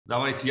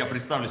Давайте я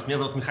представлюсь. Меня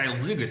зовут Михаил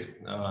Зыгарь.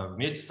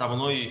 Вместе со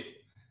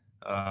мной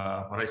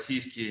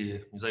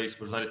российский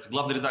независимый журналист,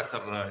 главный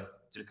редактор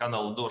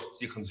телеканала «Дождь»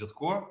 Тихон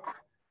Дзядко.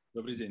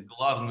 Добрый день.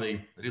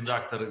 Главный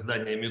редактор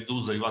издания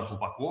 «Медузы» Иван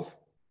Колпаков.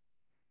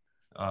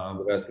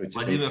 Здравствуйте.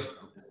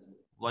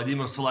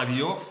 Владимир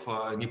Соловьев,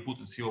 не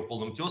путать с его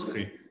полным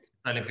тезкой,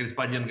 специальный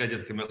корреспондент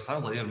газеты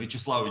 «Коммерсанта» Владимир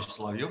Вячеславович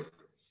Соловьев.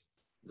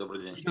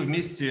 Добрый день. И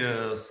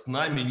вместе с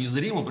нами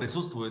незримо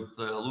присутствует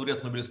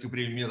лауреат Нобелевской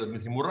премии мира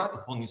Дмитрий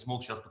Муратов. Он не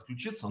смог сейчас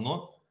подключиться,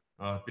 но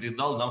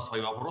передал нам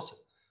свои вопросы.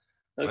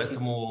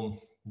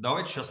 Поэтому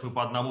давайте сейчас мы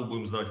по одному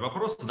будем задавать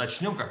вопросы.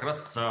 Начнем как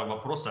раз с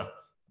вопроса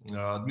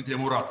Дмитрия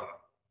Муратова.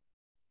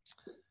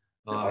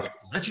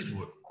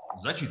 Зачитываю.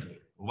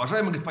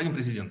 Уважаемый господин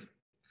президент,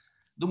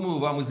 думаю,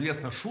 вам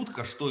известна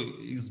шутка, что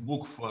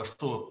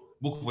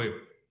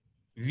буквы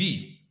V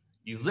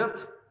и Z,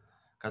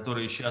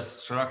 которые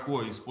сейчас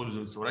широко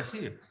используются в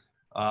России,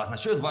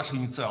 означают ваши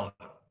инициалы.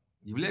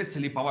 Является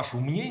ли, по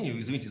вашему мнению,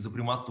 извините за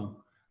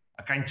прямоту,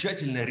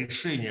 окончательное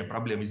решение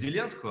проблемы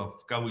Зеленского,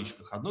 в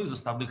кавычках, одной из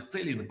основных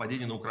целей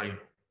нападения на Украину?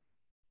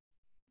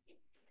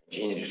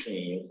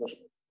 Решение не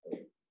услышал.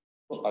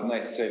 Одна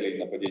из целей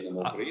нападения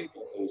на Украину –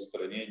 это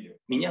устранение.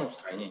 Меня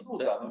устранение? Ну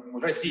да,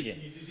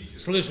 простите.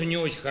 Слышу не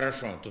очень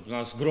хорошо, тут у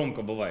нас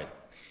громко бывает.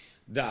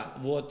 Да,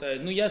 вот,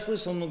 я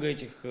слышал много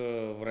этих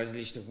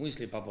различных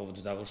мыслей по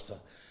поводу того, что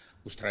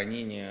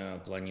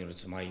устранение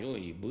планируется мое,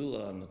 и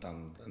было,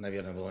 там,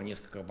 наверное, было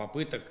несколько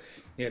попыток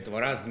этого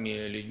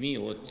разными людьми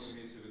от...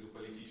 Имеется в виду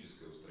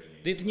политическое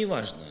устранение? Да это не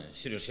важно,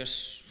 Сереж, я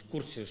ж в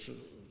курсе, что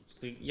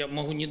я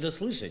могу не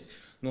дослышать,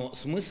 но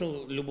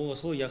смысл любого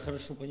слова я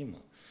хорошо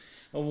понимаю.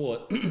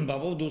 Вот, по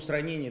поводу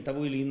устранения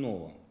того или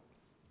иного,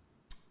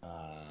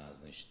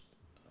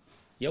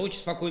 я очень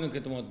спокойно к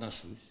этому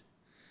отношусь.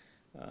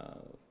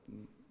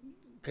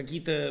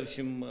 Какие-то, в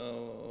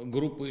общем,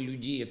 группы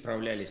людей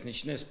отправлялись,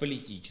 начиная с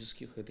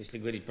политических, это если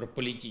говорить про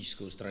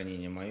политическое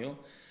устранение мое,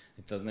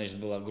 это, значит,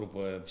 была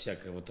группа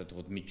всякая вот эта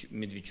вот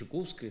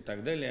Медведчуковская и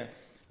так далее,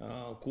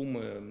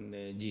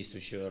 кумы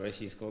действующего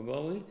российского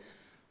главы,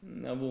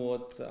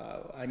 вот,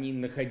 они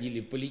находили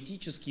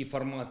политические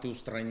форматы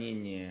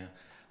устранения,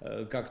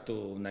 как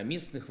то на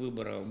местных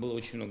выборах, было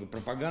очень много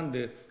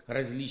пропаганды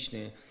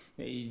различные,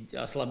 и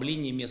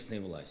ослабление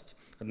местной власти.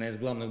 Одна из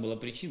главных была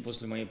причин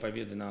после моей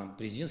победы на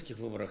президентских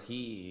выборах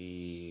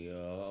и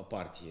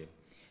партии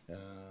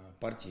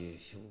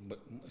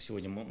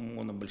сегодня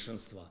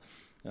монобольшинства.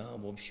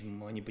 В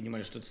общем, они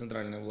понимали, что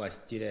центральная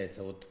власть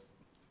теряется от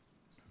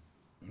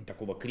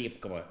такого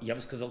крепкого, я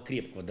бы сказал,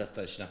 крепкого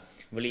достаточно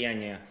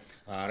влияния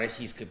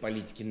российской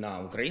политики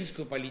на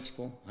украинскую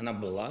политику. Она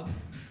была.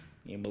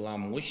 И была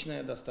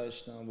мощная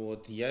достаточно.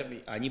 Вот.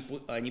 Они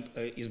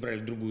избрали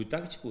другую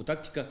тактику,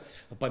 тактика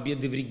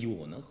победы в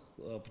регионах.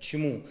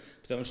 Почему?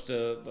 Потому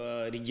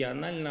что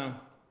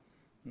регионально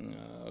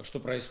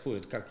что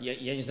происходит?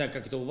 Я не знаю,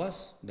 как это у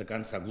вас до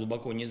конца,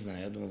 глубоко не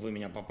знаю, я думаю, вы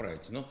меня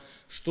поправите. Но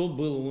что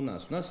было у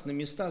нас? У нас на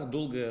местах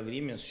долгое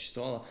время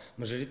существовала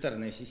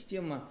мажоритарная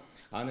система,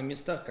 а на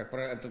местах, как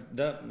правило,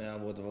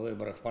 вот в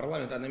выборах в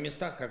парламент, а на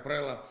местах, как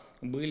правило,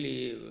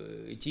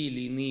 были те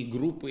или иные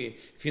группы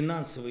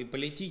финансовые,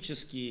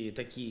 политические,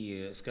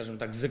 такие, скажем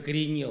так,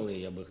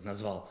 закоренелые, я бы их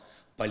назвал,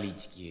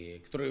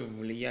 политики, которые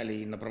влияли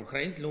и на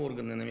правоохранительные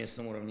органы на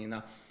местном уровне, и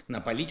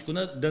на политику,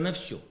 на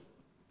все.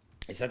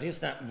 И,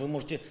 соответственно, вы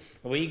можете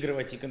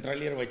выигрывать и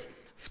контролировать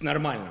в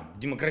нормальном,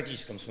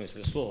 демократическом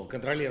смысле слова,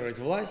 контролировать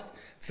власть,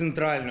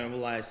 центральную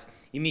власть,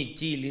 иметь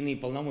те или иные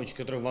полномочия,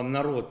 которые вам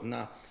народ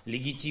на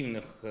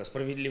легитимных,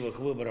 справедливых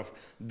выборах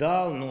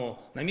дал,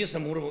 но на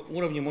местном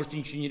уровне можете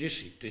ничего не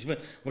решить. То есть вы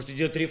можете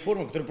делать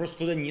реформы, которые просто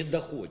туда не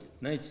доходят.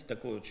 Знаете,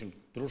 такой очень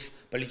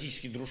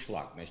политический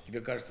друшлаг. Значит,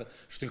 тебе кажется,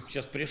 что ты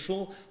сейчас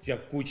пришел, у тебя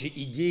куча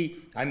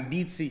идей,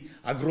 амбиций,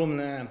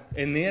 огромная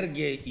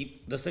энергия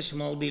и достаточно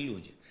молодые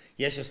люди.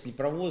 Я сейчас не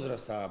про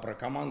возраст, а про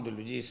команду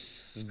людей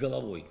с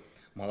головой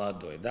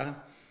молодой,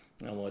 да,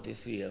 вот, и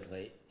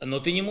светлой. Но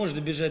ты не можешь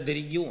добежать до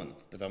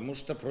регионов, потому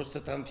что просто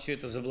там все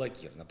это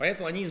заблокировано.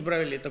 Поэтому они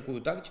избрали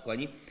такую тактику,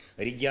 они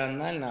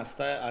регионально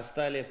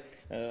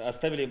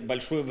оставили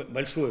большое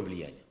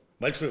влияние.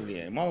 Большое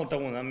влияние. Мало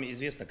того, нам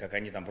известно, как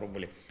они там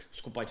пробовали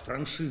скупать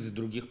франшизы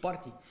других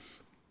партий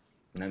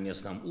на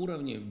местном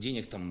уровне.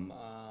 Денег там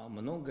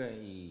много,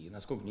 и,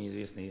 насколько мне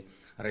известно, и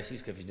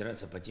Российская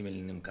Федерация по тем или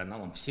иным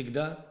каналам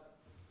всегда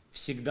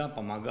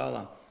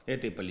помогала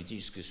этой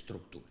политической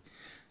структуре.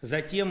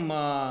 Затем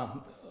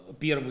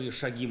первые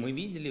шаги мы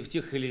видели в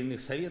тех или иных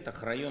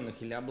советах,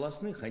 районных или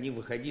областных, они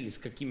выходили с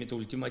какими-то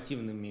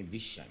ультимативными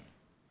вещами.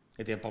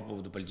 Это я по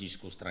поводу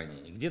политического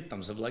устранения. Где-то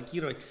там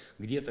заблокировать,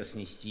 где-то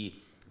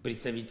снести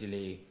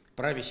представителей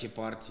правящей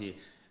партии,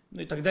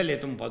 ну и так далее и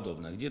тому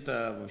подобное.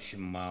 Где-то, в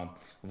общем,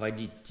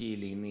 вводить те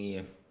или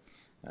иные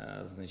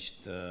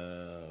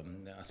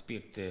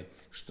аспекты,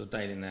 что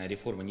та или иная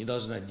реформа не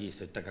должна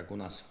действовать, так как у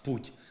нас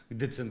путь к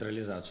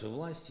децентрализации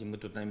власти, мы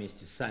тут на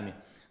месте сами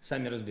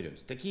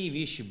разберемся. Такие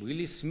вещи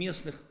были с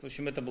местных, в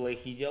общем, это была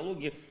их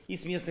идеология, и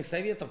с местных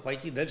советов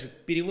пойти дальше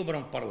к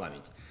перевыборам в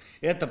парламенте.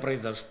 Это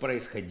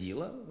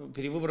происходило,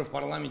 перевыборы в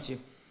парламенте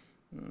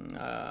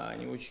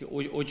Они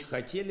очень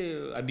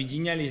хотели,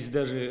 объединялись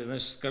даже,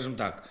 значит, скажем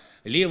так,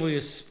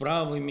 левые с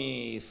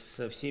правыми,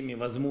 со всеми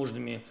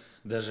возможными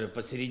даже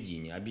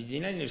посередине.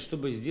 Объединялись,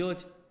 чтобы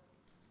сделать,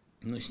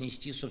 ну,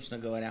 снести, собственно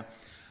говоря,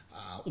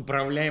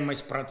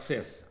 управляемость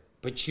процесса.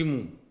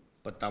 Почему?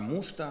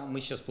 Потому что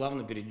мы сейчас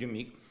плавно перейдем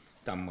и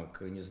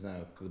не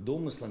знаю, к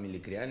домыслам или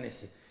к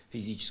реальности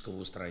физического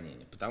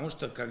устранения. Потому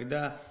что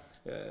когда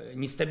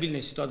нестабильная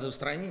ситуация в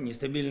стране,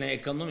 нестабильная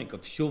экономика,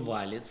 все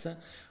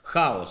валится,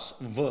 хаос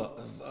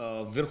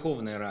в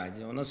Верховной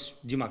Раде, у нас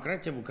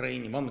демократия в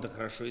Украине, вам это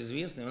хорошо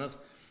известно, у нас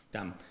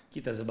там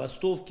какие-то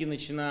забастовки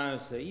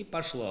начинаются, и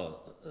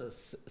пошло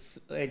с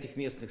этих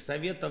местных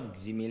советов к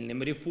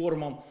земельным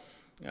реформам,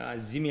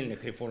 с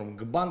земельных реформ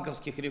к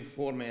банковских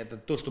реформам, это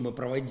то, что мы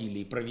проводили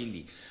и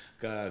провели,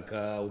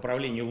 к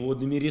управлению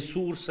водными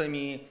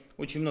ресурсами,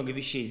 очень много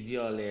вещей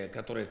сделали,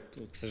 которые,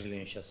 к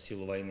сожалению, сейчас в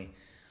силу войны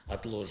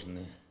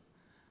отложены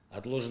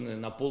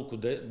на полку,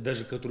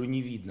 даже которую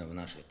не видно в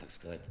нашей, так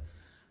сказать,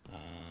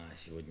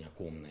 сегодня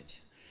комнате.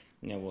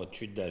 Вот,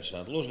 чуть дальше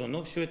отложено,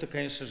 но все это,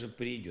 конечно же,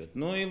 придет.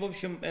 Ну и, в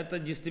общем, эта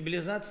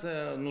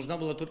дестабилизация нужна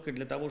была только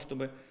для того,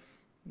 чтобы,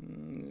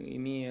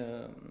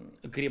 имея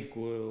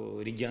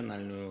крепкую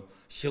региональную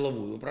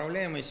силовую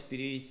управляемость,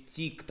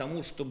 перейти к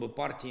тому, чтобы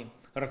партии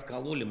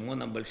раскололи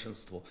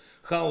монобольшинство.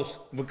 Хаос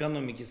в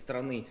экономике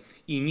страны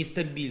и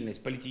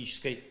нестабильность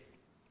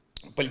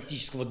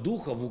политического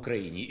духа в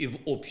Украине и в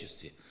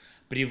обществе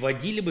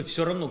приводили бы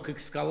все равно к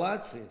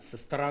эскалации со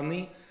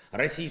стороны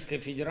Российской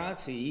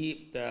Федерации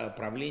и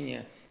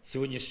правления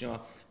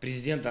сегодняшнего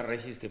президента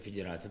Российской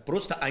Федерации.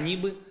 Просто они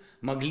бы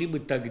могли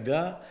бы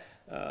тогда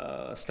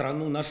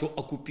страну нашу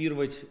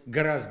оккупировать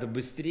гораздо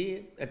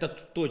быстрее. Это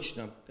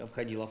точно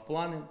входило в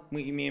планы.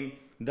 Мы имеем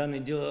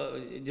данные,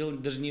 дело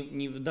даже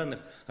не в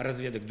данных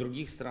разведок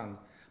других стран.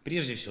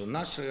 Прежде всего,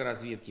 нашей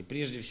разведки,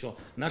 прежде всего,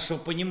 нашего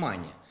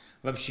понимания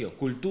вообще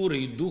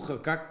культуры и духа,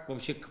 как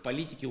вообще к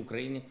политике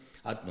Украины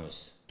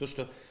относится. То,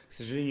 что, к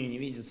сожалению, не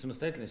видит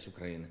самостоятельность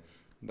Украины,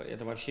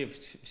 это вообще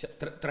вся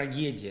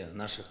трагедия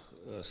наших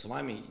с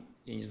вами,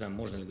 я не знаю,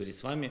 можно ли говорить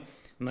с вами,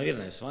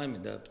 наверное, с вами,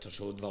 да, потому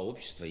что вот два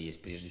общества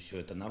есть, прежде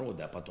всего это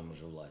народы, а потом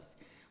уже власть.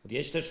 Вот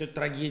я считаю, что это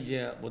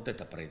трагедия, вот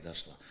это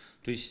произошла.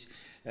 То есть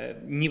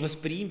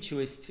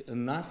невосприимчивость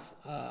нас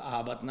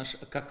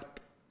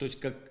то есть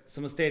как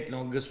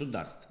самостоятельного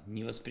государства,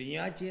 не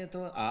восприятие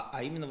этого,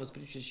 а именно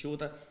восприимчивость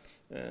чего-то,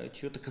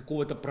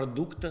 какого-то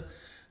продукта,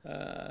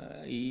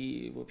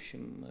 и, в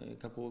общем,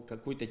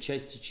 какой-то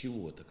части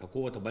чего-то,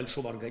 какого-то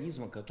большого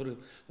организма,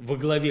 во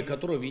главе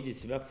которого видит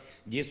себя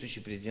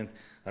действующий президент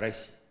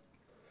России.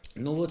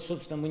 Ну вот,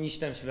 собственно, мы не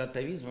считаем себя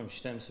атовизмом,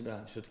 считаем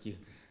себя все-таки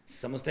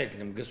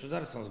самостоятельным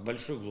государством с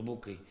большой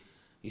глубокой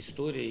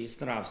историей и с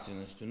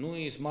нравственностью. Ну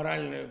и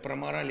про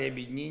мораль и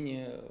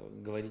объединение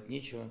говорить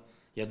нечего.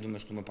 Я думаю,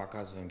 что мы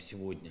показываем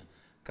сегодня,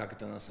 как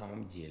это на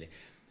самом деле.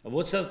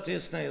 Вот,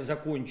 соответственно, я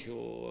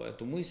закончу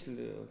эту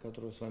мысль,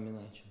 которую с вами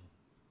начал.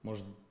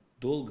 Может,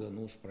 долго,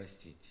 ну уж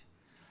простите.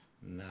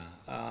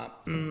 Да.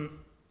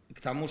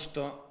 К тому,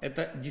 что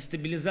эта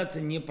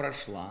дестабилизация не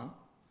прошла,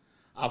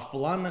 а в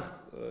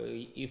планах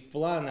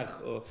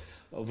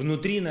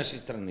внутри нашей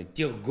страны,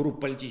 тех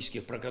групп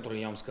политических, про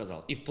которые я вам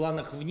сказал, и в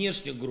планах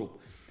внешних групп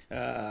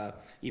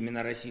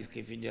именно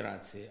Российской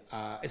Федерации,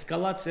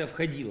 эскалация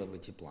входила в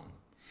эти планы.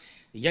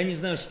 Я не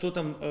знаю, что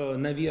там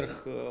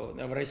наверх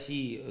в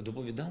России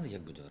доповідали,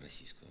 як буде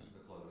російською?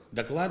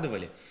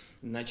 Докладывали.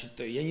 Значит,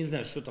 я не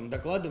знаю, что там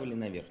докладывали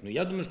наверх, но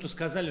я думаю, что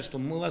сказали, что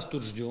мы вас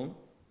тут ждем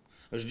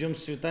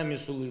с цветами,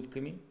 с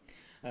улыбками.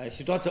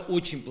 Ситуация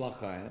очень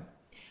плохая.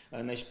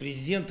 Значит,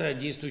 президента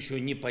действующего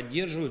не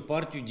поддерживают,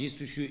 партию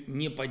действующую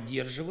не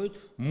поддерживают.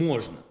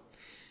 Можно.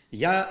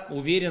 Я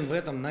уверен в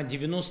этом на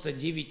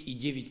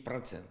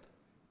 99,9%.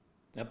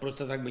 Я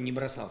просто так бы не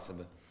бросался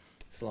бы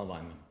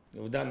словами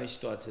в данной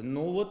ситуации.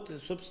 Ну вот,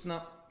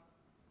 собственно,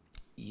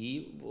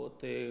 и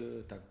вот,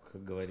 так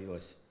как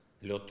говорилось,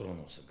 лед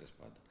тронулся,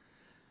 господа.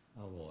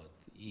 Вот.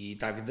 И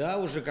тогда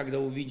уже, когда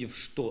увидев,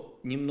 что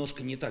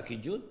немножко не так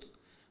идет,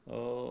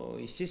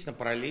 естественно,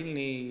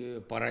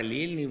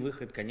 параллельный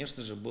выход,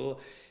 конечно же, был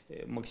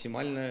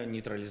максимально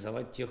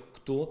нейтрализовать тех,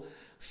 кто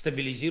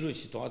стабилизирует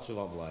ситуацию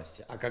во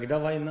власти. А когда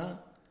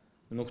война,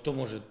 ну кто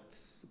может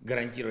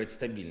гарантировать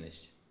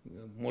стабильность?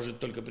 Может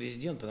только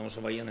президент, потому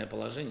что военное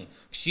положение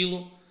в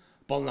силу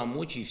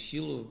полномочий, в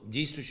силу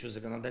действующего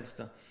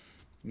законодательства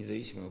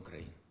независимой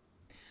Украины.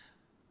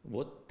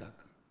 Вот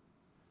так.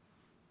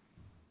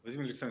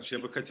 Владимир Александрович, я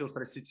бы хотел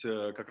спросить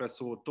как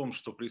раз о том,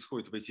 что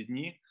происходит в эти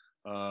дни,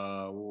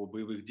 о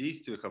боевых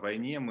действиях, о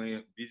войне.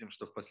 Мы видим,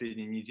 что в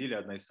последние недели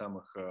одна из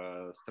самых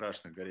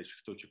страшных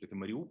горячих точек – это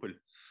Мариуполь.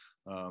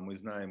 Мы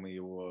знаем и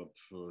о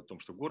том,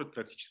 что город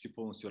практически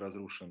полностью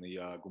разрушен, и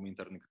о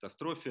гуманитарной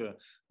катастрофе,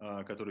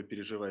 которую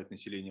переживает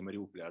население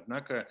Мариуполя.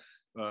 Однако,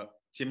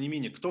 тем не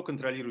менее, кто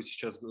контролирует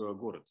сейчас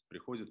город?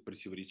 Приходят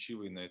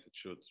противоречивые на этот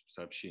счет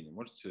сообщения.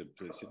 Можете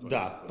ситуацию?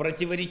 Да,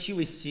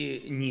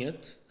 противоречивости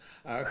нет.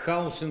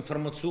 Хаос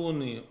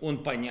информационный,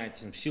 он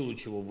понятен, в силу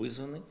чего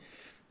вызванный.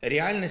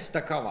 реальность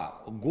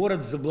такова.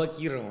 Город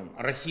заблокирован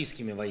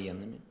российскими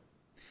военными.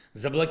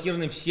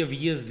 Заблокированы все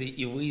въезды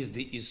и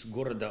выезды из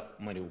города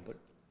Мариуполь.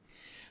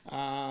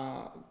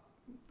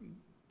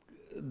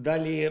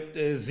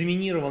 Далее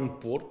заминирован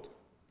порт.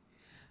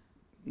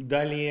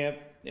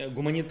 Далее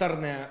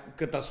гуманитарная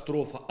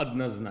катастрофа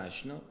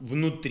однозначно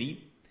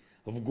внутри,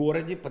 в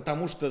городе,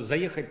 потому что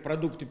заехать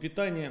продукты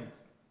питания,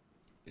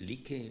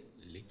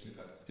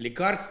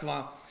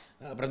 лекарства,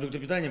 продукты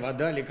питания,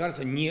 вода,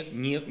 лекарства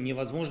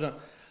невозможно.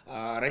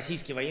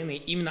 Российские военные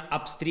именно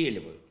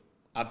обстреливают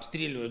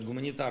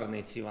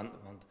гуманитарные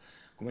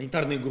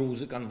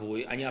грузы,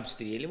 конвои, они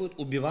обстреливают,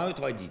 убивают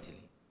водителей.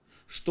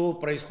 Что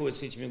происходит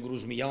с этими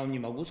грузами, я вам не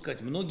могу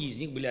сказать. Многие из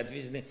них были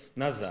отвезены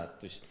назад.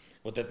 То есть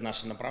вот это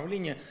наше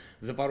направление,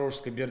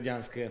 Запорожское,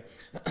 Бердянское,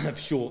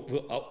 все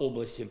в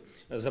области,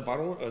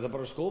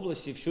 Запорожской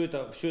области, все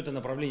это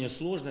направление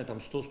сложное, там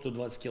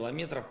 100-120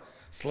 километров,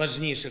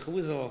 сложнейших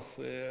вызовов,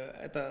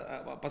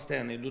 это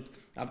постоянно идут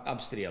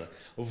обстрелы.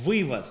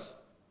 Вывоз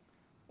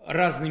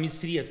разными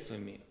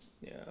средствами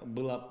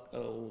было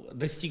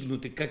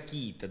достигнуты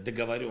какие-то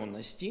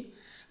договоренности,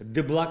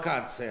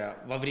 деблокация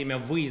во время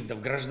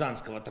выездов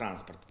гражданского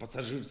транспорта,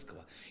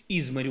 пассажирского,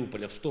 из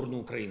Мариуполя в сторону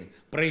Украины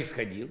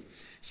происходил.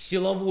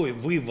 Силовой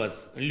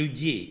вывоз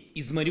людей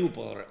из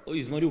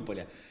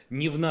Мариуполя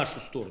не в нашу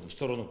сторону, в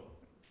сторону,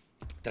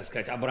 так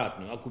сказать,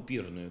 обратную,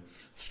 оккупированную,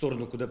 в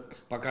сторону,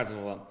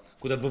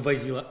 куда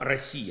вывозила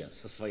Россия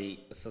со своей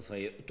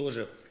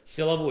тоже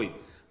силовой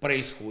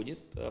происходит.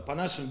 По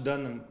нашим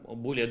данным,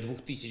 более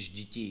 2000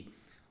 детей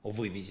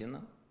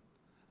вывезено.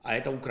 А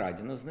это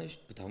украдено, значит,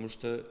 потому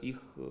что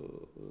их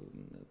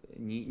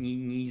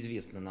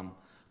неизвестно нам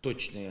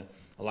точные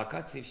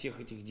локации всех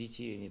этих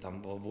детей. Они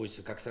там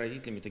возятся как с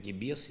родителями, так и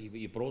без,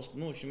 и просто.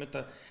 Ну, в общем,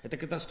 это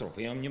катастрофа.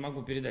 Я вам не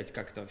могу передать,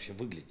 как это вообще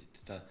выглядит.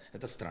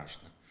 Это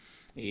страшно.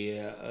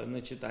 И,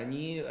 значит,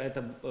 они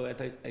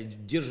это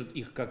держат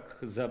их как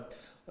за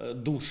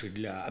души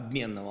для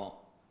обменного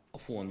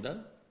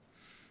фонда.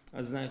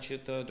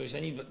 Значит, то есть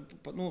они,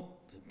 ну,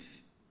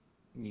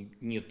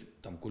 нет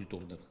там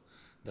культурных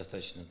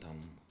достаточно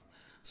там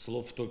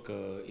слов,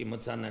 только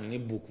эмоциональные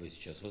буквы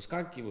сейчас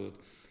выскакивают,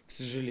 к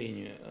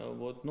сожалению.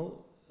 Вот,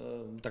 ну,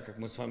 так как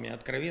мы с вами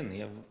откровенны,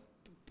 я, в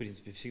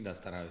принципе, всегда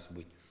стараюсь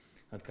быть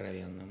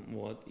откровенным.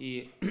 Вот,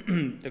 и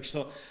так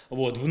что,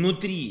 вот,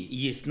 внутри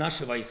есть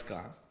наши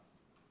войска.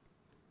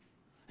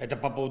 Это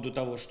по поводу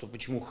того, что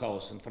почему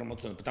хаос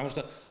информационный. Потому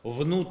что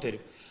внутрь,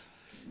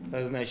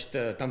 значит,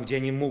 там, где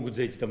они могут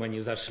зайти, там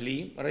они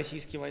зашли,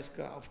 российские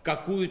войска. В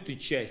какую-то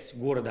часть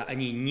города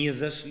они не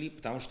зашли,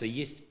 потому что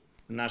есть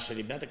наши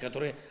ребята,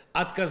 которые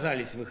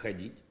отказались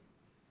выходить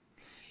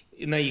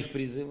на их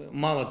призывы.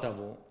 Мало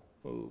того,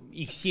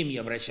 их семьи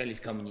обращались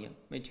ко мне,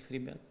 этих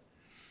ребят.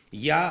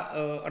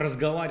 Я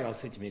разговаривал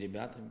с этими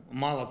ребятами.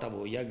 Мало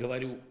того, я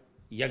говорю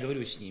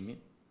с ними.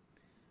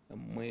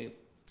 Мы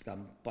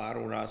там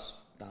пару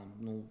раз, там,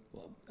 ну,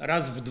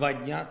 раз в 2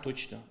 дня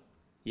точно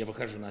я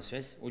выхожу на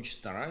связь, очень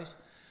стараюсь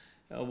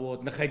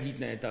вот, находить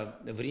на это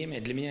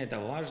время. Для меня это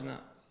важно.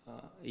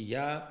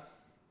 Я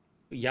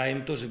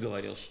им тоже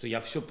говорил, что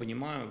я все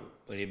понимаю,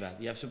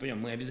 ребят, я все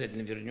понимаю, мы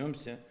обязательно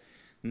вернемся,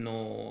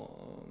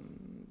 но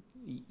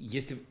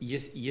если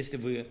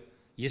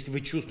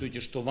вы чувствуете,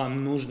 что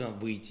вам нужно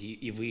выйти,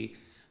 и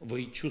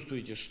вы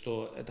чувствуете,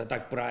 что это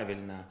так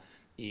правильно,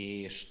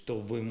 и что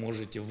вы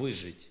можете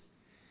выжить,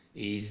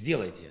 и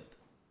сделайте это.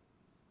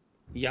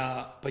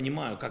 Я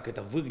понимаю, как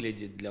это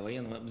выглядит для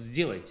военного.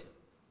 Сделайте.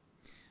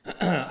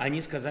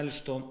 Они сказали,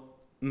 что...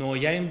 Но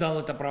я им дал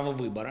это право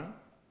выбора.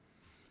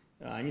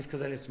 Они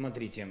сказали,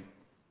 смотрите,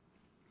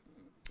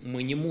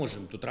 мы не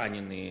можем, тут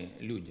раненые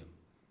люди.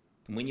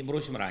 Мы не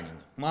бросим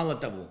раненых. Мало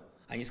того,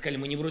 они сказали,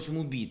 мы не бросим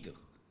убитых.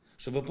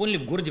 Чтобы вы поняли,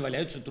 в городе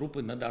валяются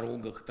трупы на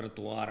дорогах,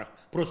 тротуарах.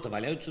 Просто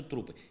валяются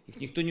трупы. Их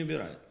никто не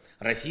убирает.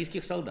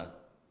 Российских солдат.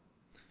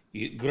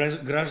 И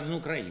граждан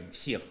Украины.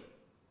 Всех.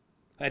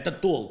 Это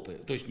толпы,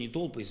 то есть не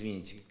толпы,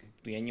 извините,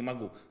 я не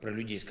могу про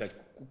людей сказать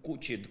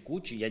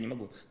кучи, я не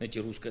могу найти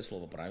русское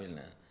слово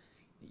правильное.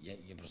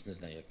 Я просто не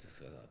знаю, как это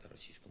сказать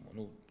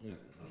российскому.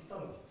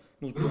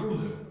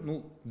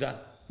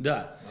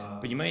 Да,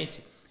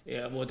 понимаете?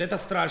 Вот это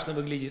страшно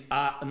выглядит,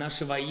 а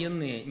наши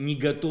военные не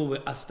готовы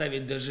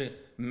оставить даже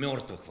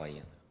мертвых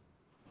военных.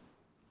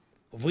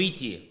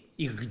 Выйти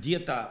их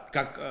где-то,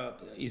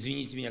 как,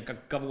 извините меня,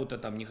 как кого-то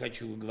там, не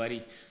хочу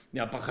говорить,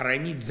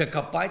 похоронить,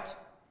 закопать,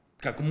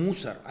 как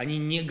мусор, они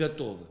не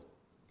готовы.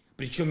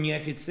 Причем не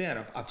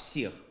офицеров, а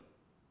всех.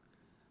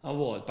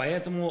 Вот,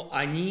 поэтому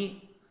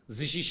они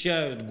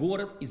защищают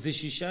город и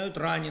защищают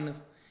раненых,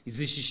 и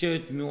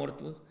защищают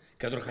мертвых,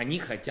 которых они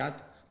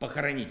хотят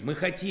похоронить. Мы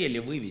хотели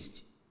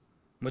вывести.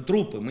 Мы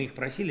их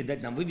просили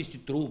дать нам вывести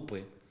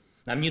трупы.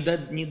 Нам не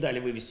дали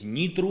вывести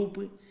ни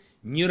трупы,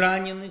 ни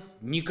раненых,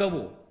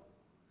 никого.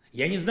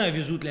 Я не знаю,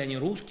 везут ли они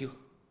русских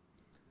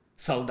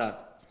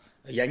солдат.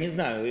 Я не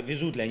знаю,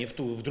 везут ли они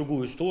в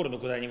другую сторону,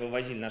 куда они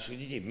вывозили наших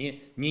детей.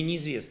 Мне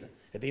неизвестно.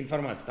 Эта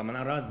информация, там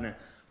она разная,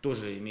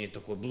 тоже имеет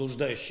такой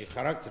блуждающий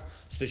характер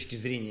с точки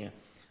зрения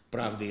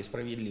правды и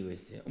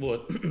справедливости.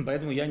 Вот,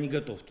 поэтому я не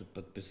готов тут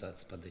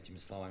подписаться под этими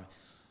словами.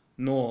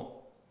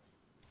 Но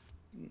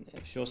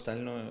все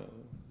остальное,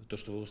 то,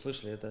 что вы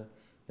услышали,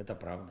 это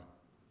правда.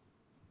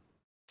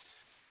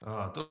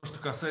 То, что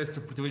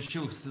касается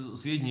противоречивых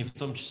сведений, в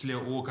том числе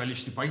о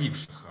количестве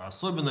погибших,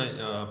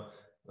 особенно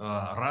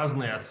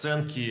разные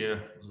оценки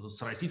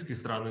с российской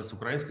стороны, с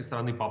украинской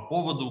стороны по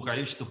поводу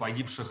количества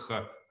погибших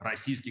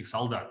российских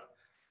солдат.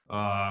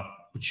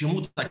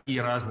 Почему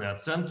такие разные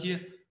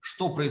оценки?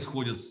 Что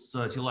происходит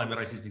с телами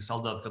российских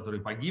солдат,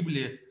 которые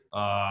погибли?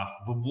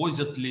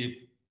 Вывозят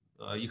ли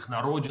их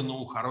на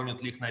родину,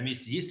 хоронят ли их на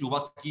месте? Есть ли у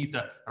вас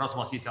какие-то, раз у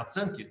вас есть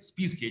оценки,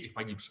 списки этих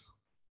погибших?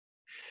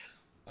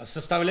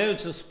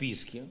 Составляются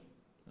списки.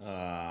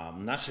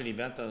 Наши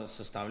ребята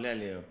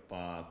составляли,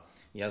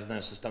 я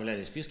знаю,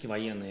 составляли списки,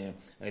 военные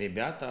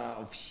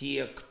ребята,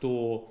 все,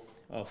 кто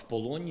в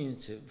полоне,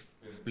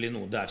 в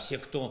плену, да, все,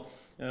 кто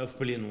в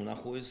плену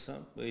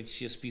находится, эти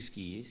все списки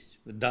есть,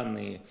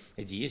 данные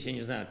эти есть. Я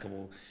не знаю,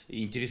 кого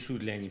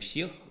интересуют ли они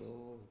всех.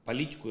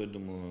 Политику, я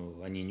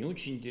думаю, они не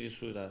очень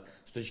интересуют, а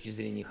с точки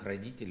зрения их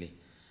родителей,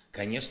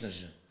 конечно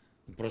же,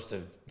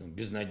 просто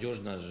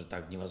безнадежно же,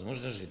 так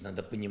невозможно жить,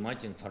 надо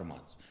понимать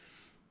информацию.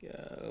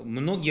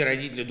 Многие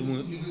родители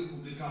думают... Можете ли вы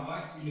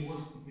публиковать или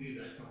можете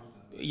передать кому-то?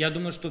 Я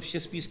думаю, что все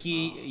списки,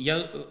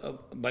 я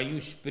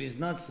боюсь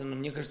признаться, но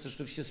мне кажется,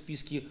 что все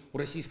списки у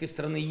российской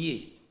стороны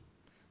есть.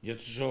 Дело,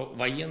 что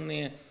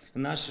военные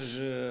наши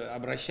же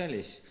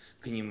обращались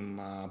к ним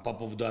по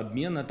поводу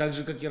обмена, так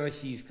же, как и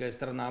российская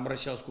сторона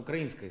обращалась к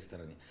украинской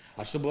стороне.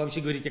 А чтобы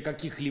вообще говорить о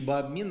каких-либо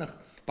обменах,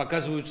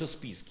 показываются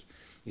списки.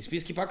 И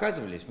списки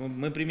показывались.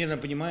 Мы примерно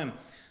понимаем,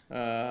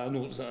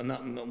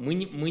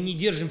 мы не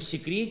держим в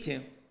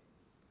секрете,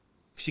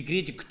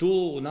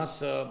 кто у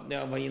нас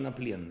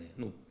военнопленные.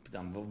 Ну,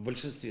 там, в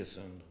большинстве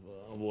своем.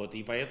 Вот.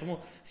 И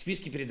поэтому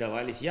списки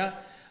передавались.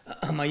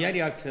 Моя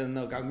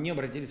реакция, ко мне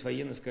обратились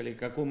военные, сказали,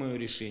 какое мое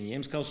решение. Я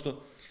им сказал,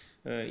 что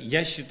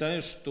я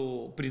считаю,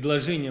 что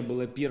предложение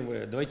было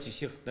первое,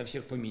 давайте на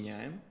всех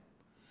поменяем.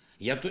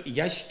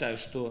 Я считаю,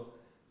 что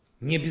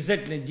не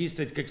обязательно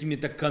действовать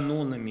какими-то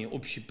канонами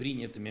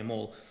общепринятыми,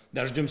 мол,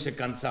 дождемся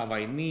конца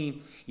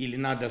войны, или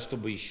надо,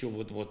 чтобы еще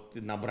вот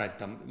набрать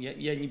там.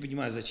 Я не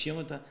понимаю, зачем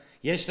это.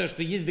 Я считаю,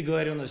 что есть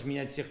договоренность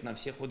менять всех на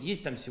всех. Вот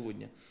есть там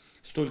сегодня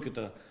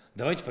столько-то,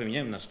 давайте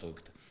поменяем на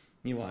столько-то.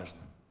 Неважно.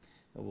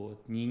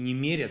 Вот. Не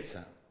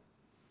мерятся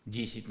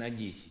 10 на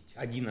 10,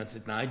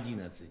 11 на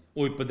 11.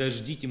 Ой,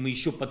 подождите, мы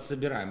еще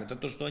подсобираем. Это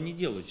то, что они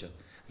делают сейчас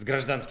с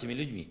гражданскими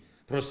людьми.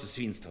 Просто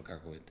свинство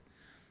какое-то.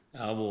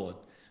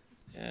 Вот.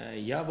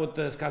 Я вот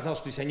сказал,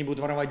 что если они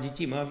будут воровать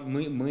детей,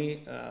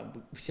 мы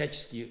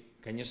всячески,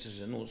 конечно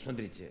же,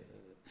 смотрите,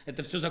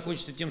 это все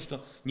закончится тем,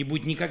 что не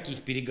будет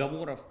никаких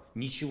переговоров,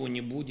 ничего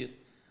не будет.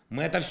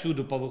 Мы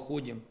отовсюду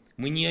повыходим,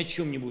 мы ни о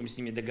чем не будем с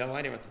ними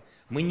договариваться,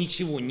 мы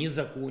ничего не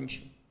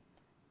закончим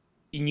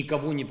и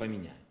никого не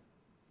поменяем.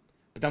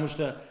 Потому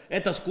что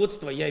это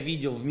скотство я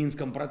видел в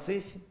Минском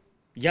процессе,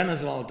 я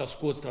назвал это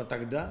скотство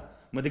тогда,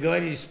 мы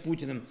договорились с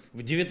Путиным в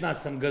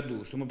 2019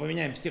 году, что мы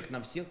поменяем всех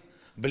на всех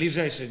в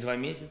ближайшие 2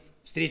 месяца,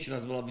 встреча у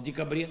нас была в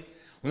декабре,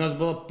 у нас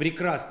был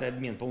прекрасный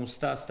обмен, по-моему,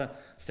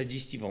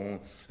 110,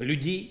 по-моему,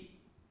 людей.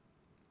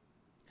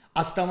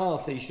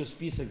 Оставался еще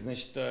список,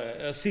 значит,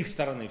 с их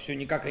стороны, все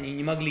никак они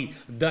не могли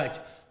дать,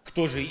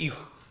 кто же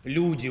их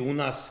люди у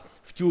нас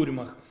в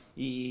тюрьмах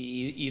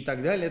и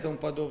так далее и тому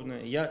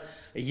подобное.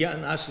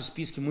 Наши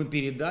списки мы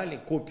передали,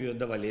 копию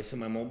отдавали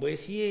СММ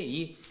ОБСЕ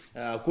и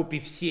копии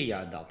все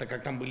я отдал, так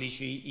как там были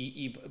еще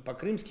и по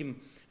крымским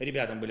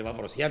ребятам были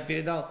вопросы. Я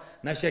передал,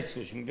 на всякий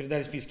случай, мы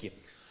передали списки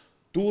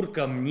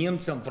туркам,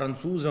 немцам,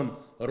 французам,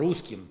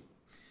 русским.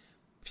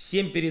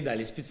 Всем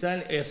передали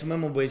специально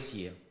СММ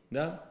ОБСЕ,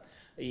 да?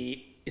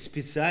 И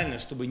специально,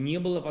 чтобы не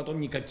было потом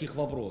никаких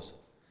вопросов.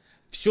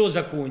 Все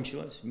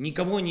закончилось,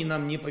 никого они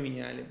нам не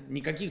поменяли,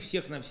 никаких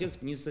всех на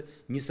всех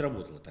не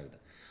сработало тогда.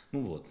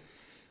 Вот.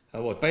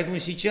 Поэтому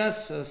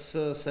сейчас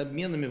с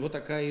обменами вот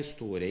такая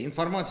история.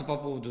 Информация по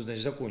поводу,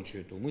 значит, закончу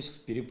эту мысль,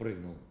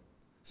 перепрыгнул,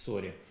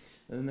 сори.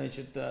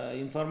 Значит,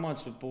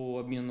 информацию по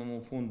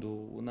обменному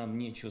фонду нам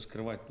нечего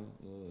скрывать,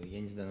 я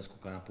не знаю,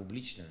 насколько она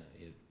публична,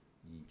 я,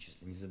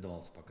 честно, не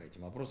задавался пока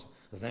этим вопросом.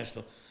 Знаю,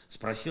 что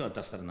спросила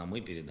та сторона,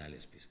 мы передали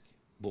списки,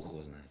 Бог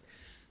его знает.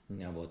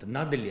 Вот.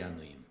 Надо ли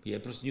оно им? Я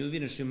просто не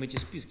уверен, что им эти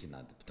списки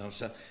надо, потому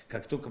что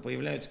как только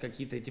появляются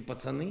какие-то эти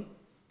пацаны,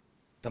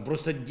 там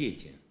просто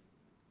дети.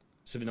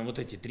 Особенно вот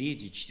эти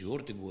 3-й,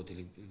 4-й год,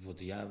 или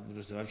вот я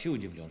просто вообще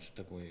удивлен, что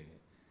такое.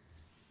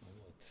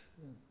 Вот.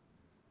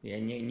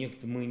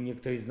 Мы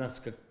некоторые из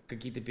нас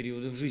какие-то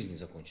периоды в жизни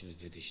закончили в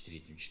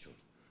 2003-2004.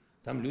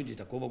 Там люди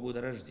такого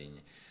года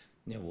рождения.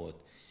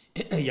 Вот.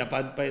 Я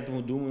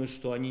поэтому думаю,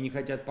 что они не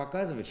хотят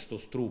показывать, что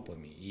с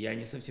трупами. И я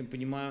не совсем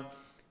понимаю,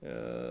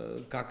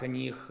 как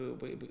они их,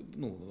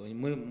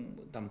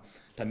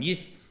 там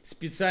есть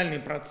специальный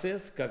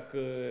процесс, как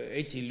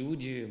эти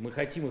люди, мы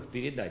хотим их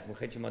передать, мы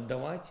хотим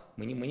отдавать,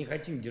 мы не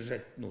хотим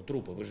держать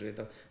трупы, вы же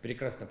это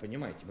прекрасно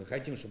понимаете, мы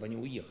хотим, чтобы они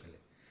уехали.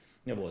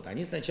 Вот.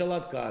 Они сначала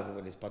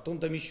отказывались, потом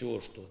там еще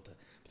что-то.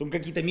 Потом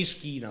какие-то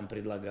мешки нам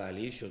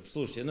предлагали, еще.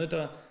 Слушайте, ну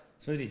это,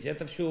 смотрите,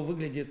 это все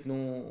выглядит,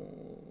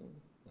 ну,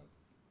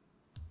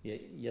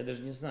 я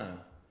даже не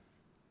знаю.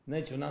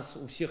 Знаете, у нас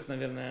у всех,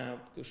 наверное,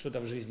 что-то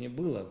в жизни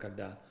было,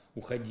 когда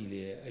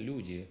уходили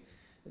люди,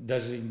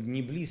 даже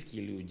не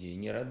близкие люди,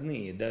 не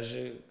родные,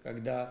 даже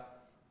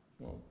когда,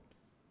 ну,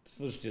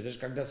 слушайте, даже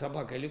когда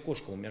собака или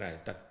кошка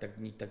умирает, так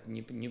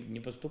не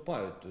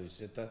поступают. То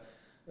есть это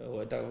в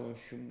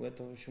общем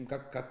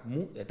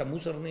это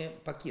мусорные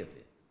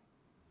пакеты.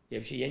 И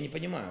вообще я не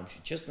понимаю, вообще,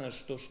 честно,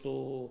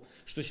 что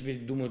себе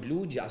думают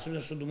люди,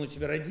 особенно что думают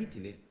себе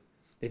родители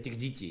этих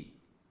детей.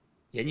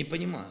 Я не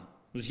понимаю.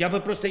 То есть я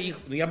бы просто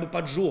я бы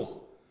поджег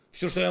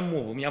все, что я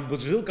мог. У меня бы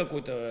жил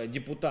какой-то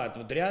депутат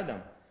вот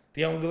рядом.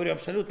 Я вам говорю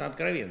абсолютно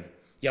откровенно.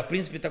 Я, в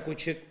принципе, такой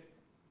человек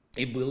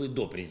и был и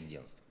до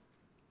президентства.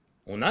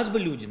 У нас бы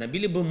люди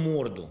набили бы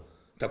морду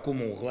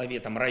такому главе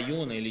там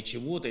района или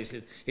чего-то,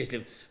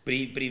 если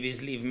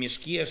привезли в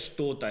мешке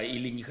что-то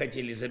или не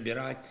хотели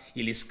забирать,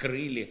 или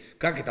скрыли.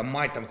 Как это,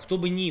 мать там, кто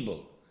бы ни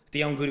был. Это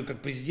я вам говорю,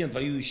 как президент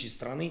воюющей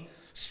страны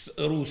с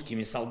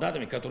русскими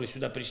солдатами, которые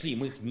сюда пришли, и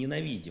мы их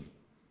ненавидим.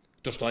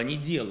 То, что они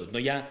делают. Но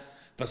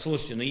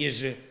послушайте, но есть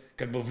же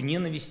как бы в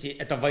ненависти,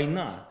 это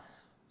война.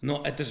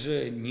 Но это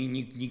же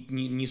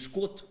не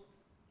скот.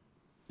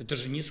 Это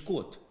же не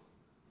скот.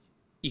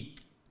 И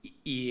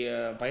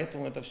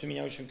поэтому это все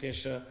меня очень,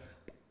 конечно...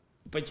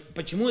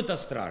 Почему это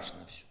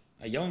страшно все?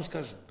 А я вам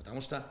скажу.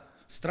 Потому что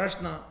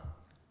страшно...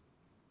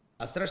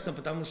 А страшно,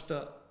 потому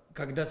что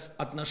когда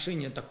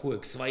отношение такое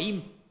к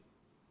своим,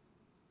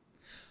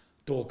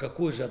 то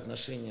какое же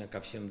отношение ко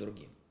всем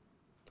другим?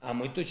 А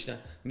мы точно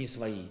не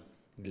свои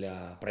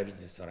для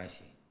правительства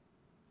России.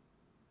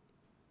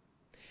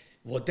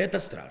 Вот это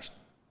страшно.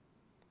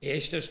 Я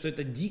считаю, что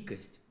это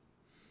дикость,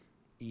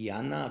 и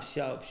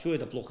все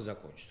это плохо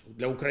закончится.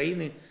 Для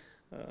Украины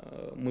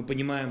мы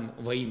понимаем,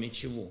 во имя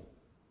чего.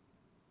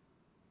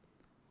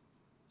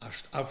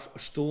 Вот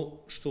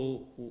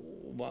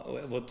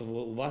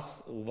у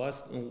вас,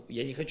 ну,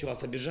 я не хочу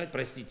вас обижать,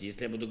 простите,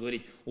 если я буду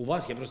говорить у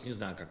вас, я просто не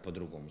знаю, как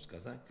по-другому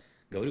сказать.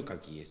 Говорю,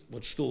 как есть.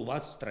 Вот что у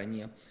вас в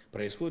стране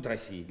происходит в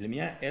России, для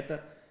меня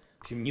это,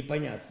 в общем,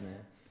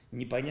 непонятная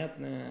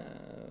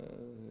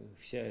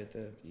вся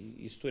эта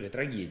история,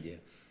 трагедия,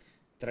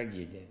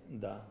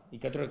 да, и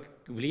которая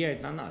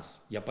влияет на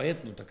нас. Я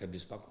поэтому так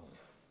обеспокоен.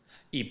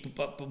 И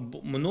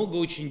много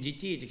очень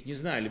детей этих, не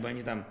знаю, либо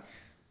они там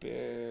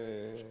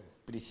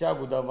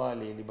присягу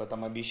давали, либо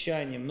там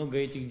обещания, много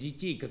этих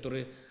детей,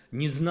 которые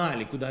не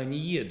знали, куда они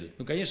едут.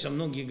 Ну, конечно,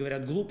 многие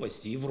говорят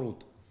глупости и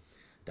врут.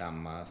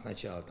 Там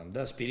сначала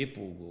с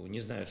перепугу, не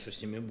знают, что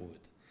с ними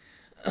будет.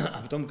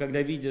 А потом,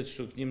 когда видят,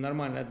 что к ним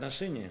нормальное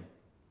отношение,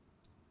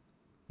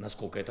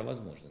 насколько это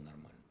возможно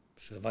нормально,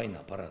 потому что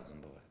война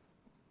по-разному бывает,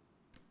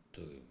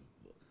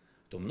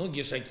 то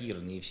многие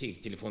шокированы, и все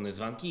их телефонные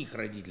звонки их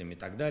родителям и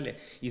так далее,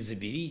 и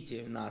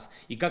заберите нас,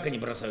 и как они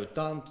бросают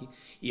танки,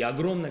 и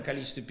огромное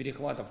количество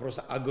перехватов,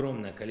 просто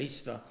огромное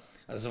количество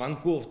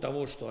звонков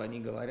того, что они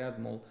говорят,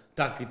 мол,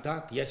 так и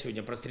так, я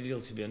сегодня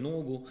прострелил себе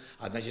ногу,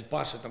 а значит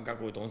Паша там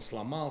какой-то, он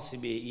сломал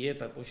себе, и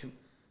это, в общем,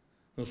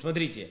 ну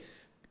смотрите,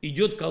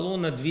 идет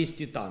колонна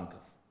 200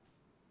 танков,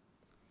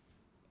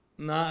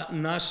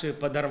 наши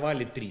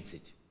подорвали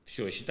 30,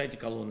 все, считайте,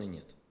 колонны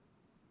нет,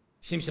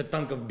 70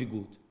 танков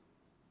бегут,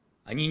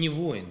 они не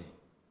воины,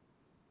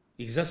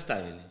 их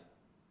заставили,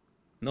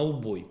 на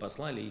убой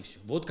послали и все,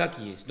 вот как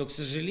есть, но, к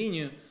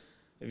сожалению,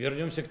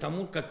 вернемся к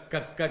тому,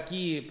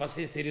 какие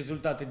последствия,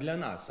 результаты для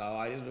нас.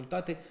 А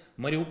результаты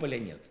Мариуполя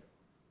нет.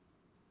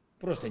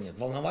 Просто нет.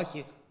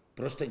 Волновахи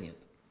просто нет.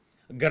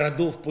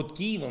 Городов под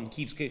Киевом,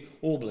 Киевской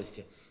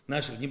области,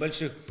 наших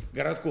небольших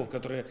городков,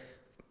 которые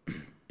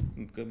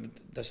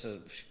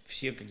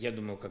все, как я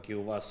думаю, как и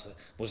у вас,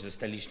 возле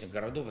столичных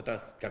городов,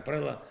 это, как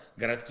правило,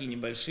 городки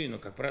небольшие, но,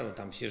 как правило,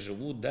 там все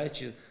живут,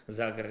 дачи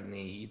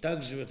загородные, и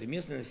так живет и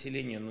местное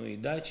население, ну и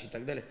дачи и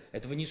так далее.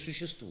 Этого не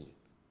существует.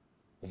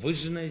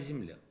 Выжженная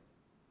земля.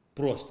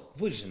 Просто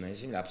выжженная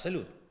земля,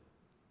 абсолютно.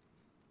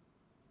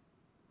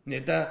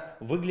 Это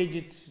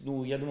выглядит,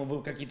 ну, я думаю,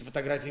 вы какие-то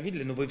фотографии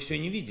видели, но вы все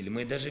не видели.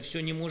 Мы даже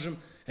все не можем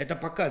это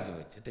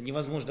показывать. Это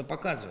невозможно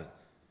показывать.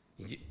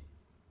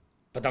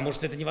 Потому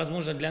что это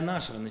невозможно для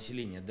нашего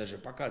населения даже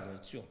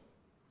показывать все.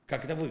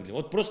 Как это выглядит.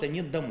 Вот просто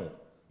нет домов.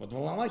 Вот в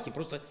Волновахе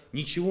просто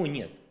ничего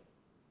нет.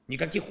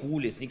 Никаких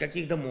улиц,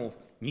 никаких домов.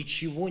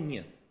 Ничего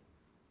нет.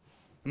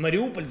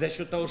 Мариуполь за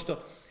счет того,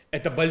 что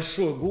это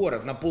большой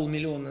город на 500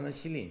 000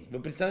 населения. Вы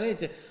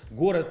представляете,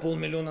 город 500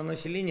 000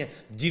 населения,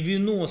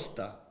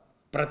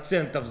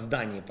 90%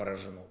 зданий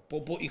поражено.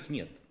 Их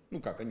нет. Ну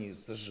как, они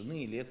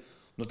сожжены или нет.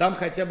 Но там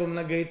хотя бы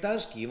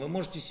многоэтажки, и вы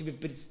можете себе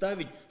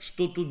представить,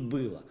 что тут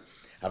было.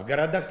 А в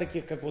городах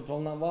таких, как вот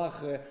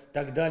Волновах и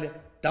так далее,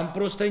 там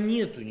просто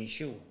нету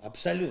ничего,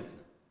 абсолютно.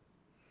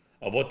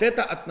 А вот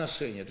это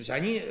отношение, то есть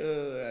они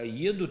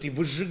едут и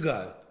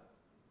выжигают.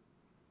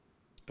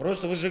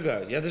 Просто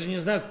выжигают. Я даже не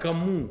знаю, к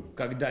кому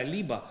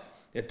когда-либо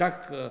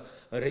так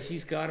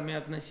российская армия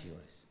относилась.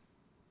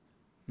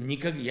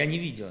 Я не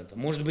видел это.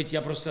 Может быть,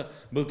 я просто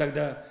был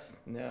тогда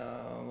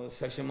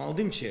совсем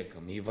молодым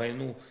человеком, и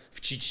войну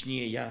в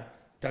Чечне я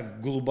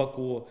так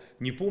глубоко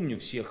не помню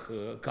всех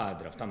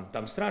кадров.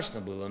 Там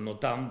страшно было, но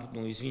там,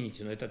 ну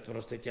извините, но это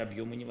просто эти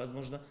объемы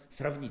невозможно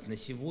сравнить на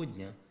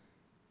сегодня.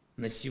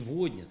 На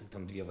сегодня, так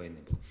там 2 войны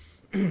было,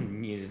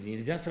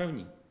 нельзя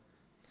сравнить.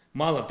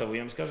 Мало того,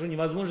 я вам скажу,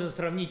 невозможно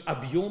сравнить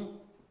объем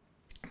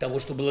того,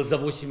 что было за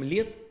 8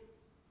 лет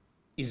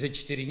и за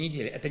 4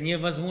 недели. Это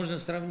невозможно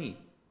сравнить.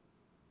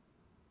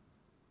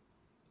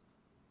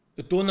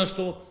 То, на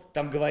что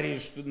там говорили,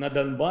 что на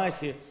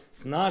Донбассе,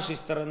 с нашей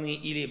стороны,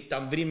 или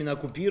там временно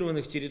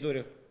оккупированных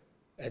территориях,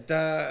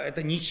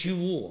 это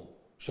ничего,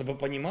 чтобы вы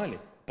понимали,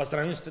 по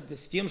сравнению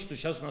с тем, что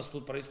сейчас у нас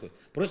тут происходит.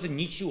 Просто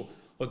ничего.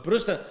 Вот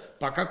просто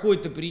по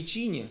какой-то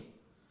причине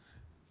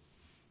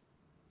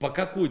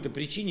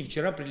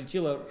вчера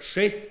прилетело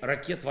 6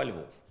 ракет во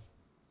Львов.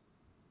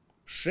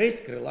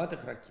 6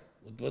 крылатых ракет.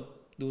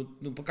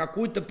 Ну, по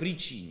какой-то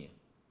причине.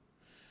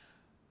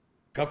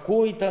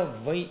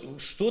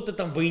 Что-то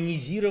там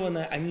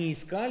военизированное они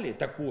искали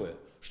такое,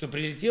 что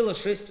прилетело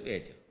 6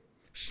 этих.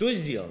 Что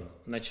сделано?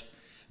 Значит,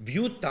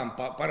 бьют там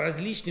по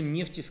различным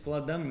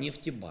нефтескладам,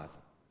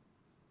 нефтебазам.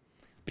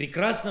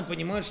 Прекрасно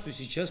понимают, что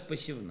сейчас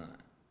посевная.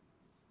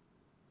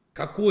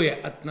 Какое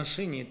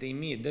отношение это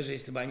имеет, даже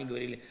если бы они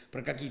говорили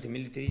про какие-то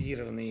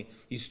милитаризированные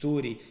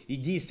истории и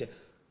действия,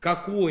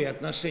 какое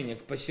отношение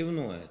к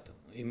посевной это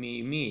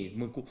имеет?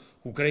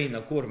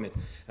 Украина кормит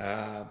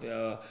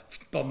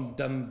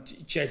там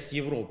часть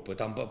Европы,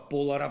 там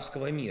пол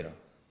арабского мира.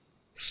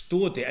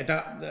 Что ты?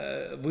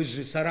 Это вы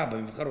же с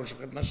арабами в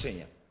хороших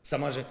отношениях.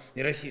 Сама же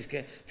и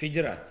Российская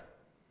Федерация.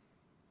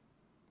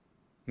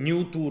 Ни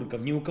у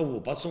турков, ни у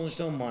кого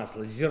подсолнечного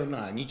масла,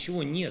 зерна,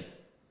 ничего нет.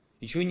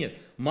 Ничего нет.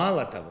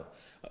 Мало того,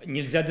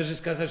 нельзя даже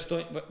сказать,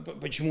 что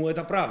почему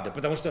это правда.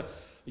 Потому что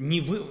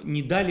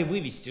не дали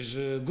вывести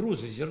же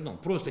грузы с зерном.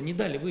 Просто не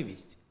дали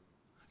вывести.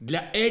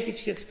 Для этих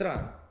всех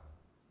стран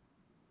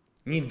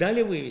не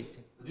дали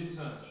вывести. Владимир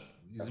Александрович,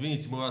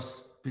 извините, мы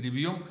вас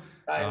перебьем.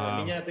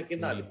 Меня так и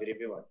надо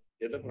перебивать.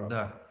 Это правда.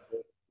 Да.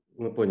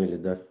 Мы поняли,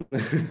 да.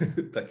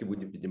 Так и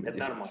будем, видимо, это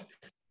делать.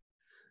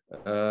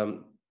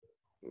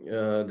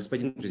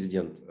 Господин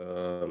президент,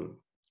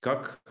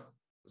 как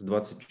с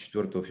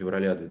 24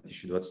 февраля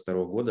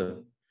 2022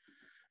 года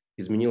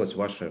изменилось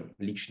ваше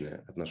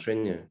личное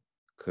отношение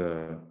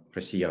к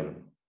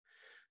россиянам?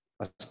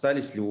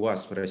 Остались ли у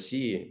вас в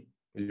России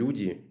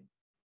люди,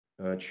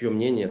 чье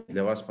мнение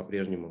для вас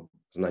по-прежнему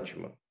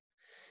значимо?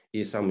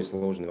 И самый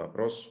сложный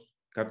вопрос,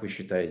 как вы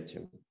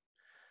считаете,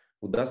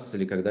 удастся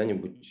ли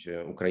когда-нибудь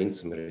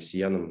украинцам и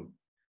россиянам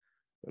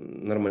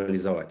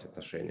нормализовать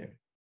отношения?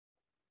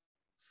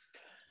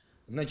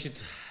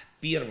 Значит,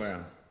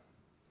 первое,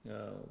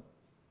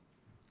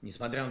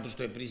 несмотря на то,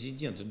 что я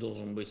президент и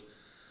должен быть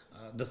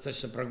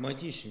достаточно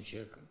прагматичным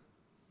человеком,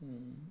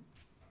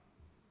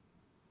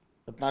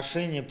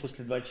 отношение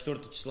после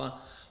 24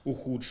 числа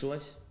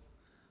ухудшилось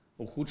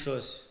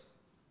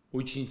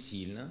очень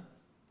сильно,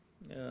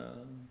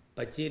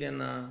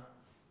 потеряна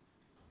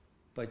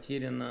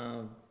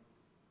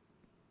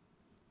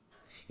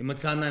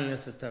эмоциональная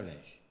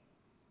составляющая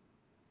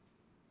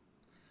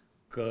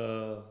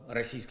к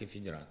Российской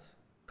Федерации,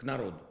 к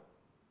народу,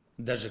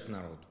 даже к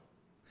народу.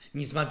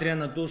 Несмотря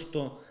на то,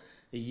 что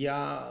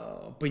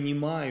я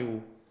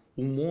понимаю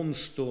умом,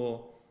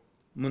 что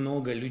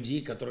много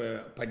людей, которые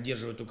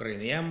поддерживают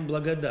Украину. Я им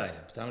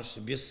благодарен, потому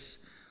что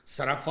без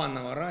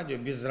сарафанного радио,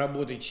 без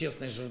работы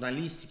честной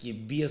журналистики,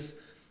 без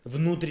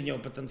внутреннего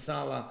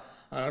потенциала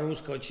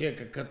русского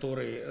человека,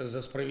 который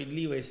за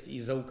справедливость и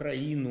за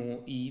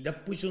Украину, и да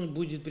пусть он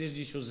будет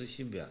прежде всего за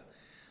себя.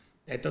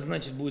 Это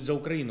значит будет за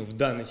Украину в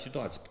данной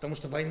ситуации, потому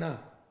что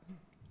война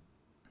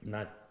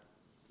на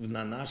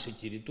нашей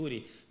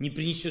территории не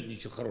принесет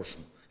ничего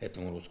хорошего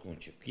этому русскому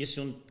человеку,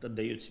 если он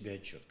отдает себе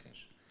отчет,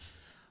 конечно.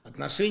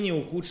 Отношение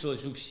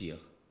ухудшилось у всех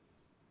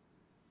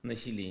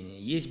населения.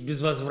 Есть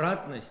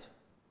безвозвратность.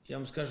 Я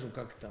вам скажу,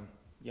 как там.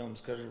 Я вам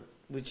скажу.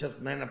 Вы сейчас,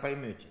 наверное,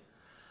 поймете.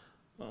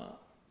 В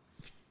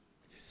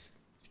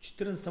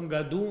 2014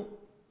 году,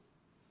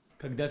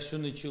 когда все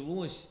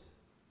началось,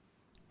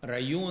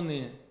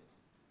 районы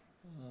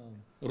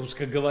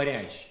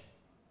русскоговорящие,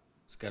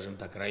 скажем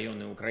так,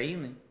 районы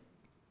Украины,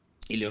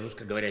 или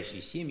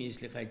русскоговорящие семьи,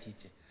 если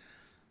хотите,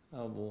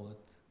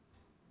 вот,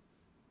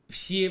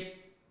 все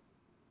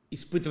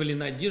испытывали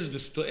надежду,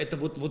 что это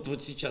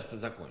вот сейчас-то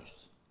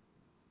закончится.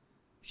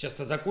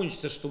 Сейчас-то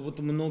закончится, что вот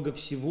много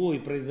всего и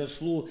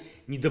произошло,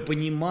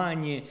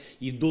 недопонимание,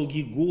 и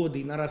долгие годы,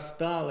 и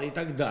нарастало, и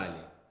так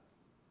далее.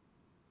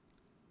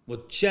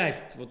 Вот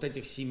часть вот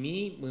этих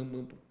семей,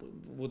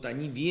 вот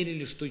они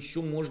верили, что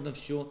еще можно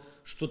все,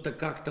 что-то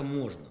как-то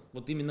можно.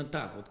 Вот именно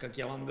так, вот как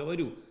я вам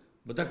говорю,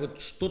 вот так вот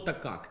что-то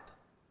как-то.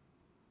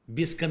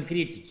 Без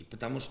конкретики,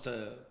 потому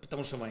что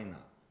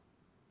война.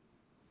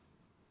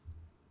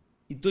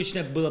 И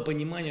точно было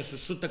понимание, что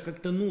что-то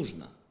как-то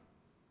нужно.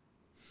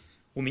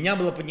 У меня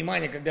было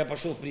понимание, когда я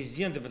пошел в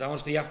президенты, потому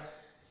что я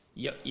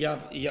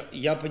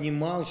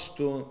понимал,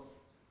 что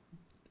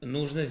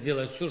нужно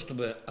сделать все,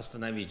 чтобы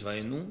остановить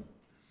войну,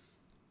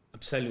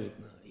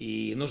 абсолютно.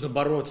 И нужно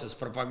бороться с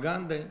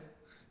пропагандой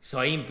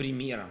своим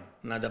примером.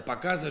 Надо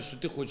показывать, что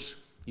ты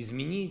хочешь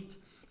изменить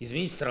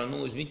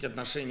страну, изменить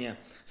отношения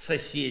с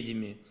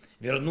соседями,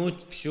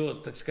 вернуть все,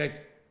 так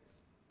сказать,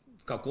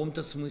 в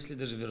каком-то смысле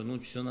даже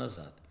вернуть все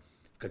назад,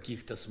 в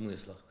каких-то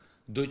смыслах,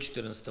 до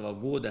 2014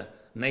 года,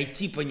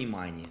 найти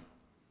понимание,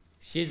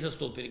 сесть за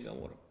стол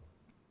переговоров.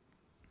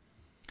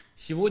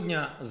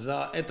 Сегодня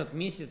за этот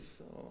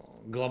месяц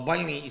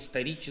глобальный,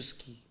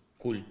 исторический,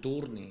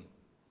 культурный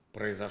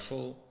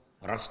произошел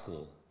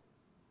раскол.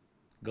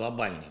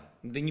 Глобальный.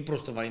 Да не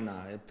просто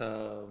война,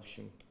 это, в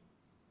общем,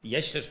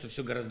 я считаю, что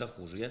все гораздо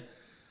хуже.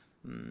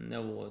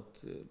 Люди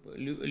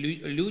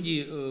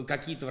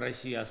какие-то в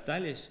России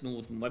остались. Ну,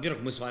 вот,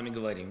 во-первых, мы с вами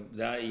говорим,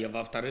 да, и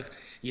во-вторых,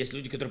 есть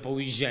люди, которые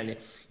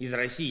поуезжали из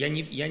России.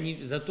 Я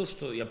не за то,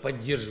 что я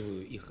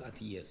поддерживаю их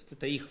отъезд.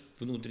 Это их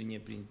внутреннее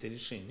принятое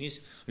решение.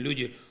 Есть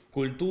люди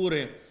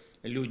культуры,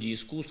 люди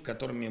искусств,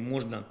 которыми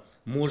можно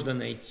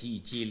найти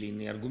те или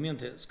иные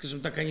аргументы.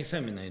 Скажем так, они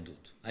сами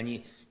найдут.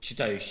 Они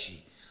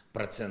читающий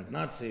процент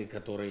нации,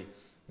 который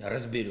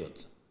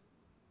разберется.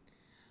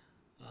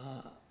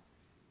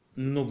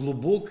 Но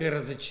глубокое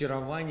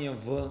разочарование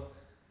в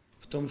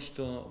том,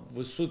 что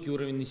высокий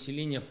уровень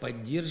населения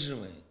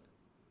поддерживает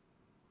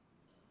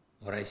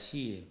в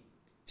России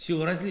в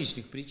силу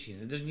различных причин.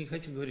 Я даже не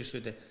хочу говорить, что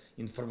это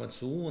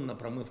информационно,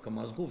 промывка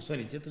мозгов.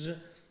 Смотрите, это же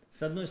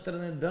с одной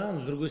стороны да, но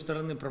с другой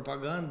стороны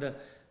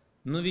пропаганда.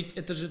 Но ведь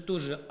это же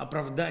тоже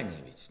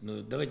оправдание, ведь.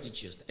 Ну, давайте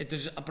честно, это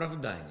же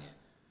оправдание.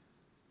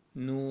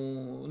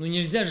 Ну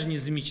нельзя же не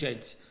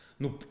замечать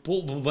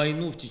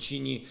войну в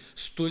течение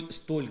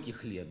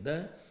стольких лет,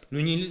 да?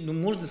 Ну,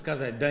 можно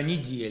сказать, да,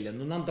 неделя,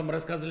 но нам там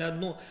рассказывали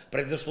одно,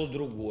 произошло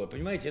другое,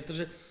 понимаете?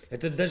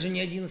 Это даже не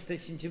 11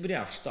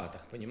 сентября в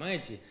Штатах,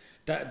 понимаете?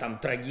 Там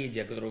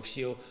трагедия, которую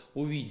все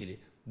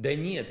увидели. Да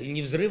нет, и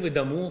не взрывы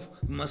домов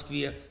в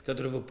Москве,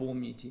 которые вы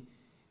помните,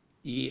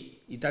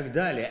 и так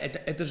далее.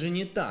 Это же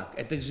не так,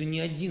 это же не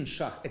один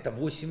шаг, это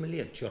 8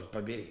 лет, черт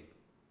побери.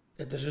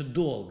 Это же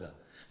долго.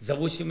 За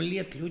 8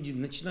 лет люди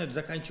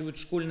заканчивают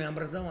школьное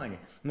образование.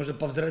 Можно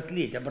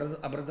повзрослеть,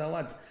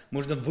 образоваться,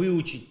 можно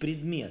выучить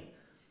предмет.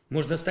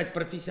 Можно стать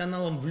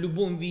профессионалом в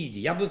любом виде.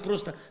 Я бы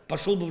просто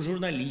пошел бы в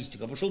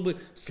журналистику, пошел бы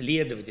в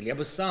следователь, я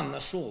бы сам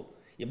нашел,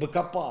 я бы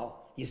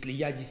копал, если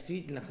я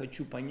действительно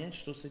хочу понять,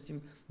 что с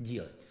этим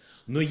делать.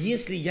 Но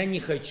если я не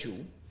хочу,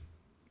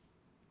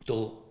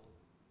 то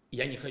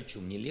я не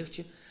хочу, мне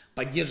легче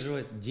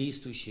поддерживать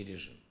действующий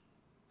режим.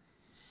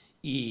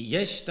 И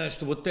я считаю,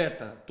 что вот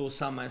это то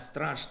самое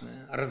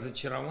страшное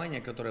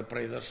разочарование, которое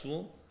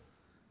произошло,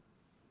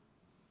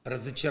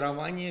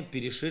 разочарование,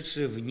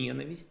 перешедшее в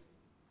ненависть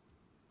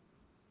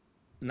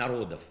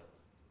народов.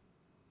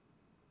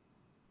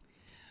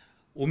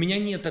 У меня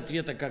нет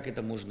ответа, как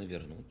это можно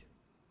вернуть.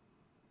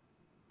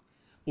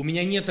 У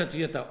меня нет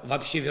ответа,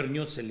 вообще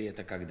вернется ли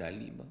это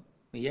когда-либо.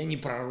 Я не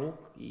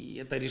пророк, и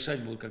это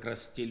решать будут как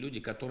раз те люди,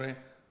 которые...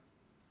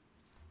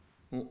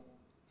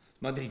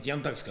 Смотрите, я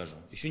вам так скажу,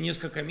 еще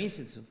несколько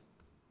месяцев,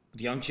 вот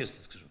я вам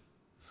честно скажу,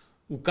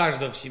 у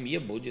каждого в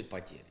семье будет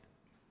потеря.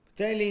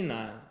 Та или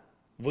иная,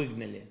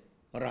 выгнали,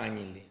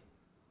 ранили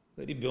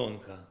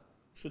ребенка,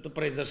 что-то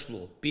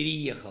произошло,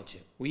 переехал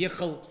человек,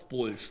 уехал в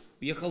Польшу,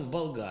 уехал в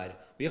Болгарию,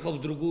 уехал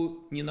в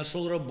другую, не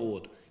нашел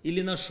работу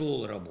или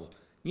нашел работу,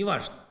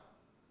 неважно,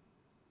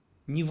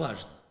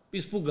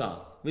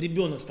 испугался,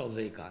 ребенок стал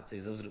заикаться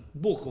из-за взрыва,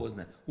 Бог его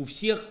знает, у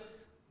всех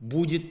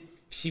будет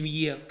в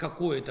семье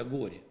какое-то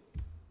горе.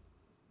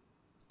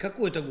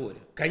 Какое-то горе.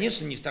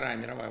 Конечно, не Вторая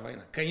мировая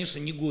война, конечно,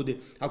 не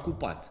годы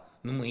оккупации,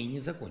 но мы и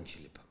не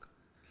закончили пока.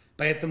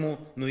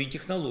 Поэтому, и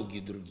технологии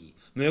другие,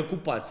 но и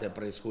оккупация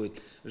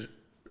происходит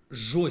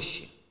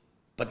жестче,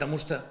 потому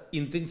что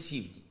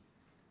интенсивнее.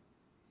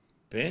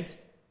 Понимаете?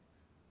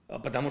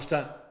 Потому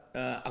что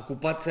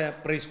оккупация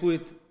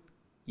происходит,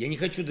 я не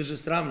хочу даже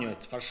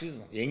сравнивать с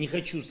фашизмом, я не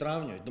хочу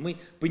сравнивать, но мы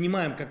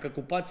понимаем, как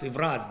оккупации в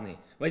разные.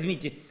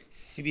 Возьмите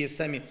себе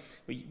сами,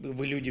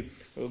 вы люди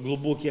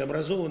глубокие,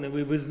 образованные,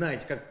 вы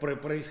знаете, как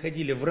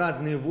происходили в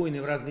разные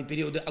войны, в разные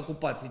периоды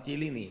оккупации те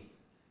или иные.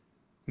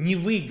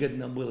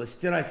 Невыгодно было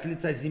стирать с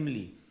лица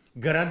земли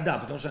города,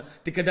 потому что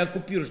ты когда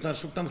оккупируешь, надо,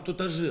 чтобы там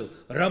кто-то жил,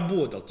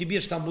 работал, тебе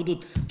же там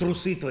будут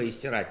трусы твои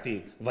стирать,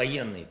 ты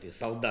военный, ты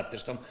солдат, ты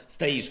же там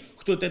стоишь,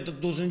 кто-то это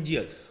должен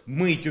делать,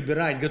 мыть,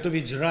 убирать,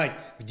 готовить, жрать,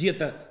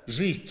 где-то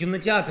жить,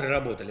 кинотеатры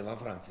работали во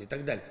Франции и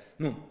так далее.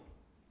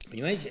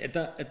 Понимаете,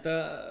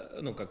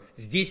 это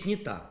здесь не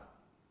так,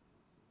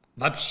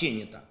 вообще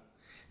не так.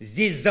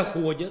 Здесь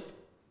заходят,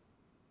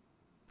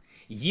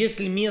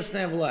 если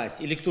местная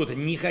власть или кто-то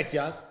не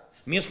хотят,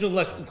 местную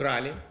власть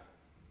украли,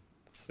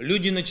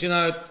 люди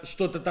начинают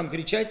что-то там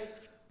кричать,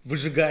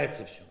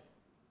 выжигается все.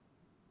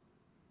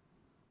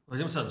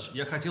 Владимир Александрович,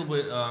 я хотел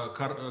бы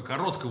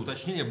короткое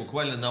уточнение,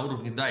 буквально на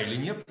уровне да или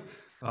нет.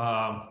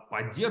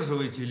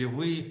 Поддерживаете ли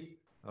вы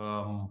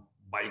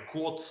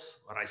бойкот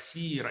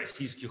России,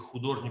 российских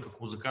художников,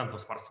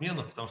 музыкантов,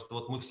 спортсменов? Потому что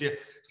вот мы все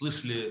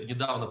слышали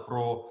недавно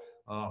про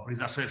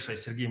произошедшее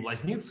с Сергеем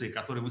Лазницей,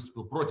 который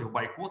выступил против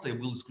бойкота и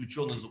был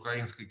исключен из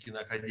Украинской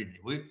киноакадемии.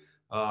 Вы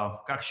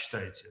как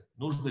считаете,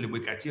 нужно ли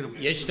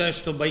бойкотировать? Я считаю,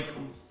 что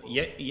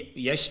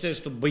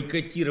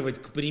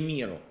бойкотировать, к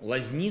примеру,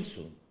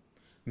 Лазницу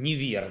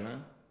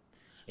неверно.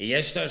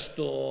 Я считаю,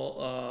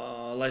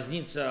 что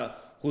Лазница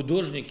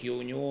художник, и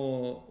у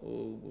него,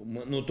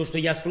 ну, то, что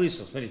я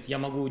слышал, смотрите, я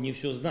могу не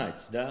все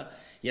знать, да,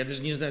 я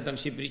даже не знаю там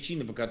все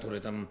причины, по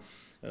которой там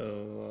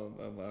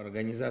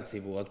организация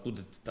его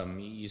откуда-то там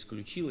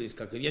исключила.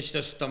 Я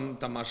считаю, что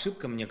там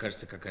ошибка, мне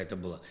кажется, какая-то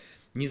была.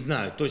 Не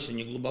знаю, точно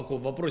не глубоко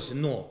в вопросе,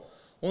 но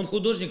он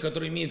художник,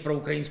 который имеет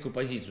проукраинскую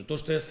позицию. То,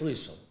 что я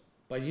слышал,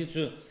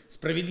 позицию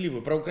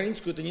справедливую.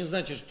 Проукраинскую — это не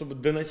значит, чтобы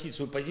доносить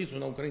свою позицию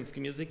на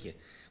украинском языке.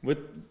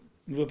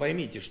 Вы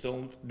поймите,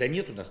 что да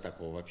нет у нас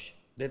такого вообще.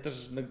 Да это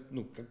же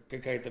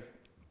какая-то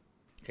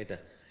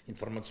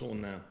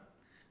информационная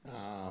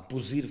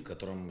пузырь, в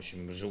котором, в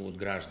общем, живут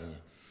граждане.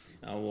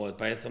 Вот,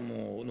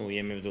 поэтому, ну,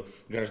 я имею в виду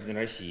граждане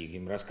России,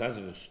 им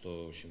рассказывают,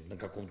 что, в общем, на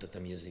каком-то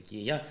там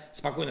языке. Я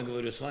спокойно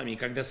говорю с вами, и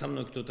когда со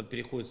мной кто-то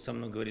переходит, со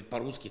мной говорит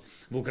по-русски,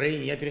 в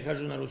Украине я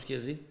перехожу на русский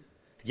язык,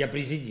 я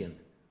президент.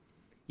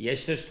 Я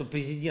считаю, что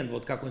президент,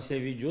 вот как он себя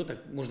ведет,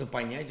 так можно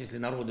понять, если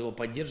народ его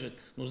поддерживает,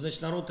 ну,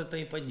 значит, народ это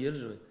и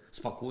поддерживает,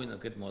 спокойно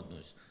к этому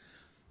относится.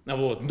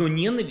 Вот. Но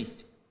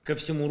ненависть ко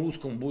всему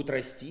русскому будет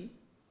расти,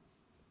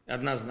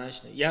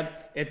 однозначно.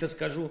 Я это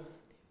скажу,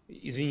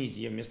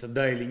 извините, я вместо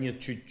 «да» или «нет»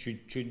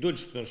 чуть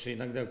дольше, потому что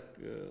иногда,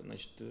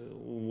 значит,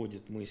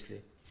 уводит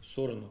мысли в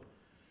сторону.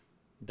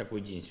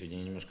 Такой день сегодня,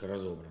 я немножко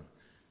разобран.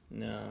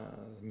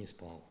 Не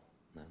спал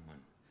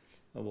нормально.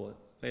 Вот.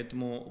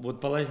 Поэтому вот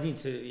по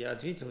Лазнице я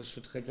ответил,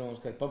 что-то хотел вам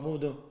сказать. По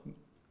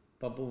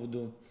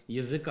поводу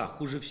языка.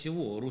 Хуже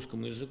всего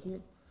русскому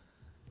языку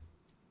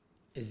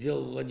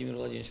сделал Владимир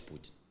Владимирович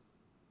Путин.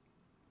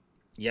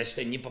 Я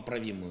считаю,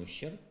 непоправимый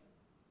ущерб.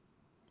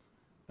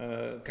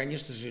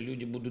 Конечно же,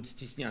 люди будут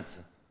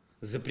стесняться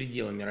за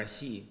пределами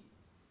России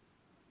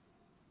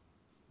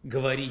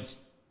говорить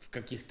в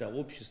каких-то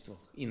обществах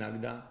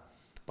иногда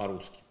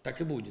по-русски.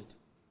 Так и будет.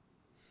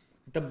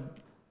 Это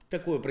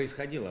такое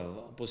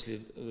происходило после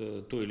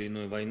той или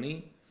иной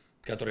войны,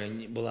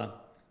 которая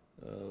была,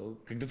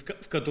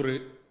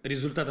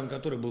 результатом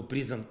которой был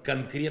признан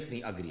конкретный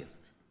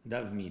агрессор,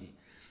 да, в мире.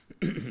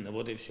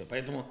 Вот и все.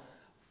 Поэтому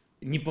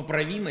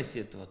непоправимость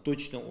этого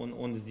точно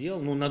он сделал,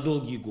 ну, на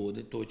долгие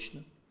годы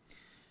точно.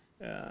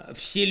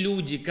 Все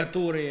люди,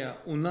 которые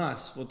у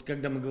нас, вот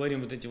когда мы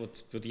говорим вот эти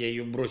вот я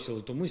ее бросил,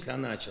 эту мысль, а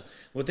начал,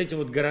 вот эти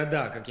вот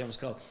города, как я вам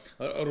сказал,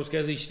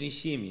 русскоязычные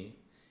семьи,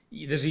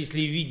 и даже если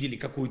видели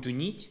какую-то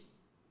нить,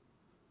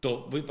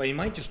 то вы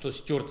понимаете, что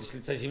стерты с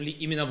лица земли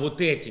именно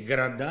вот эти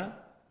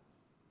города,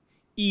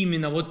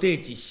 именно вот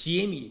эти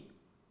семьи,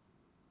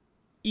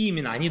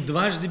 именно, они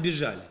дважды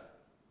бежали.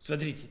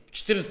 Смотрите, в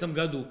 2014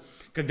 году,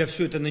 когда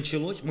все это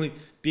началось,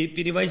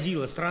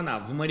 перевозила страна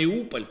в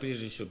Мариуполь,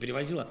 прежде всего,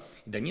 перевозила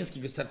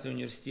Донецкий государственный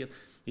университет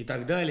и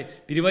так далее,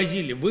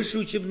 перевозили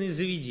высшие учебные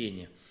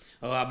заведения,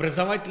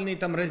 образовательные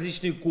там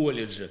различные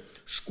колледжи,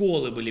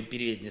 школы были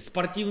перевезены,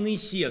 спортивные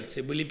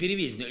секции были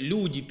перевезены,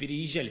 люди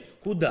переезжали.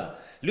 Куда?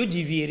 Люди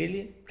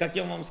верили, как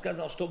я вам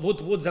сказал, что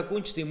вот-вот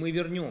закончится и мы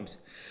вернемся.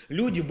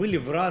 Люди были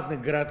в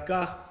разных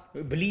городках,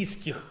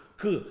 близких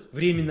к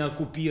временно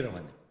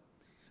оккупированным.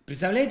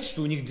 Представляете,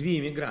 что у них две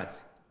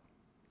эмиграции,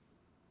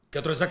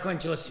 которая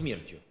закончилась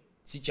смертью.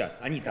 Сейчас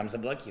они там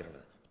заблокированы.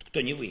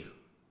 Кто не выехал.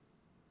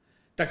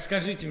 Так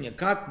скажите мне,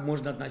 как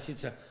можно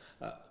относиться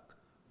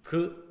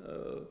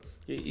к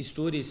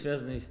истории,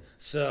 связанной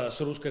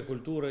с русской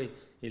культурой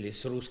или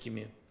с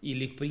русскими,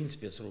 или в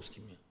принципе с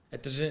русскими?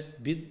 Это же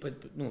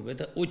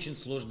это очень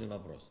сложный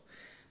вопрос.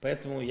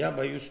 Поэтому я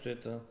боюсь, что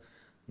это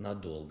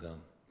надолго.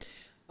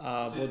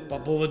 А вот по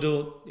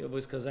поводу,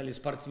 вы сказали,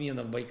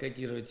 спортсменов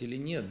бойкотировать или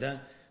нет,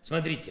 да?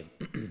 Смотрите,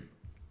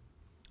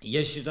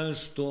 я считаю,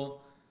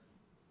 что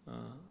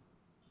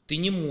ты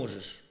не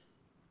можешь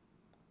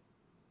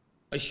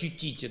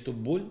ощутить эту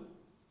боль,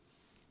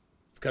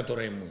 в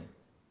которой мы,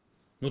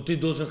 но ты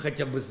должен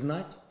хотя бы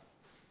знать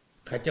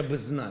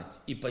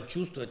и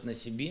почувствовать на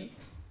себе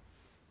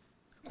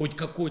хоть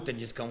какой-то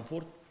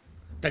дискомфорт,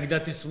 тогда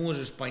ты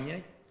сможешь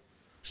понять,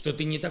 что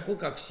ты не такой,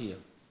 как все,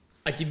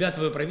 а тебя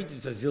твое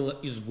правительство сделало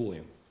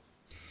изгоем.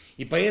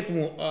 И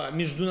поэтому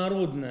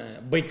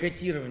международное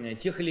бойкотирование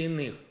тех или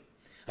иных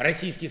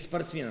российских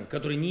спортсменов,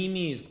 которые не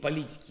имеют к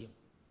политике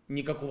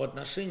никакого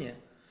отношения,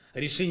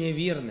 решение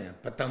верное,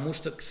 потому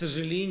что, к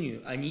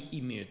сожалению, они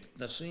имеют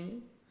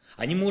отношение.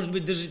 Они, может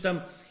быть, даже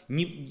там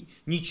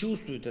не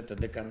чувствуют это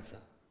до конца,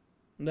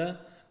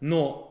 да?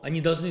 Но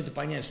они должны это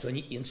понять, что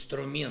они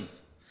инструмент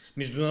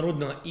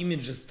международного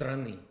имиджа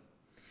страны.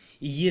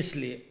 И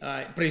если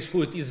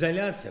происходит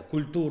изоляция,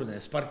 культурная,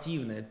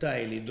 спортивная, та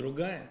или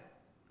другая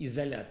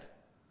изоляция,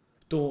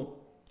 то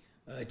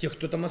тех,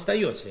 кто там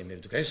остается, я имею в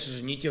виду, конечно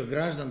же, не тех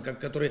граждан,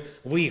 которые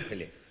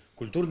выехали.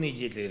 Культурные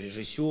деятели,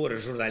 режиссеры,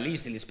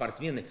 журналисты или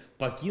спортсмены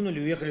покинули,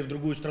 уехали в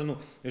другую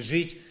страну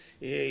жить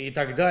и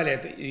так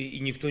далее. И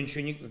никто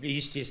ничего не...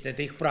 Естественно,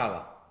 это их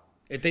право.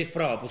 Это их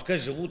право. Пускай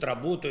живут,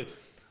 работают.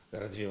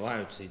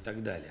 развиваются и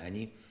так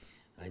далее.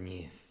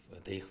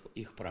 Это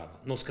их право.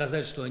 Но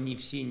сказать, что они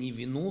все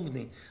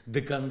невиновны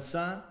до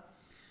конца,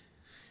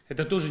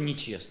 это тоже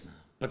нечестно.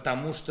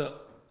 Потому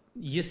что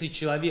если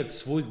человек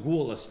свой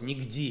голос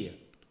нигде,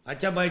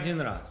 хотя бы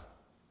один раз,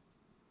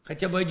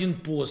 хотя бы один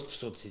пост в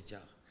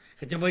соцсетях,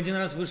 хотя бы один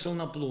раз вышел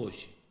на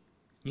площадь,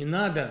 не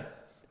надо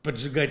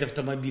поджигать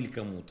автомобиль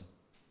кому-то,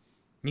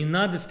 не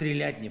надо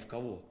стрелять ни в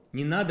кого,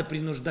 не надо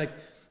принуждать,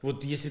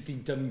 вот если ты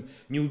там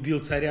не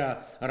убил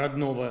царя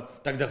родного,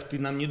 тогда ты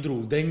нам не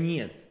друг. Да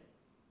нет,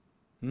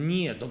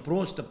 но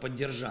просто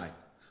поддержать,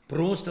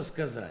 просто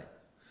сказать,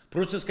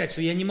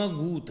 что я не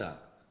могу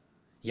так.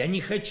 Я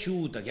не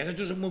хочу так, я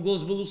хочу, чтобы мой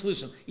голос был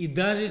услышан. И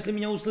даже если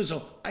меня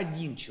услышал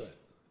один человек,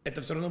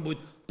 это все равно будет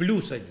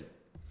 +1,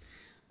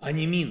 а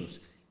не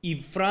минус.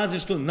 И фразы,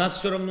 что нас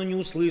все равно не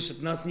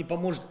услышат, нас не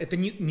поможет, это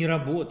не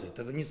работает,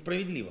 это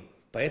несправедливо.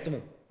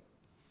 Поэтому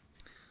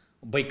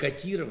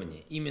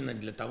бойкотирование именно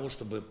для того,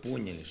 чтобы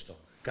поняли, что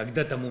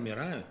когда там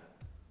умирают,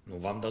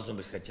 вам должно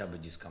быть хотя бы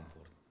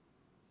дискомфорт.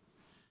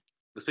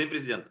 Господин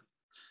президент,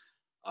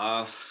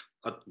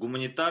 от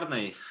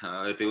гуманитарной,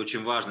 этой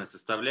очень важной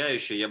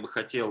составляющей, я бы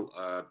хотел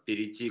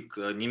перейти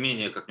к не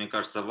менее, как мне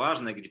кажется,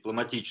 важной, к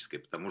дипломатической,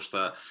 потому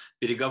что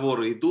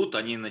переговоры идут,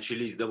 они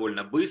начались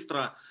довольно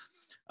быстро,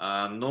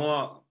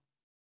 но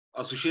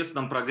о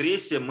существенном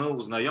прогрессе мы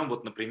узнаем,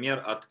 вот,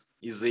 например,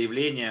 из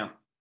заявления,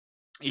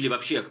 или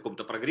вообще о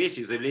каком-то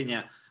прогрессе, из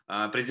заявления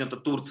президента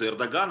Турции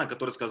Эрдогана,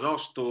 который сказал,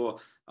 что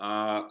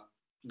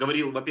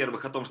говорил,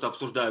 во-первых, о том, что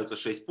обсуждаются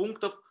 6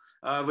 пунктов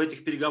в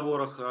этих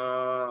переговорах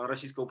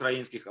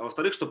российско-украинских, а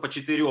во-вторых, что по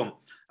 4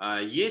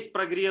 есть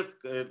прогресс,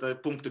 это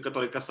пункты,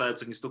 которые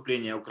касаются не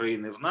вступления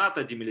Украины в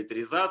НАТО,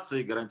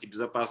 демилитаризации, гарантии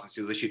безопасности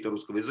и защиты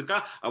русского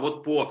языка, а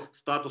вот по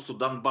статусу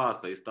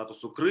Донбасса и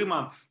статусу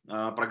Крыма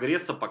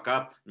прогресса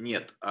пока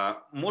нет.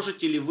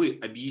 Можете ли вы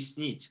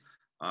объяснить,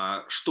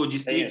 что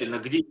действительно,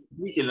 где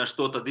действительно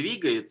что-то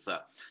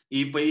двигается,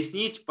 и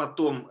пояснить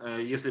потом,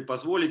 если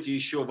позволите,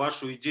 еще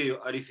вашу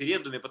идею о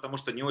референдуме, потому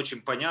что не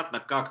очень понятно,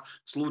 как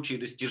в случае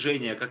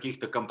достижения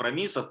каких-то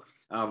компромиссов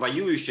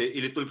воюющая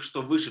или только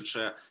что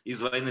вышедшая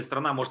из войны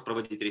страна может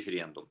проводить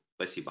референдум.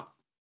 Спасибо.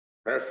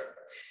 Хорошо.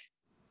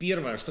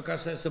 Первое, что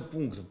касается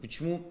пунктов.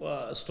 Почему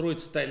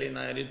строится та или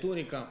иная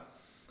риторика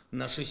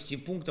на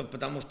 6 пунктов?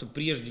 Потому что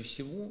прежде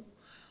всего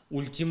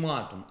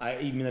ультиматум, а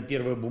именно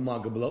первая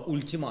бумага была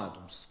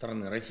ультиматум со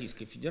стороны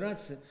Российской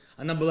Федерации,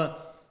 она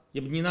была,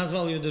 я бы не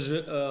назвал ее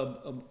даже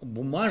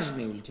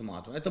бумажный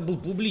ультиматум, это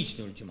был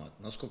публичный ультиматум,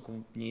 насколько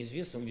мне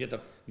известно,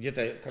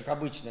 где-то, как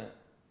обычно,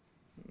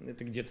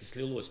 это где-то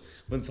слилось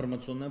в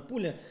информационное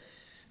поле.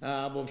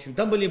 В общем,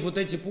 там были вот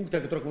эти пункты,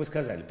 о которых вы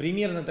сказали,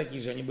 примерно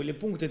такие же они были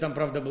пункты, там,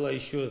 правда, была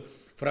еще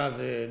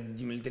фраза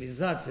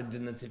демилитаризация,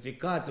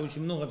 денацификация,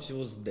 очень много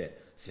всего с «д»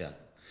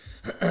 связано.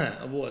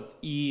 Вот,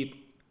 и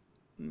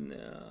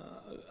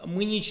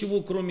мы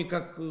ничего, кроме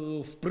как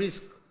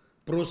впрыск,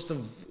 просто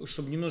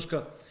чтобы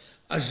немножко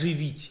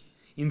оживить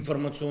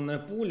информационное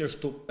поле,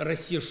 что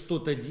Россия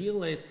что-то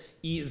делает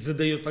и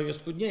задает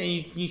повестку дня,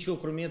 и ничего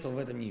кроме этого в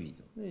этом не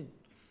видел.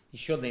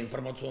 Еще одна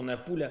информационная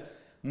пуля.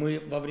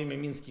 Мы во время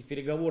минских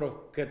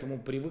переговоров к этому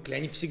привыкли.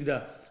 Они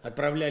всегда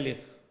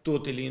отправляли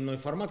тот или иной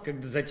формат,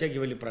 когда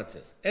затягивали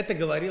процесс. Это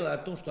говорило о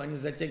том, что они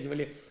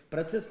затягивали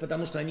процесс,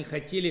 потому что они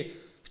хотели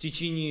в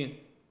течение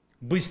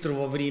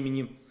быстрого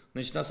времени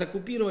нас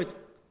оккупировать.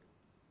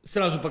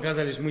 Сразу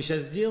показали, что мы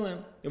сейчас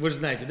сделаем. Вы же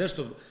знаете, да,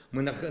 что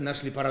мы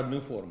нашли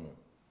парадную форму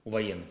у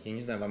военных. Я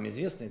не знаю, вам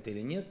известно это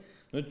или нет,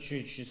 но это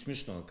чуть-чуть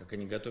смешно, как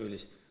они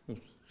готовились.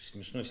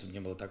 Смешно, если бы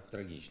не было так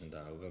трагично,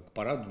 да, к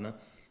параду на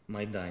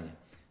Майдане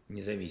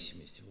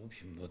независимости. В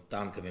общем, вот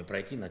танками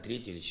пройти на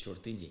 3-й или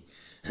 4-й день.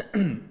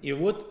 И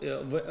вот.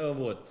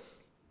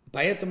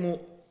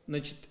 Поэтому,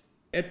 значит,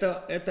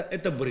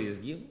 это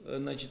брызги.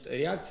 Значит,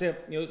 реакция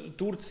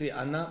Турции,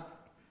 она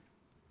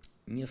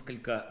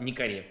несколько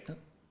некорректна.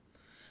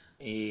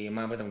 И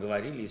мы об этом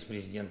говорили и с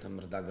президентом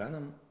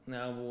Эрдоганом.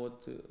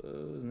 Вот,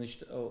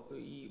 значит,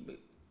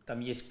 там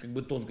есть как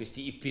бы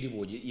тонкости и в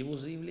переводе его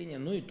заявления,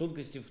 но и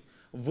тонкости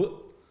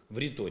в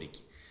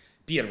риторике.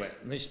 Первое,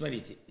 значит,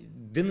 смотрите,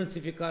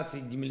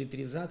 денацификация,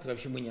 демилитаризация,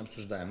 вообще мы не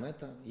обсуждаем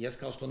это. Я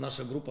сказал, что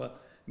наша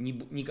группа,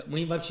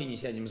 мы вообще не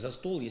сядем за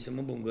стол, если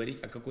мы будем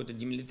говорить о какой-то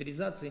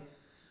демилитаризации,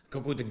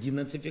 какой-то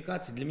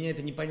денацификации. Для меня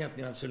это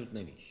непонятная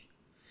абсолютная вещь.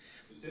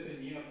 То есть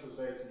это не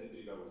обсуждается на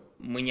переговорах?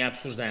 Мы не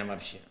обсуждаем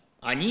вообще.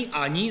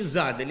 Они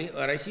задали,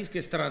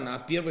 российская сторона,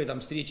 в первой там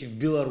встрече в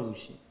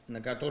Беларуси,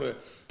 на которую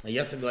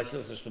я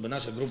согласился, чтобы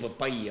наша группа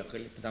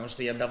поехали, потому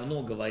что я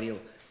давно говорил,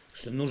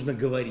 что нужно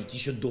говорить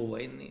еще до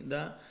войны,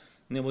 да.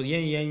 И вот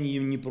я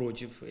не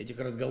против этих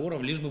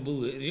разговоров, лишь бы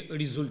был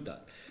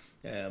результат.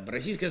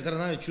 Российская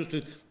сторона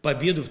чувствует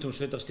победу в том,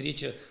 что эта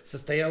встреча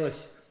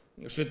состоялась,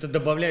 что это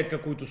добавляет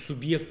какую-то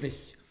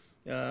субъектность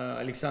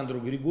Александру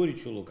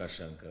Григорьевичу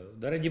Лукашенко.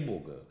 Да ради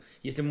бога.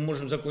 Если мы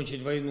можем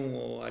закончить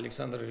войну,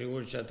 Александр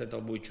Григорьевич от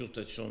этого будет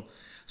чувствовать, что он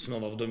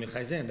снова в доме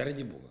хозяина, да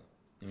ради бога.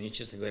 Мне,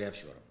 честно говоря,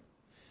 все равно.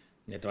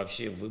 Это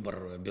вообще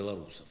выбор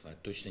белорусов, а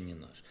точно не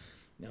наш.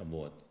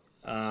 Вот.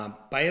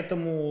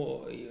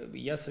 Поэтому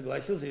я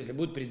согласился, если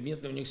будет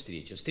предметная у них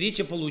встреча.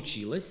 Встреча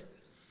получилась.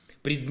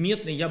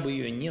 Предметной я бы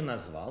ее не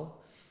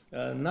назвал.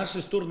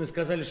 Наши стороны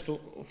сказали,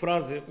 что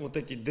фразы вот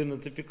эти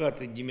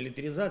денацификации,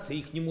 демилитаризации,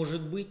 их не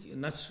может быть.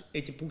 Нас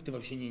эти пункты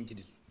вообще не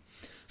интересуют.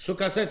 Что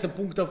касается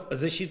пунктов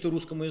защиты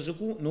русскому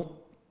языку, ну,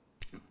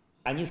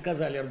 они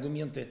сказали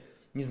аргументы,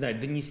 не знаю,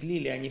 донесли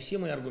ли они все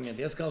мои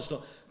аргументы. Я сказал,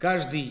 что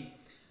каждый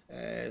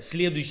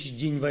следующий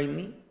день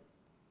войны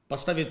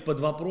поставит под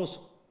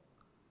вопрос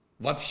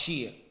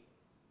вообще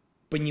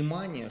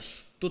понимание,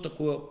 что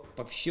такое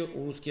вообще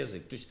русский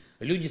язык. То есть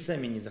люди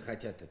сами не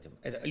захотят этим.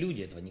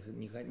 Люди этого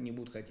не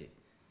будут хотеть.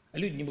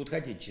 Люди не будут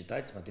хотеть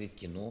читать, смотреть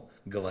кино,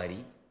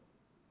 говорить.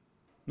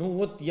 Ну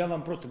вот я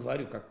вам просто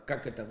говорю,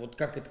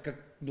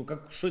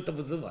 что это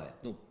вызывает.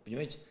 Ну,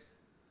 понимаете?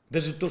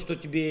 Даже то, что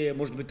тебе,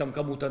 может быть, там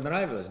кому-то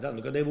нравилось, да,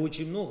 но когда его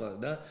очень много,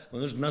 да,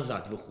 он уже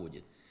назад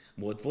выходит.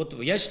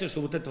 Вот я считаю,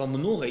 что вот этого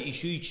много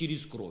еще и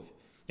через кровь.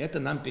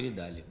 Это нам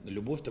передали.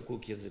 Любовь такую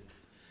к языку.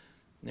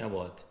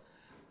 Вот.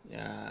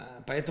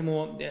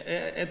 Поэтому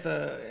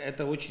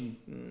это очень,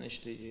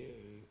 значит,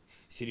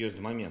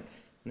 серьезный момент.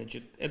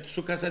 Значит, это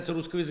что касается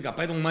русского языка.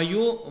 Поэтому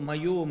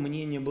мое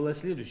мнение было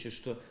следующее,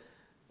 что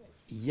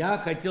я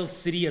хотел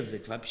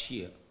срезать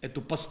вообще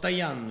эту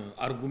постоянную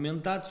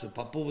аргументацию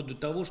по поводу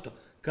того, что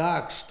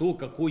как, что,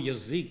 какой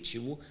язык,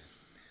 чего.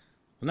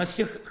 У нас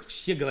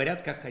все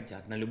говорят, как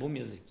хотят, на любом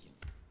языке.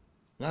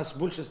 У нас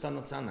больше 100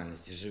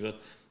 национальностей живет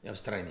в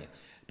стране.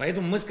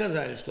 Поэтому мы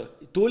сказали, что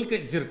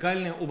только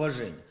зеркальное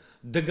уважение.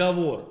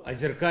 Договор о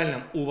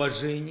зеркальном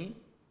уважении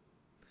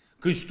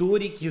к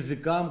истории, к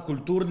языкам,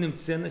 культурным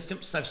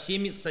ценностям со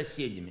всеми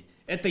соседями.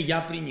 Это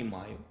я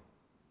принимаю.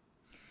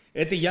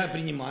 Это я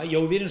принимаю. Я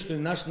уверен, что и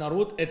наш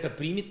народ это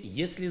примет,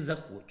 если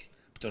захочет.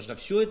 Потому что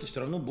все это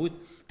все равно будет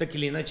так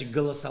или иначе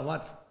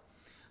голосоваться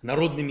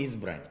народными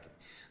избранниками.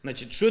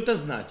 Значит, что это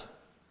значит?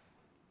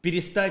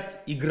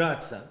 Перестать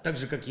играться, так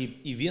же, как и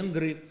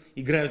венгры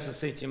играются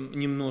с этим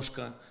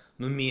немножко,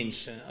 но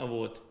меньше,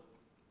 вот,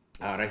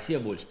 а Россия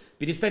больше.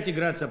 Перестать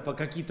играться по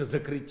какие-то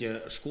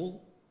закрытия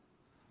школ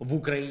в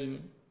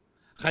Украине.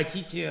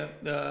 Хотите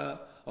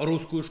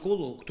русскую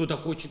школу, кто-то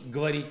хочет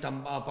говорить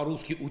там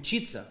по-русски,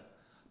 учиться,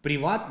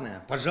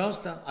 приватная,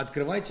 пожалуйста,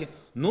 открывайте,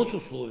 но с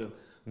условием.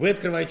 Вы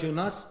открываете у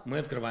нас, мы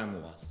открываем у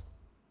вас.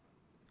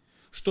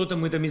 Что-то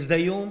мы там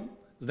издаем,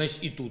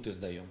 значит и тут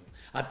издаем.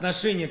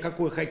 Отношение,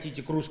 какое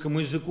хотите к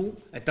русскому языку,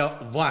 это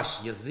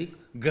ваш язык,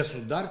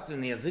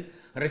 государственный язык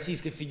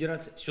Российской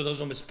Федерации. Все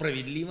должно быть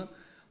справедливо.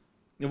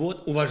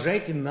 Вот,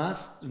 уважайте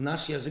нас,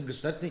 наш язык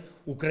государственный,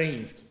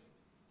 украинский.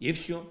 И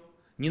все.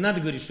 Не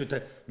надо говорить, что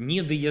это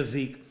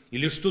недоязык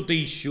или что-то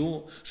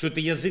еще, что это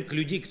язык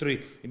людей,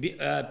 которые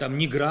там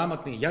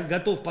неграмотные. Я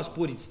готов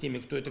поспорить с теми,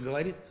 кто это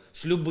говорит,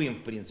 с любым,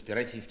 в принципе,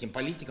 российским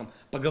политиком,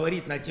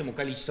 поговорить на тему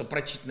количества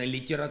прочитанной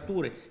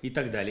литературы и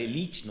так далее.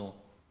 Лично,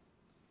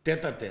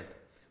 тет-а-тет.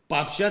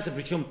 Пообщаться,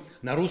 причем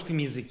на русском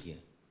языке.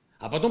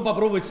 А потом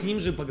попробовать с ним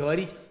же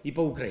поговорить и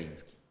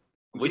по-украински.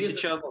 Вы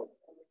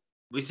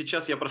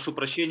сейчас, я прошу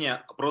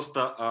прощения,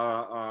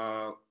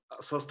 просто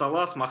со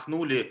стола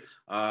смахнули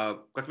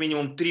как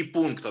минимум 3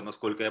 пункта,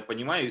 насколько я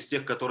понимаю, из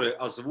тех, которые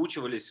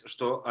озвучивались,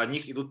 что о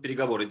них идут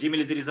переговоры.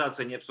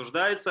 Демилитаризация не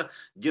обсуждается,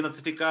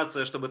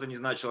 денацификация, что бы это ни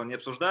значило, не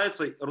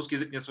обсуждается, русский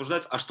язык не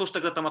обсуждается. А что ж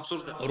тогда там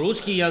обсуждается?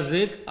 Русский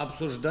язык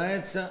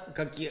обсуждается,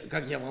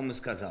 как я вам и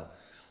сказал,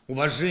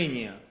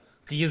 уважение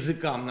к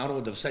языкам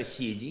народов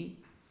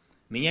соседей.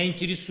 Меня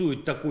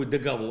интересует такой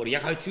договор, я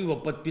хочу его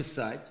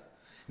подписать.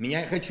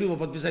 Я хочу его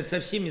подписать со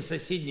всеми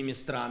соседними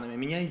странами.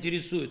 Меня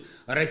интересует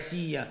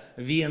Россия,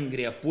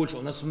 Венгрия, Польша.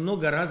 У нас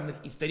много разных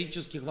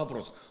исторических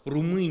вопросов.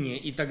 Румыния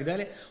и так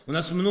далее. У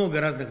нас много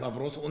разных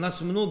вопросов. У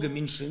нас много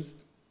меньшинств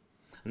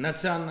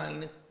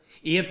национальных.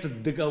 И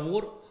этот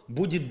договор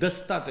будет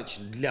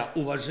достаточен для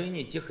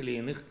уважения тех или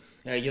иных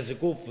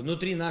языков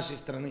внутри нашей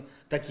страны,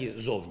 так и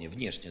зовне,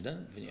 внешне,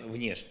 да?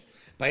 Внешне.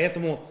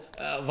 Поэтому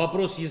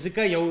вопрос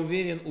языка, я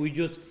уверен,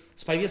 уйдет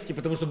с повестки,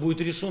 потому что будет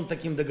решен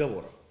таким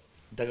договором.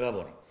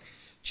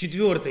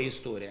 4-я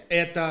история –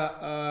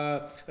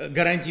 это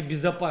гарантии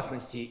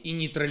безопасности и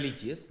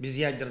нейтралитет,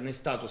 безъядерный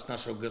статус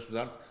нашего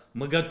государства.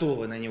 Мы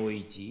готовы на него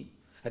идти.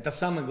 Это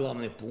самый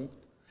главный пункт.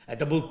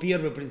 Это был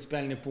первый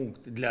принципиальный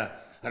пункт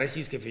для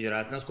Российской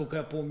Федерации, насколько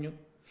я помню.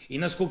 И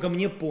насколько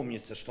мне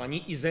помнится, что они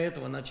из-за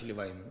этого начали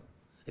войну.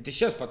 Это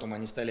сейчас потом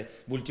они стали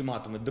в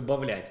ультиматумы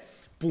добавлять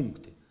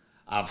пункты.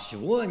 А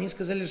всего они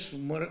сказали, что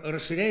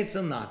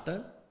расширяется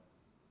НАТО,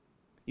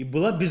 и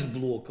была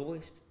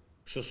безблоковость.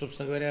 Что,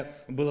 собственно говоря,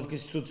 было в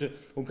Конституции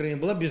Украины,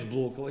 была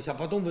безблоковость, а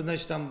потом вы,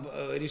 значит, там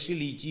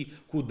решили идти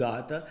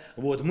куда-то.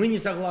 Вот, мы не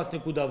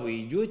согласны, куда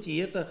вы идете, и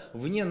это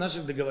вне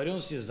наших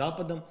договоренностей с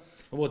Западом,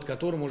 вот,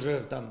 которым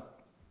уже там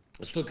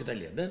столько-то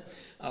лет, да?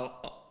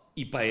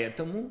 И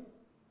поэтому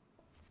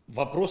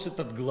вопрос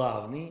этот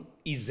главный,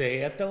 из-за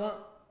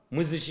этого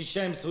мы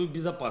защищаем свою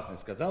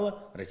безопасность,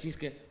 сказала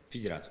Российская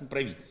Федерация,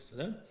 правительство,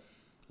 да?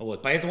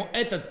 Вот, поэтому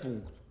этот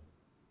пункт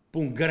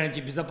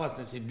гарантии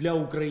безопасности для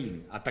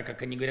Украины, а так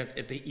как они говорят,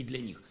 это и для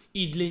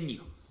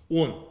них,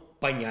 он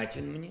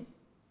понятен мне,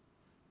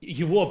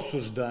 его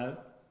обсуждают,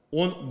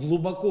 он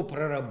глубоко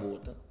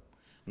проработан.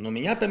 Но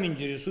меня там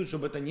интересует,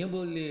 чтобы это не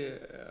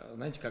были,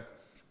 знаете, как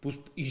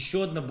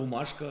еще одна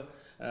бумажка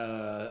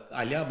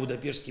а-ля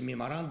Будапештский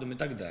меморандум и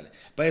так далее.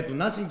 Поэтому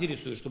нас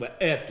интересует, чтобы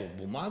эта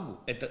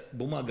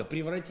бумага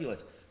превратилась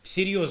в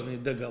серьезный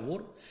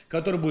договор,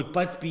 который будет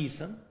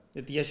подписан,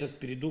 это я сейчас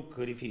перейду к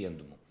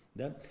референдуму,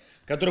 да,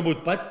 который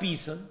будет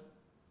подписан,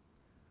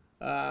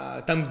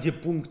 там, где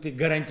пункты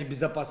гарантии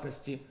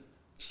безопасности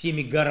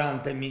всеми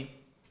гарантами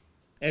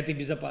этой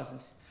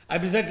безопасности,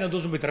 обязательно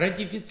должен быть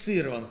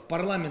ратифицирован в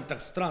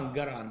парламентах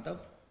стран-гарантов,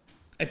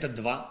 это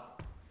 2,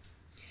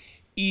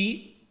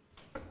 и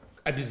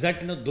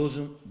обязательно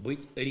должен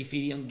быть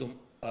референдум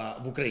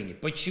в Украине.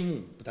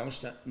 Почему? Потому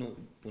что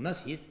у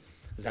нас есть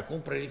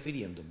закон про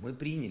референдум, мы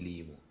приняли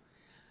его.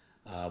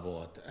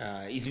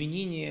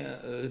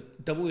 Изменение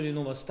того или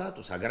иного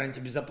статуса, а гарантии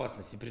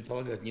безопасности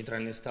предполагают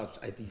нейтральный статус,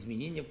 а это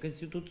изменение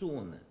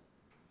конституционное.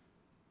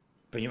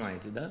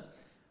 Понимаете, да?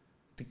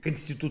 Это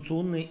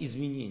конституционное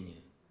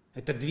изменение.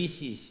 Это 2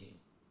 сессии.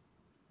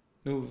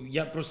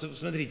 Я просто,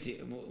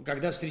 смотрите,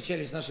 когда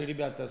встречались наши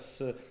ребята,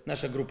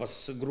 наша группа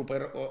с группой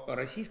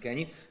российской,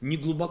 они не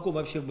глубоко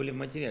вообще были в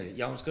материале.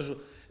 Я вам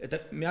скажу,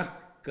 это,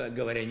 мягко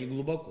говоря, не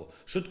глубоко.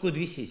 Что такое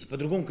 2 сессии?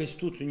 По-другому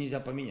конституцию нельзя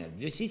поменять.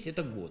 2 сессии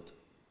это год.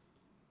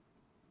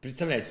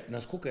 Представляете,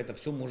 насколько это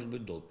все может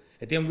быть долго.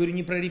 Это я вам говорю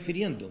не про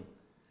референдум.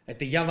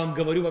 Это я вам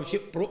говорю вообще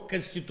про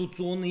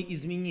конституционные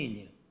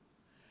изменения.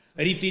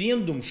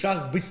 Референдум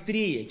шаг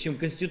быстрее, чем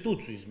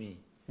конституцию изменить.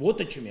 Вот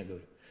о чем я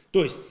говорю.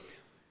 То есть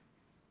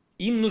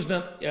им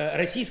нужно,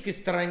 российской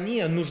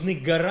стороне нужны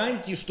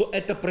гарантии, что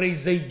это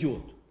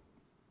произойдет.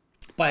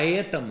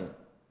 Поэтому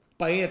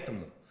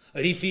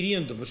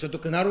референдум, потому что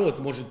только народ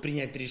может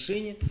принять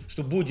решение,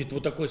 что будет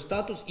вот такой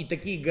статус и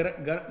такие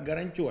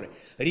гарантеры.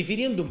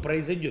 Референдум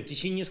произойдет в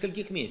течение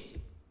нескольких месяцев,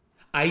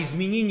 а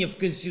изменения в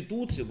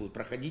Конституции будут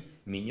проходить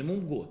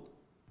минимум год.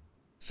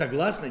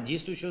 Согласно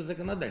действующего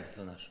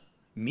законодательства нашего.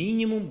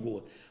 Минимум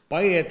год.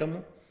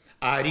 Поэтому,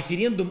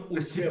 референдум...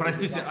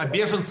 Простите, а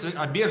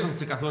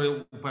беженцы,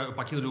 которые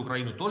покинули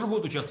Украину, тоже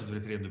будут участвовать в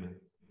референдуме?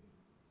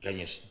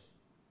 Конечно.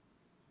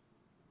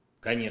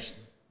 Конечно.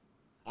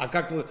 А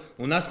как вы...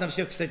 У нас на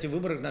всех, кстати,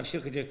 выборах, на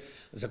всех этих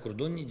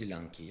закордонные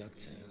делянки,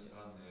 акции.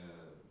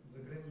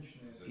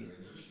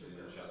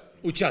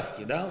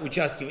 Участки, да?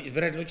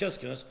 Избирательные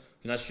участки.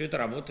 У нас все это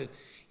работает.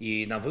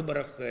 И на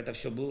выборах это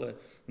все было,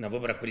 на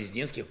выборах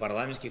президентских,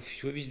 парламентских,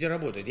 все везде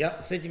работает.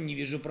 Я с этим не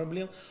вижу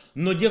проблем.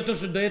 Но дело в том,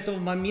 что до этого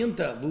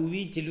момента, вы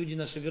увидите, люди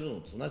наши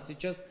вернутся. У нас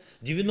сейчас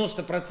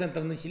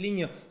 90%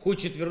 населения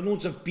хочет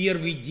вернуться в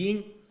первый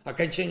день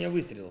окончания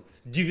выстрелов.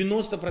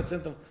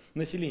 90%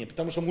 населения.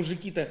 Потому что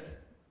мужики-то,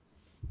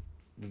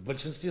 в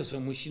большинстве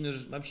своем мужчины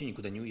вообще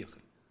никуда не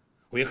уехали.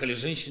 Уехали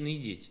женщины и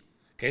дети.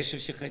 Конечно,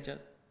 все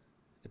хотят.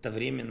 Это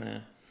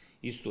временная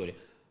история.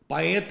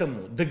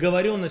 Поэтому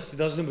договоренности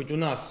должны быть у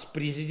нас с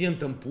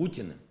президентом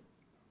Путиным.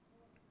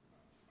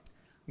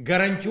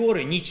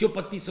 Гарантеры ничего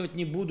подписывать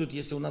не будут,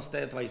 если у нас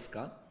стоят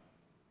войска.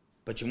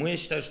 Почему я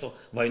считаю, что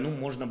войну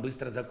можно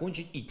быстро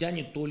закончить и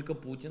тянет только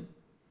Путин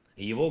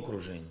и его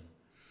окружение.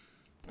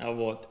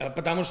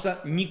 Потому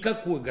что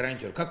никакой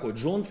гарантер, какой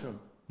Джонсон,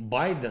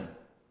 Байден,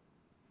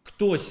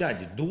 кто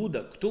сядет,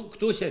 Дуда,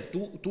 кто сядет,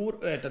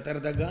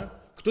 Эрдоган,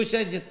 кто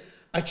сядет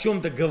о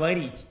чем-то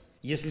говорить,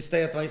 если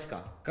стоят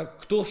войска?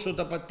 Кто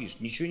что-то подпишет?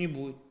 Ничего не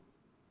будет.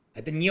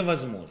 Это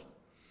невозможно.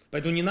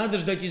 Поэтому не надо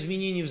ждать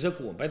изменений в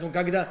закон. Поэтому,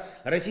 когда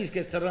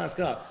российская сторона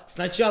сказала,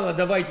 сначала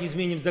давайте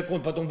изменим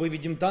закон, потом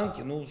выведем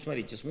танки,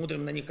 смотрите,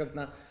 смотрим на них как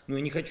на, я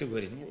не хочу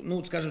говорить,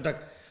 скажем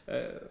так,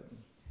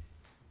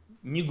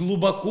 не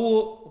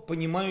глубоко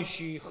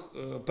понимающих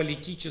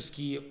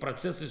политические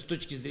процессы с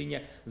точки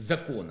зрения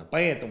закона.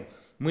 Поэтому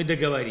мы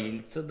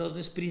договориться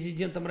должны с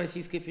президентом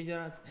Российской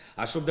Федерации.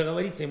 А чтобы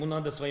договориться, ему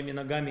надо своими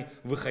ногами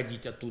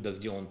выходить оттуда,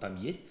 где он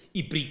там есть,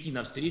 и прийти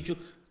навстречу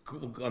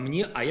ко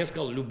мне. А я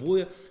сказал,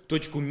 любую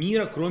точку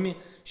мира, кроме,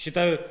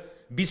 считаю,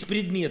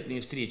 беспредметные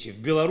встречи в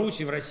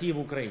Беларуси, в России, в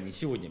Украине.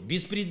 Сегодня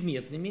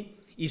беспредметными.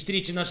 И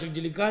встречи наших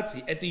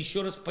делегаций, это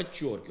еще раз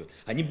подчеркивают.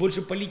 Они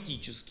больше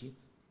политические,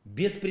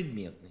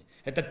 беспредметные.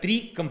 Это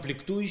 3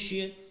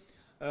 конфликтующие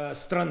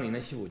страны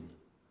на сегодня.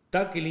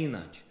 Так или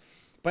иначе.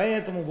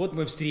 Поэтому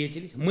мы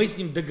встретились, мы с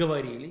ним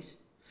договорились.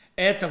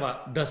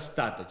 Этого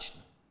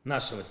достаточно,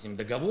 нашего с ним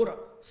договора,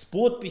 с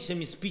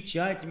подписями, с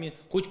печатями,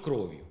 хоть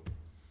кровью.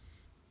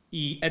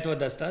 И этого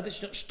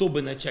достаточно,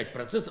 чтобы начать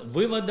процесс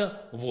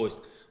вывода войск.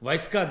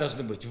 Войска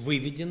должны быть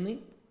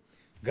выведены,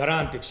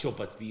 гаранты все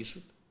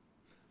подпишут.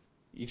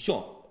 И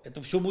все,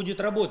 это все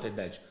будет работать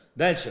дальше.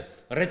 Дальше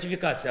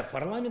ратификация в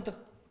парламентах,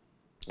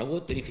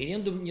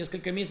 референдум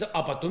несколько месяцев,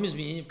 а потом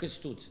изменения в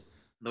Конституции.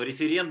 Но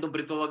референдум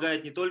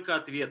предполагает не только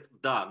ответ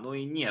 «да», но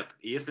и «нет».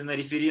 И если на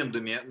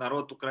референдуме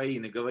народ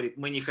Украины говорит,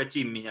 мы не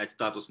хотим менять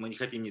статус, мы не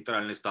хотим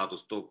нейтральный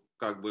статус, то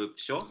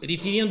все.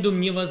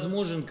 Референдум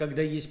невозможен,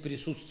 когда есть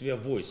присутствие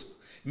войск.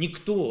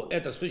 Никто,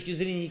 это с точки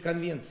зрения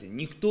конвенции,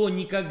 никто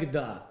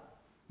никогда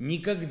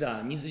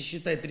никогда не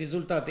засчитает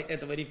результаты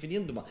этого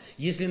референдума,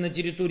 если на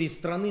территории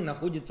страны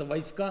находятся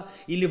войска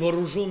или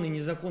вооруженные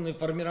незаконные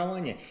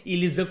формирования,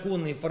 или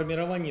законные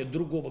формирования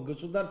другого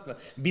государства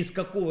без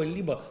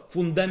какого-либо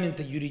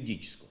фундамента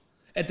юридического.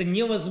 Это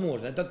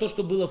невозможно. Это то,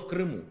 что было в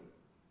Крыму.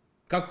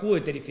 Какой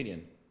это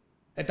референдум?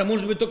 Это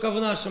может быть только в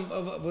нашем...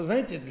 Вы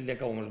знаете, для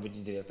кого может быть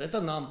интересно? Это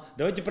нам.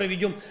 Давайте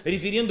проведем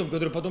референдум,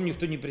 который потом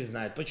никто не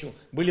признает. Почему?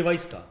 Были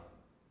войска.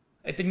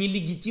 Это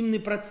нелегитимный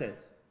процесс.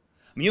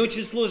 Мне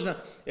очень сложно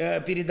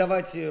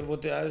передавать,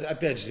 вот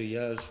опять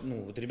же,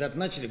 вот ребята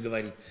начали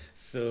говорить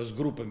с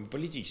группами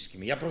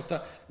политическими. Я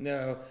просто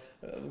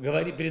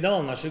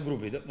передавал нашей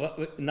группе.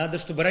 Надо,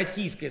 чтобы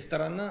российская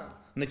сторона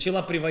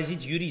начала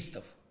привозить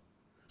юристов.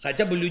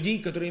 Хотя бы людей,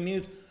 которые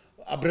имеют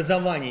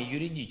образование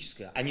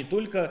юридическое, а не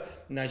только,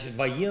 значит,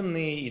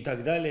 военные и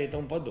так далее и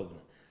тому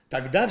подобное.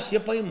 Тогда все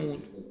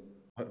поймут.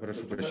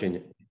 Прошу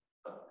прощения.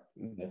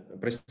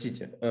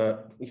 Простите,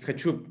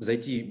 хочу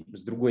зайти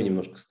с другой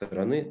немножко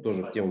стороны,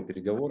 тоже в тему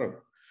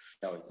переговоров.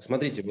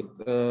 Смотрите, вот...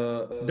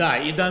 Да,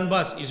 и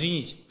Донбасс,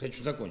 извините,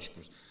 хочу закончить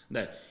просто.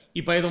 Да.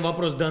 И поэтому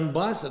вопрос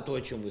Донбасса, то,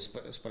 о чем вы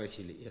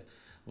спросили,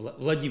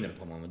 Владимир,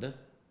 по-моему, да?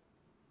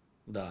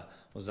 Да,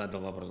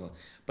 задал вопрос.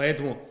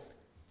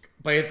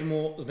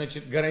 Поэтому,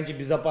 значит, гарантия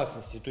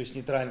безопасности, то есть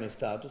нейтральный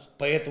статус,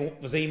 поэтому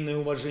взаимное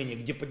уважение,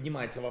 где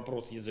поднимается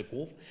вопрос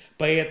языков,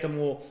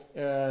 поэтому,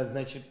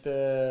 значит,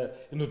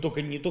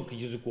 не только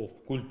языков,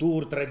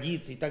 культур,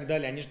 традиций и так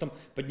далее, они же там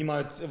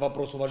поднимают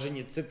вопрос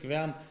уважения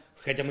церквям,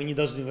 хотя мы не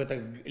должны в это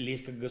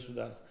лезть как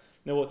государство.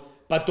 Вот.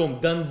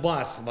 Потом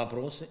Донбасс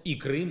вопросы и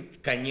Крым,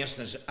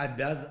 конечно же,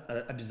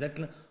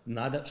 обязательно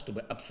надо,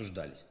 чтобы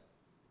обсуждались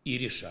и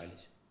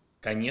решались.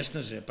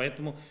 Конечно же,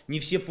 поэтому не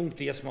все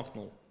пункты я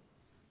смахнул.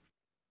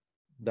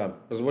 Да,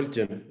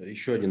 позвольте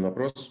еще один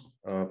вопрос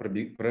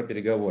про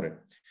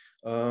переговоры.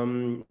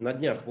 На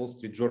днях Wall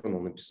Street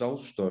Journal написал,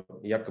 что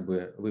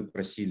якобы вы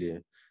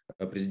просили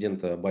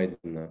президента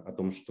Байдена о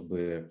том,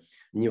 чтобы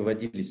не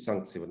вводились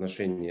санкции в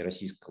отношении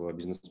российского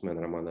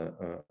бизнесмена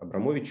Романа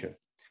Абрамовича.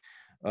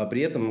 При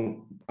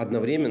этом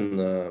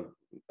одновременно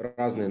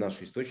разные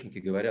наши источники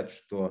говорят,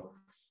 что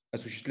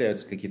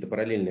осуществляются какие-то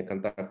параллельные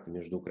контакты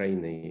между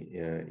Украиной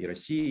и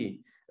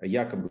Россией.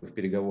 Якобы в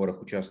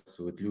переговорах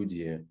участвуют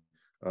люди,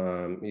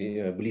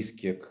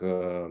 близкие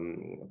к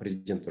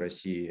президенту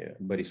России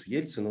Борису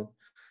Ельцину.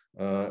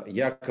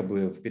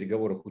 Якобы в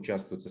переговорах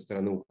участвуют со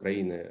стороны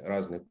Украины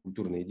разные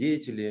культурные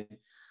деятели.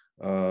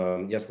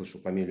 Я слышу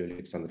фамилию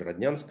Александра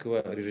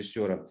Роднянского,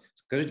 режиссера.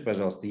 Скажите,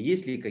 пожалуйста,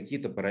 есть ли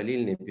какие-то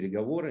параллельные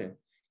переговоры,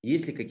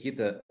 есть ли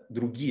какие-то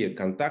другие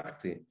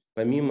контакты,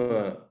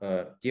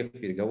 помимо тех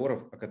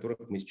переговоров, о которых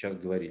мы сейчас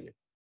говорили?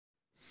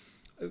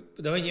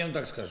 Давайте я вам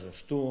так скажу,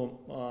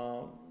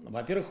 что,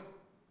 во-первых,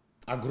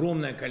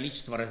 огромное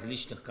количество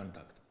различных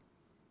контактов.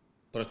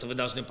 Просто вы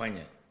должны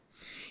понять.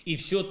 И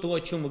все то,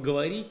 о чем вы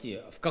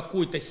говорите, в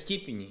какой-то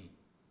степени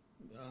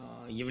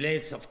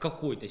является, в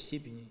какой-то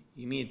степени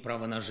имеет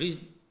право на жизнь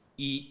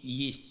и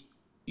есть,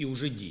 и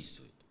уже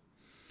действует.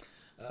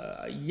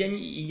 Я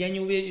не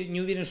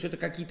уверен, что это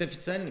какие-то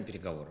официальные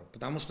переговоры,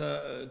 потому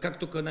что как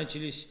только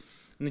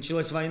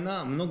началась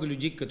война, много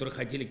людей, которые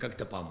хотели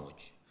как-то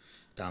помочь.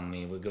 Там,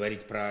 и вы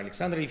говорите про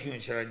Александра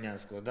Ефимовича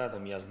Роднянского, да,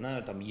 там я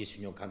знаю, там есть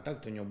у него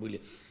контакты, у него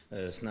были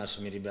с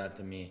нашими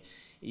ребятами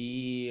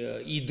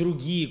и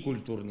другие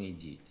культурные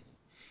деятели.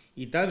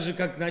 И так же,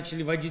 как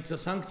начали вводиться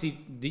санкции,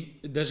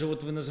 даже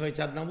вот вы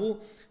называете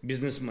одного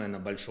бизнесмена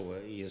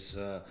большого из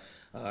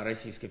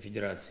Российской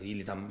Федерации,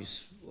 или там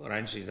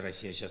раньше из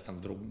России, а сейчас там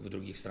в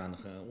других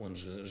странах он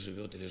же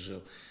живет или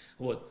жил.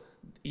 Вот.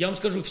 Я вам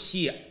скажу,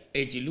 все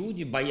эти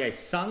люди, боясь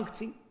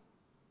санкций,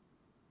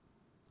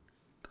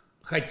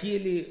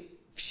 хотели,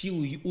 в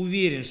силу,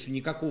 уверен, что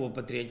никакого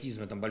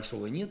патриотизма там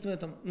большого нет в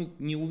этом, ну,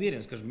 не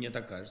уверен, скажем, мне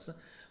так кажется,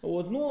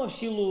 вот, но в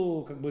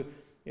силу, как бы,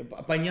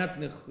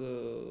 понятных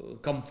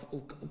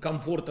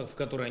комфортов, в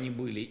которые они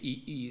были,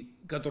 и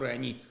которые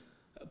они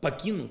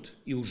покинут,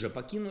 и уже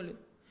покинули,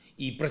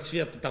 и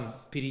просвета там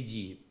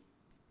впереди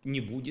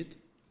не будет,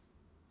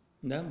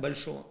 да,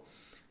 большого.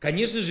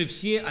 Конечно же,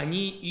 все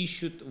они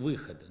ищут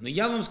выхода, но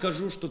я вам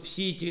скажу, что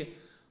все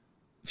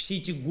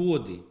эти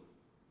годы,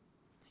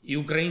 и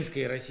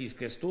украинская, и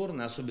российская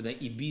стороны, особенно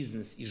и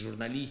бизнес, и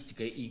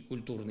журналистика, и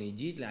культурные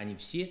деятели, они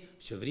все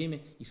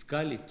время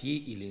искали те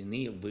или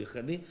иные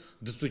выходы.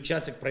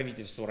 Достучаться к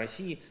правительству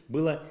России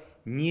было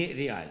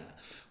нереально.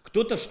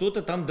 Кто-то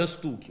что-то там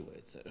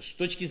достукивается. С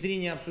точки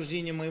зрения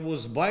обсуждения моего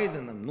с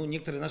Байденом, ну,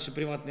 некоторые наши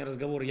приватные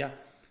разговоры я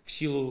в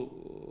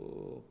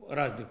силу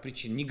разных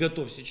причин не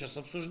готов сейчас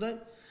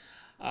обсуждать.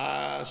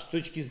 А с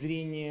точки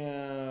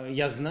зрения,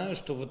 я знаю,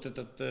 что вот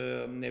этот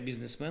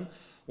бизнесмен,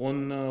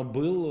 он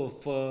был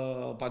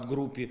в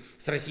подгруппе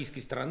с российской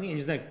стороны, я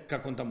не знаю,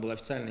 как он там был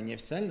официально,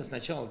 неофициально,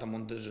 сначала там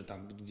он даже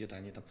там где-то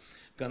они там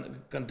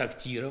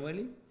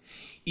контактировали,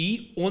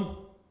 и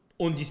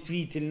он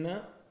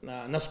действительно,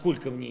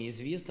 насколько мне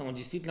известно, он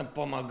действительно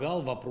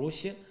помогал в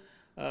вопросе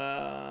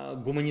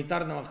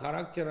гуманитарного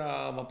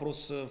характера,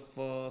 вопросов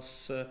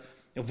с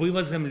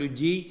вывозом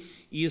людей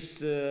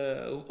из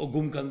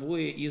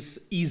гумконвоя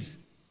из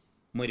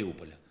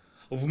Мариуполя.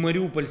 В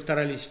Мариуполь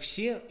старались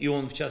все, и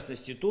он в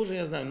частности тоже,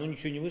 я знаю, но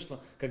ничего не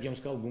вышло, как я вам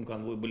сказал,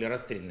 гумконвои были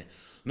расстреляны.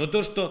 Но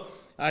то, что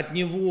от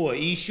него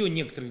и еще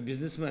некоторых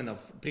бизнесменов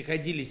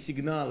приходили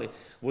сигналы,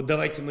 вот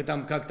давайте мы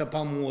там как-то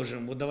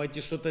поможем, вот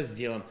давайте что-то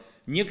сделаем.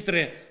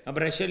 Некоторые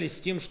обращались с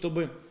тем,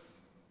 чтобы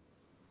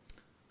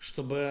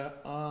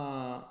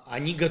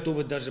они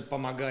готовы даже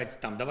помогать,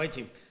 там,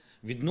 давайте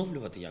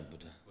відновлювати, як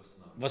буде?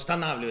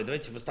 Восстанавливать,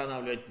 давайте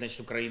восстанавливать,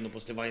 значит, Украину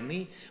после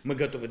войны, мы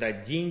готовы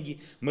дать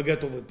деньги, мы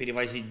готовы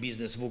перевозить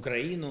бизнес в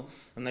Украину,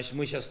 значит,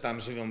 мы сейчас там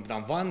живем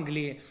там в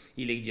Англии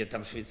или где-то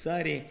там в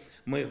Швейцарии,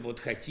 мы вот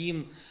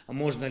хотим,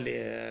 можно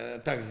ли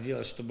так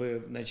сделать,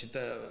 чтобы, значит,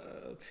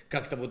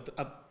 как-то вот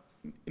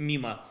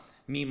мимо,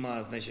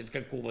 значит,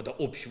 какого-то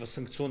общего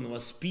санкционного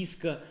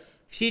списка.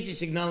 Все эти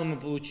сигналы мы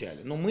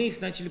получали, но мы их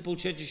начали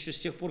получать еще с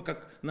тех пор,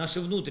 как наши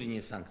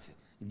внутренние санкции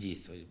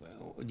действовали.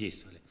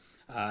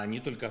 А не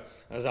только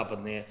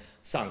западные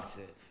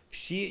санкции.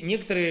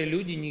 Некоторые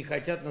люди не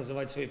хотят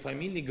называть свои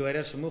фамилии,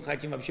 говорят, что мы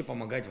хотим вообще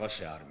помогать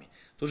вашей армии.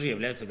 Тоже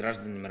являются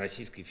гражданами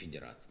Российской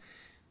Федерации.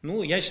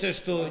 Ну, я считаю,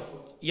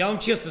 что... Я вам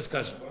честно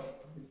скажу.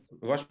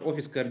 Ваш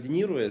офис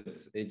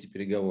координирует эти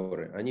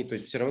переговоры? Они, то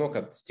есть, все равно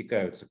как-то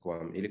стекаются к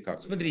вам или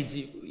как?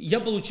 Смотрите,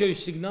 я получаю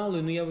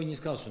сигналы, но я бы не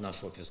сказал, что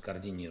наш офис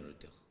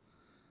координирует их.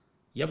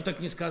 Я бы так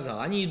не сказал.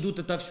 Они идут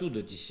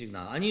отовсюду, эти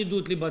сигналы. Они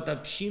идут либо от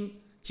общин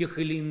тех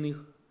или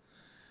иных,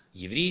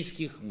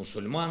 еврейских,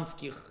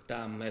 мусульманских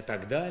там и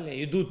так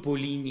далее. Идут по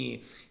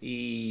линии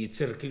и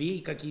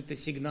церквей какие-то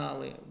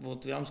сигналы.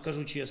 Вот я вам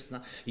скажу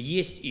честно.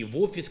 Есть и в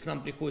офис к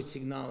нам приходят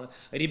сигналы.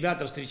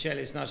 Ребята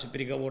встречались, наша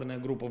переговорная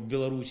группа в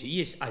Беларуси.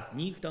 Есть от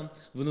них там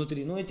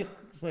внутри. Но этих,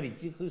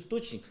 смотрите, их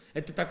источник,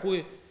 это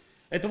такой,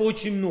 этого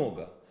очень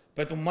много.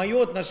 Поэтому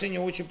мое отношение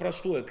очень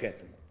простое к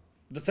этому.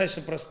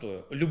 Достаточно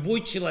простое.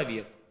 Любой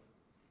человек,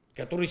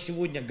 который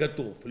сегодня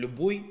готов,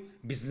 любой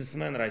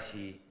бизнесмен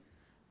России,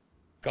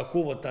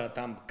 какого-то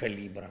там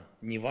калибра,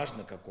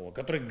 неважно какого,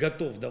 который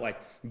готов давать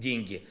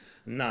деньги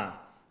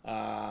на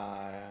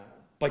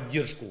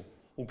поддержку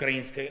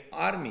украинской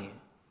армии,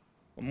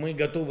 мы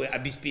готовы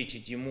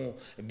обеспечить ему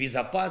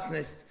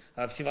безопасность,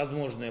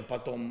 всевозможные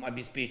потом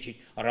обеспечить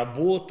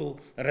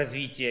работу,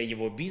 развитие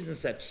его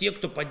бизнеса. Все,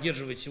 кто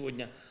поддерживает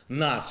сегодня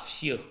нас,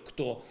 всех,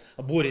 кто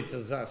борется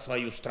за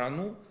свою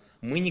страну,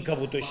 мы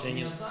никого точно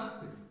не...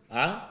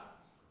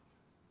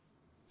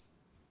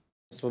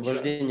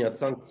 Освобождение от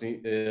санкций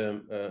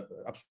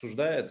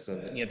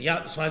обсуждается? Нет,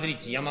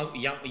 смотрите,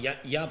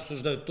 я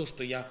обсуждаю то,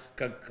 что я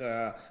как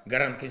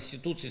гарант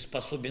Конституции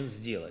способен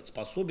сделать,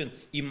 способен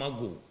и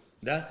могу.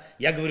 Да?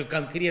 Я говорю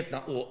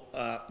конкретно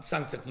о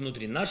санкциях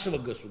внутри нашего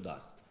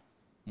государства.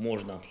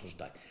 Можно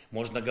обсуждать.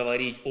 Можно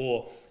говорить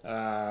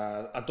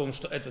о том,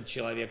 что этот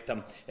человек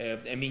там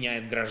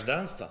меняет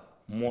гражданство.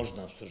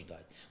 Можно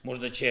обсуждать.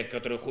 Можно человек,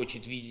 который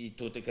хочет видеть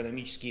тот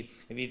экономический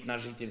вид на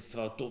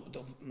жительство,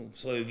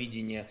 свое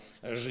видение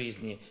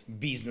жизни,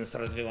 бизнес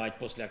развивать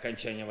после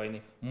окончания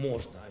войны.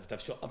 Можно это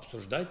все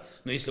обсуждать.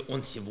 Но если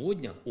он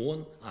сегодня,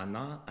 он,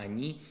 она,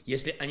 они,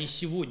 если они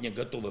сегодня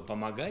готовы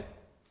помогать,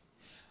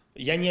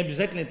 я не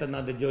обязательно это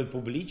надо делать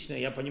публично.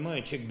 Я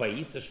понимаю, человек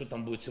боится, что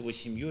там будет с его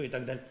семьей и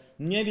так далее.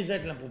 Не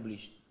обязательно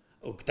публично.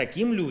 К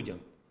таким людям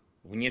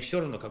мне все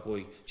равно,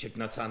 какой человек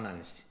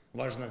национальности.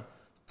 Важно,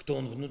 кто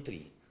он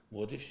внутри.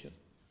 Вот и все.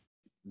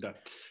 Да.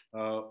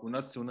 У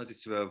нас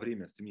здесь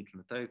время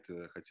стремительно тает.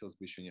 Хотелось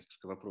бы еще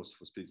несколько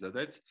вопросов успеть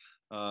задать.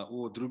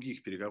 О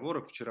других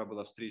переговорах. Вчера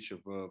была встреча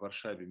в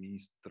Варшаве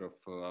министров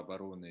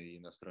обороны и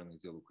иностранных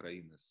дел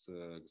Украины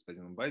с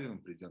господином Байденом,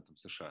 президентом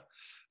США.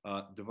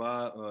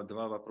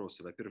 Два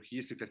вопроса. Во-первых,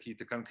 есть ли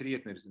какие-то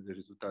конкретные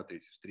результаты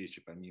этих встреч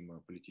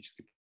помимо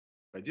политической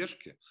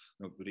поддержки?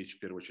 Речь в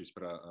первую очередь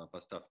про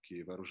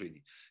поставки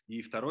вооружений.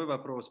 И второй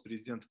вопрос.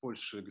 Президент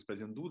Польши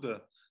господин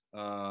Дуда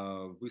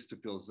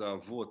выступил за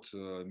ввод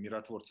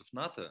миротворцев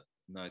НАТО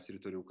на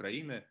территорию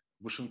Украины.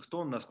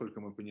 Вашингтон, насколько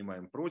мы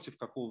понимаем, против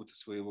какого-то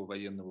своего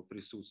военного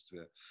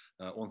присутствия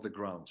on the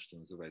ground, что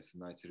называется,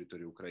 на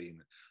территории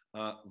Украины.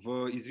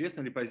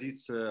 Известна ли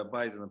позиция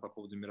Байдена по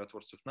поводу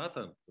миротворцев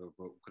НАТО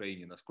в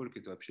Украине? Насколько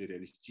это вообще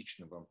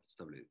реалистично вам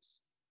представляется?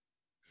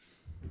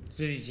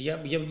 Смотрите, я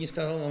бы не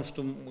сказал вам,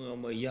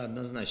 что я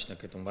однозначно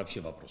к этому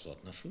вообще вопросу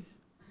отношусь.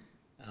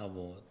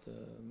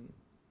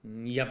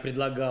 Я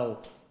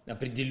предлагал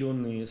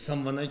определенные с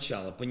самого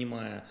начала,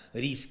 понимая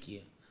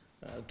риски,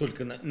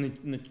 только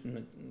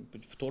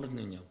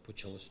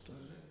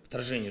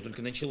вторжение,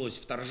 только началось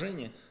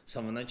вторжение с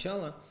самого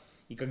начала,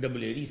 и когда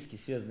были риски,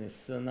 связанные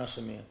с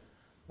нашими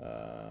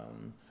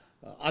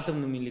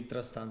атомными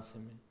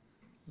электростанциями,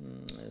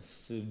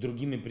 с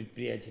другими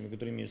предприятиями,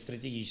 которые имеют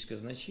стратегическое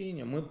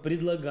значение, мы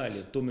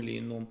предлагали в том или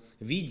ином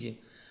виде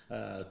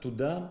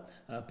туда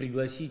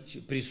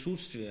пригласить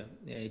присутствие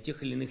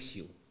тех или иных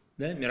сил,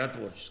 да,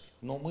 миротворческих.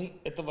 Но мы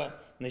этого,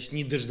 значит,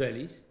 не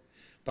дождались,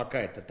 пока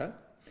это так.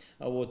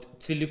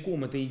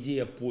 Целиком эта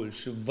идея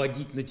Польши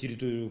вводить на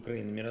территорию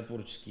Украины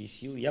миротворческие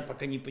силы, я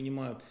пока не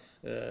понимаю,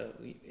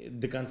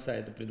 до конца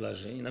это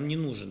предложение. Нам не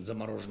нужен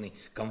замороженный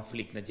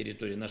конфликт на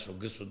территории нашего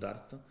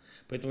государства.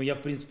 Поэтому я,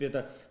 в принципе,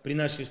 это при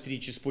нашей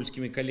встрече с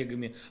польскими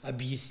коллегами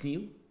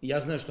объяснил. Я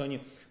знаю, что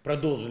они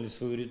продолжили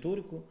свою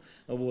риторику.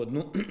 Вот.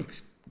 Ну,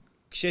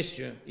 к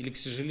счастью или к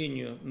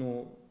сожалению,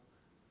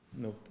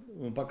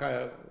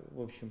 пока,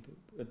 в общем,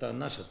 это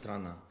наша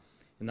страна,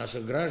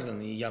 наших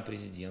граждан, и я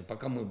президент.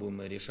 Пока мы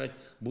будем решать,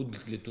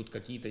 будут ли тут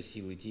какие-то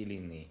силы, те или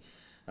иные.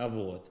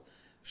 Вот.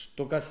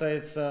 Что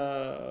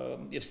касается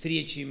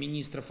встречи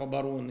министров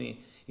обороны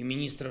и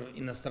министров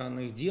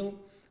иностранных дел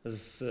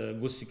с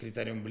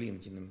госсекретарем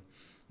Блинкиным,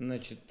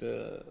 значит,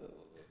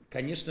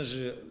 конечно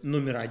же,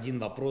 номер один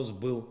вопрос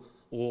был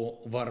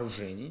о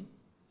вооружении.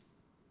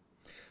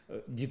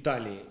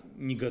 Детали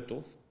не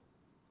готов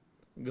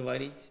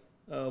говорить.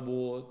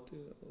 Вот.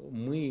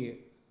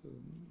 Мы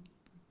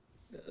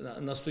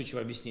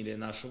настойчиво объяснили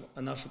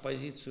нашу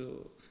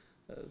позицию.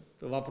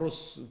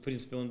 Вопрос, в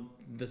принципе, он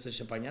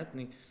достаточно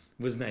понятный.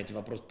 Вы знаете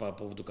вопрос по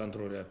поводу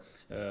контроля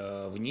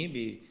в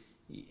небе.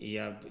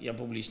 Я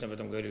публично об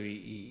этом говорю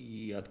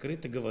и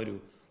открыто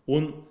говорю.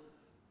 Дело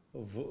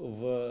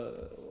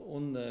в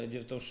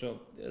том,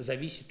 что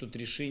зависит от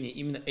решения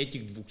именно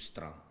этих двух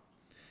стран.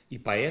 И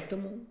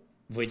поэтому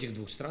в этих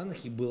двух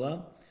странах и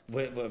была,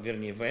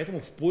 поэтому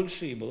в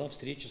Польше и была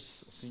встреча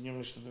с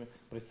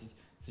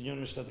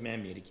Соединенными Штатами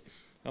Америки.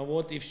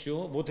 Вот и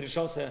все. Вот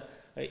решался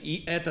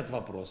и этот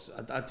вопрос.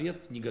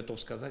 Ответ не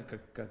готов сказать,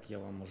 как я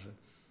вам уже,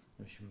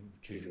 в общем,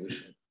 чуть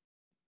выше.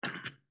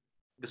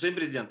 Господин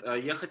президент,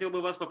 я хотел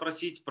бы вас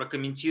попросить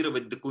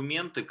прокомментировать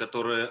документы,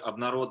 которые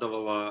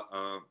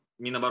обнародовала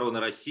Минобороны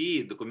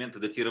России, документы,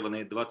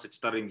 датированные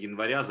 22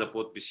 января за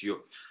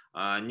подписью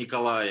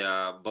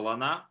Николая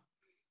Балана,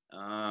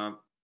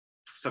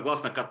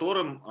 согласно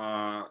которым,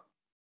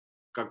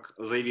 как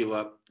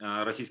заявила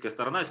российская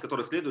сторона, из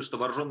которых следует, что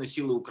вооруженные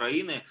силы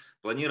Украины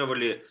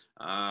планировали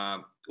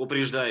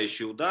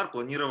упреждающий удар,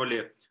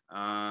 планировали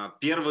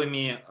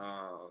первыми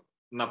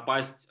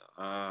напасть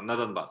на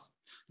Донбасс.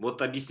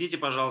 Вот объясните,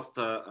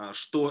 пожалуйста,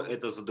 что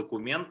это за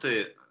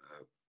документы?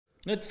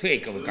 Ну, это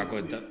фейковый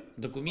какой-то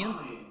документ.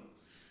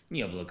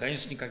 Не было,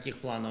 конечно, никаких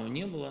планов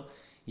не было.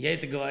 Я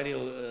это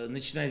говорил,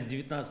 начиная с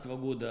 2019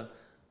 года,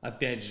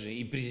 опять же,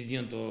 и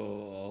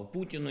президенту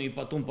Путину, и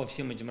потом по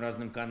всем этим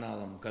разным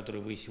каналам,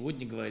 которые вы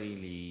сегодня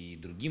говорили, и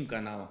другим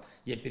каналам,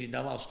 я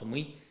передавал, что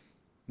мы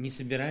не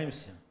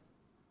собираемся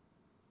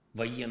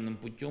военным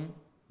путем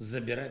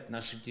забирать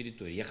наши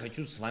территории. Я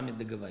хочу с вами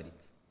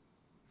договориться.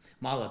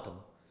 Мало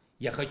того,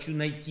 я хочу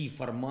найти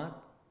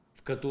формат,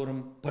 в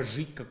котором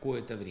пожить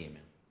какое-то время.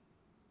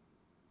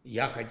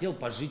 Я хотел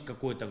пожить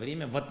какое-то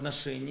время в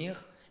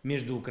отношениях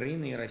между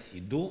Украиной и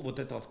Россией до вот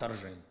этого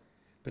вторжения.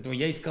 Поэтому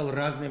я искал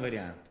разные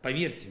варианты.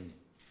 Поверьте мне.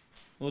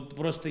 Вот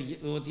просто,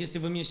 вот если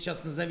вы мне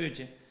сейчас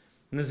назовете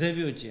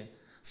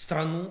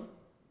страну,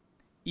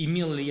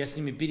 имел ли я с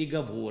ними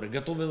переговоры,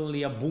 готовил ли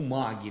я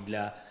бумаги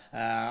для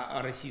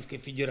Российской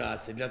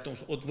Федерации, для того,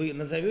 что вот вы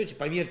назовете,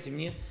 поверьте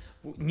мне,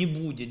 не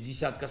будет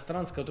десятка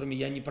стран, с которыми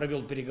я не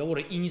провел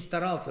переговоры и не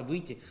старался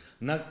выйти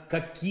на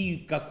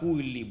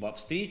какую-либо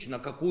встречу, на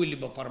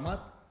какой-либо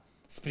формат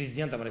с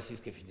президентом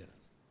Российской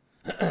Федерации.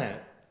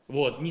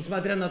 Вот,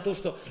 несмотря на то,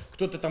 что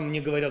кто-то там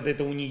мне говорил, да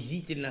это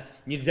унизительно,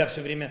 нельзя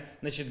все время,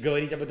 значит,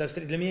 говорить об этой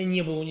встрече. Для меня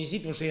не было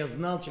унизительно, потому что я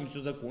знал, чем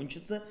все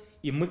закончится,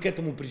 и мы к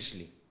этому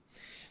пришли.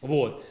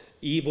 Вот,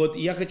 и вот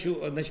я хочу,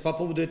 значит, по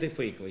поводу этой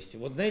фейковости.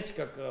 Вот знаете,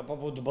 как по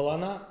поводу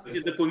Балана...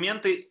 Эти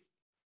документы,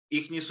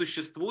 их не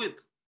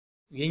существует?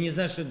 Я не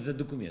знаю, что это за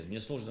документ, мне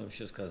сложно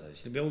вообще сказать.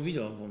 Если бы я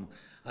увидел, я бы вам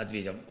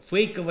ответил.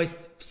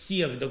 Фейковость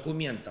всех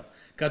документов,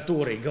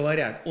 которые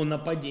говорят о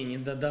нападении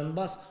на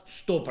Донбасс,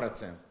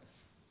 100%.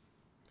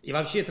 И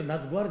вообще это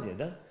Нацгвардия,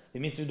 да?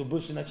 Имеется в виду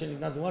бывший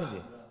начальник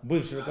Нацгвардии,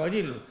 бывший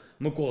руководитель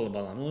Микола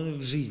Балан. Ну,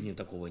 в жизни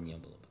такого не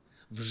было бы.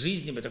 В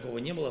жизни бы такого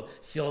не было,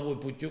 силовой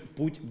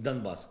путь к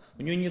Донбассу.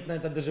 У него нет на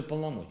это даже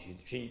полномочий.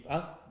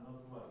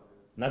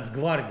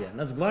 Нацгвардия.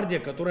 Нацгвардия,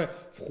 которая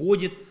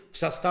входит в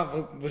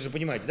состав, вы же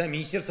понимаете, да,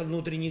 Министерства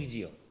внутренних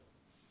дел.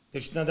 То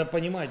есть надо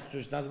понимать,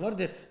 что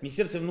Нацгвардия,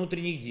 Министерство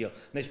внутренних дел.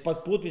 Значит,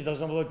 под подпись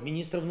должна была быть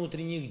министр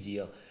внутренних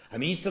дел. А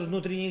министр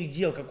внутренних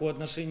дел какое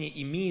отношение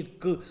имеет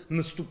к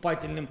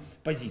наступательным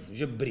позициям?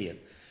 Вообще бред.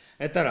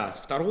 Это раз.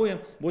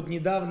 Второе, вот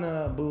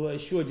недавно был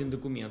еще один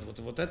документ,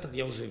 вот этот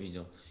я уже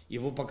видел.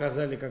 Его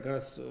показали как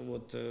раз,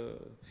 вот,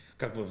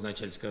 как вы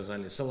вначале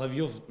сказали,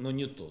 Соловьев, но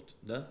не тот,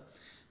 да?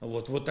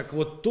 Вот так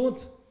вот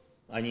тот,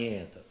 а не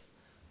этот,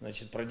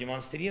 значит,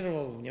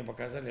 продемонстрировал, мне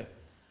показали,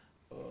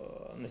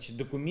 значит,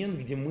 документ,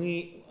 где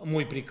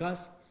мой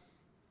приказ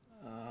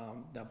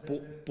да,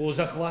 по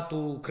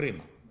захвату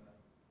Крыма.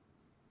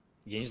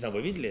 Я не знаю,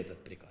 вы видели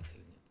этот приказ или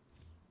нет?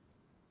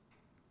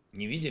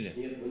 Не видели?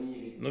 Нет, мы не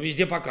видели. Но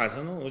везде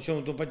показано, в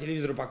общем, по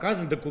телевизору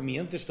показаны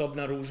документы, что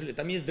обнаружили.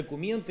 Там есть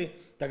документы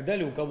и так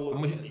далее, у кого...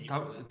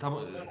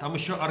 Там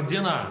еще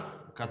ордена,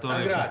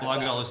 которые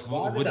предполагалось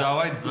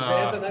выдавать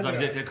за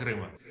взятие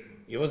Крыма.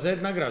 И вот за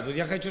эту награду. Вот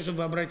я хочу, чтобы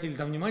вы обратили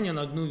там внимание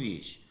на одну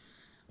вещь.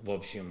 В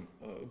общем,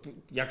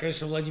 я,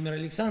 конечно, Владимир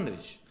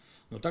Александрович,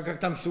 но так как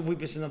там все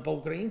выписано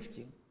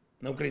по-украински,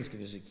 на украинском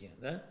языке,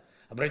 да?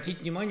 Обратите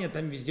внимание,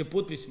 там везде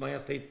подпись моя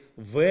стоит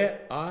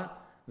В.А.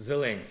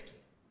 Зеленский.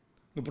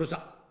 Ну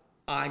просто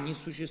А не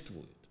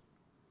существует.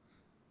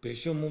 При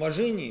всем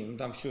уважении, ну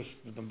там все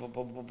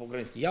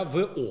по-украински, я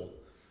В.О.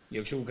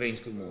 Якщо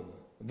українською мовою.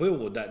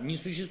 В.О., да, не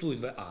существует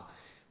В.А.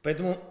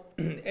 Поэтому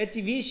эти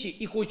вещи,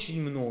 их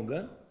очень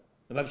много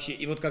вообще.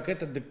 И вот как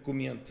этот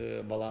документ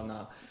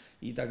Балана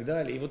и так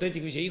далее. И вот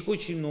этих вещей, их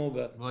очень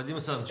много. Владимир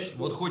Александрович,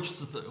 вот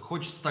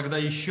хочется тогда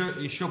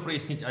еще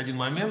прояснить один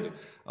момент.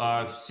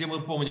 Все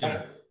мы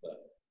помним...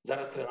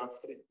 Зараз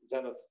 13,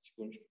 зараз,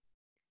 секундочку.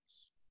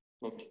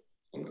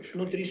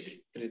 Ну,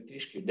 трішки,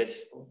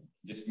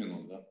 10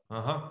 минут, да.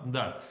 Ага,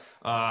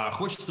 да.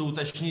 Хочется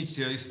уточнить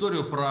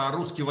историю про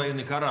русский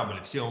военный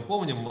корабль. Все мы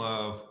помним,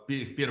 в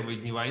первые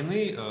дни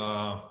войны,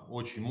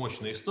 очень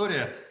мощная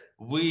история.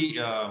 Вы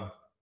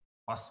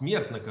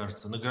посмертно,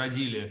 кажется,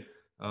 наградили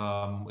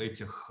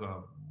этих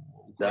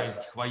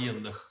украинских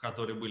военных,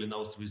 которые были на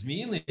острове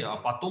Змеиный, а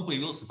потом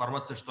появилась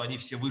информация, что они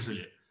все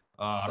выжили.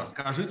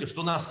 Расскажите,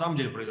 что на самом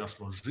деле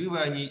произошло? Живы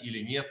они или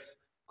нет?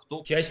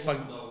 Часть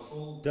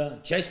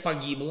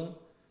погибла,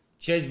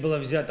 часть была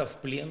взята в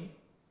плен.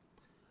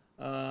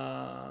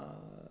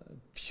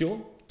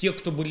 Все. Те,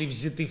 кто были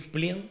взяты в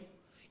плен,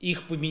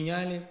 их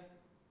поменяли.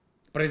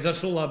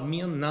 Произошел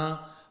обмен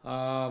на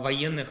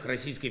военных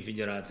Российской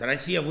Федерации.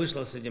 Россия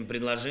вышла с этим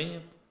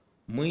предложением.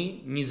 Мы,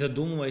 не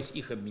задумываясь,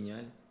 их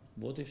обменяли.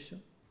 Вот и все.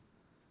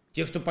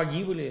 Те, кто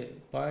погибли,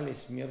 пали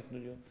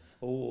смертью,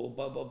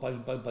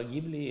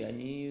 погибли,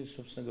 они,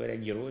 собственно говоря,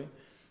 герои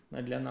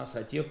для нас.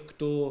 А тех,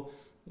 кто,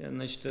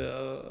 значит,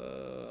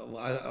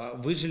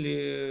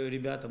 выжили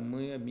ребята,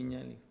 мы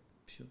обменяли.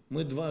 Все.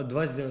 Мы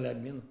два сделали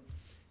обмен.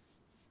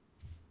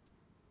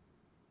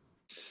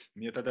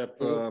 Мне тогда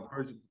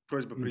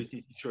просьба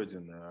прояснить еще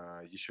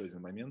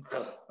один момент,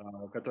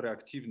 который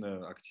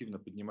активно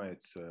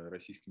поднимается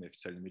российскими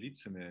официальными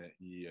лицами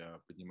и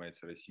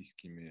поднимается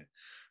российскими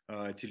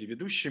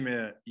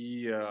телеведущими.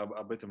 И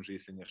об этом же,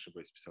 если не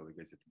ошибаюсь, писала и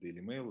газета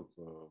Daily Mail.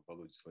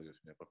 Володя Соловьев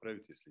меня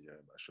поправит, если я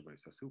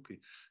ошибаюсь со ссылкой.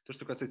 То,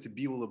 что касается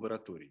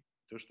биолабораторий,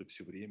 то, что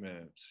все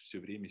время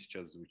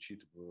сейчас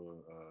звучит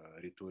в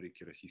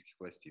риторике российских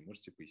властей.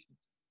 Можете пояснить?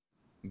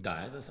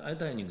 Да,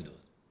 это анекдот.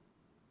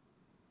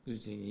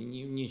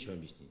 Нечего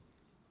объяснить.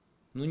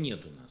 Ну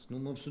нет у нас, ну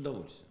мы с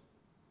удовольствием.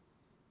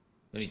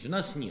 Смотрите, у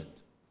нас нет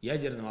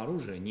ядерного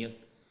оружия, нет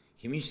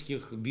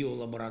химических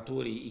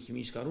биолабораторий и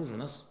химического оружия, у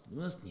нас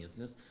нет, у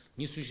нас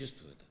не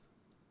существует этого.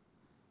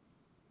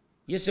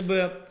 Если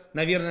бы,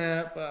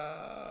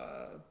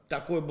 наверное,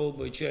 такой был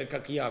бы человек,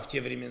 как я в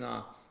те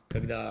времена,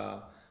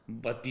 когда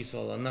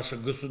подписывало наше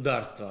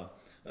государство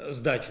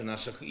сдачу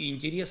наших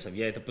интересов,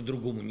 я это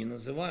по-другому не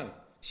называю,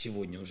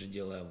 сегодня уже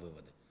делая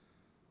выводы.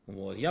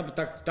 Вот. Я бы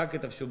так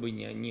это все бы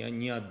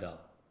не отдал.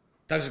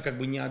 Так же, как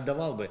бы не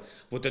отдавал бы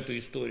вот эту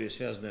историю,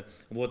 связанную,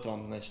 вот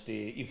вам, значит,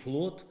 и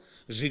флот,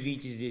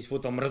 живите здесь,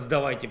 вот вам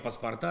раздавайте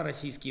паспорта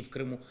российские в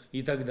Крыму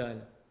и так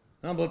далее.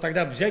 Надо было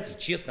тогда взять и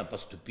честно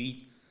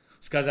поступить,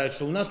 сказать,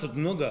 что у нас тут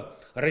много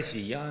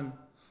россиян,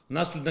 у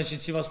нас тут,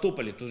 значит, в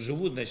Севастополе тут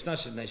живут, значит,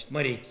 наши, значит,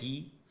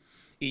 моряки.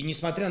 И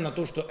несмотря на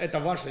то, что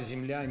это ваша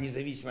земля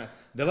независимая,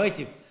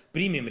 давайте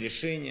примем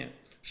решение,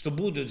 что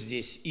будут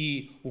здесь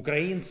и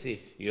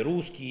украинцы, и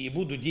русские, и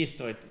будут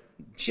действовать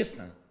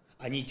честно.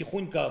 Они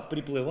тихонько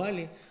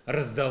приплывали,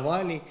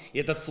 раздавали. И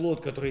этот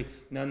флот, который,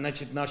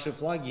 значит, наши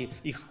флаги,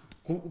 их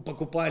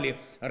покупали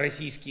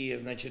российские,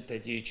 значит,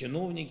 эти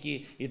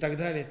чиновники и так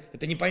далее.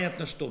 Это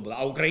непонятно что было.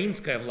 А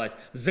украинская власть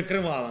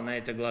закрывала на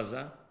это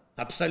глаза.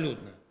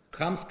 Абсолютно.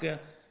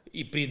 Хамское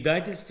и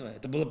предательство.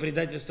 Это было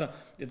предательство,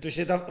 то есть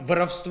это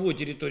воровство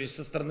территории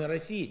со стороны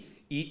России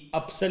и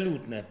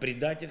абсолютное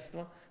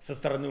предательство со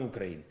стороны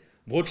Украины.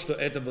 Вот что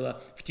это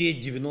было в те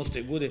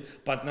 90-е годы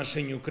по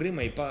отношению к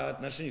Крыму и по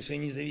отношению к своей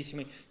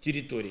независимой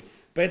территории.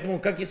 Поэтому,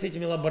 как и с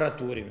этими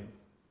лабораториями.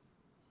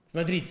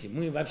 Смотрите,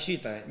 мы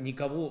вообще-то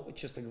никого,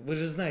 честно говоря, вы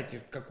же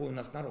знаете, какой у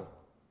нас народ.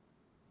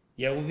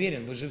 Я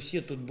уверен, вы же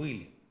все тут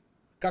были.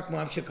 Как мы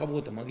вообще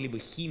кого-то могли бы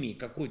химией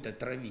какой-то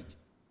травить?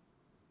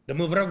 Да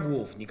мы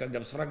врагов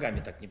никогда с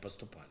врагами так не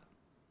поступали.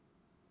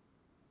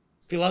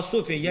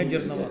 Философия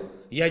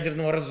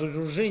ядерного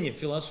разоружения,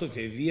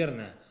 философия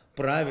верная,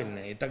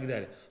 правильная и так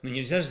далее. Но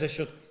нельзя же за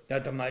счет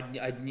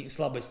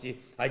слабости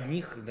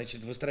одних,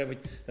 значит, выстраивать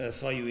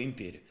свою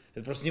империю.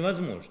 Это просто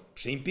невозможно, потому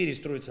что империя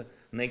строится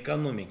на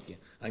экономике,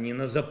 а не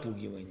на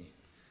запугивании.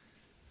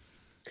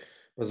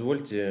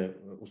 Позвольте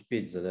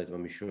успеть задать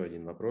вам еще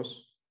один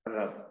вопрос.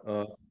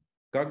 Пожалуйста.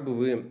 Как бы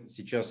вы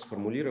сейчас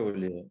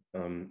сформулировали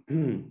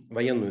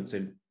военную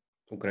цель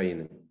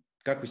Украины?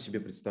 Как вы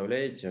себе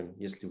представляете,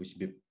 если вы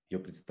себе ее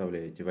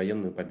представляете,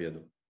 военную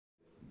победу?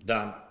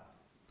 Да,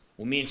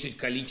 уменьшить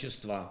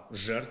количество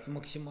жертв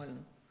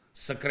максимально,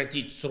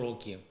 сократить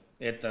сроки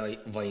этой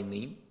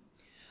войны,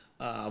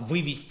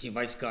 вывести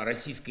войска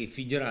Российской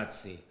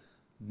Федерации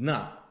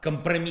на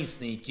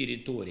компромиссные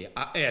территории,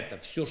 а это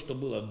все, что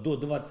было до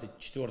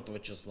 24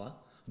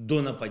 числа,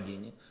 до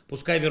нападения,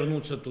 пускай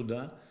вернутся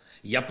туда.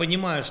 Я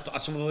понимаю, что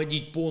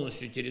освободить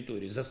полностью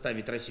территорию,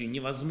 заставить Россию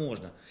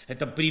невозможно.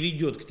 Это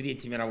приведет к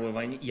Третьей мировой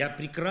войне. Я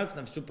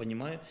прекрасно все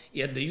понимаю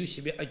и отдаю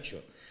себе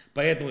отчет.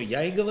 Поэтому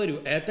я и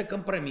говорю, это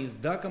компромисс,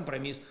 да,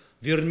 компромисс.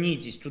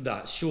 Вернитесь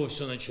туда, с чего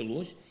все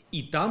началось,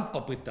 и там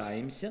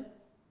попытаемся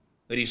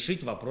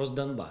решить вопрос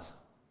Донбасса.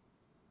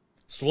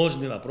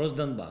 Сложный вопрос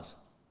Донбасса.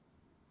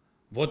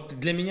 Вот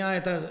для меня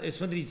это,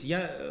 смотрите,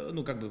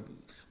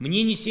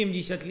 мне не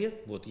 70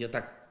 лет, вот я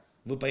так,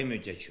 вы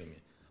поймете, о чем я.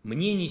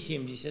 Мне не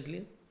 70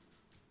 лет,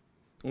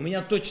 у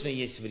меня точно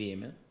есть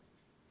время,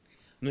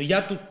 но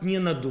я тут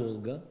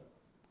ненадолго,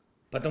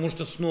 потому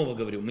что, снова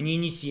говорю, мне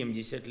не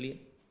 70 лет,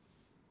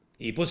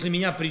 и после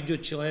меня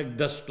придет человек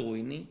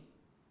достойный,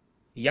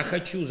 я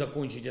хочу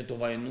закончить эту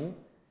войну,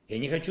 я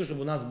не хочу,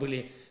 чтобы у нас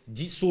были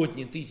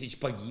сотни тысяч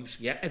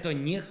погибших, я этого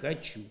не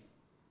хочу.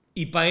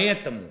 И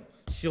поэтому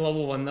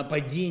силового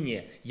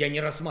нападения я не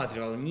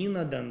рассматривал ни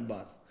на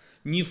Донбасс,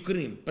 ни в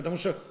Крым, потому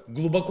что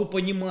глубоко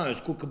понимаю,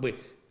 сколько бы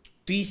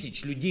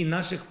тысяч людей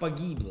наших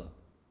погибло,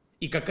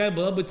 и какая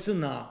была бы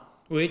цена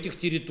у этих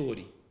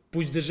территорий,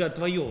 пусть даже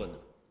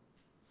отвоеванных.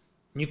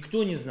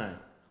 Никто не знает.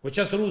 Вот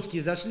сейчас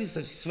русские зашли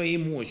со своей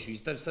мощью, и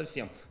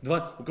совсем,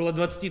 около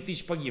 20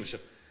 тысяч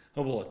погибших,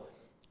 вот,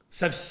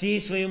 со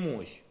всей своей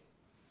мощью.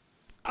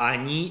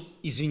 Они,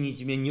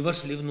 извините меня, не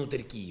вошли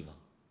внутрь Киева.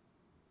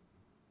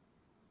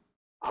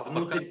 А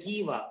внутрь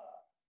Киева?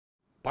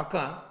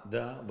 Пока,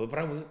 да, вы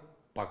правы,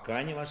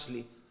 пока не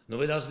вошли. Но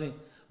вы должны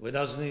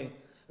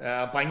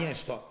понять,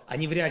 что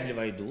они вряд ли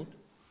войдут.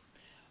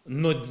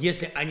 Но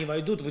если они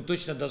войдут, вы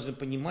точно должны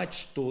понимать,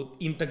 что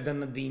им тогда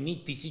надо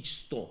иметь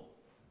 1100.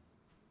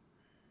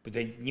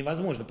 Это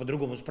невозможно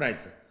по-другому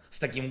справиться. С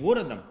таким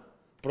городом,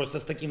 просто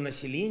с таким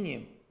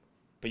населением.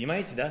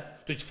 Понимаете, да?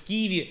 То есть в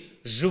Киеве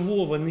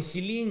живого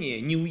населения,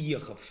 не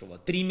уехавшего,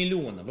 3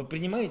 миллиона. Вы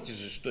понимаете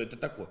же, что это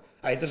такое?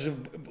 А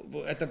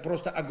это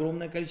просто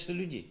огромное количество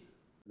людей.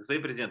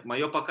 Господин президент,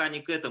 мое пока не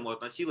к этому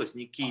относилось,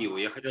 не к Киеву.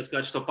 Я хотел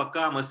сказать, что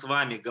пока мы с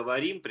вами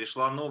говорим,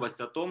 пришла новость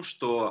о том,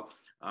 что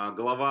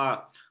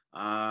глава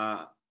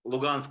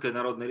Луганской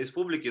Народной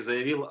Республики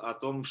заявил о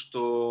том,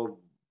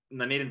 что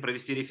намерен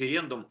провести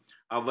референдум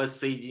о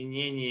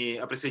присоединении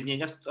о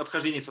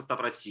вхождении в состав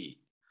России.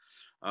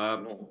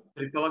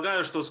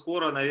 Предполагаю, что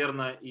скоро,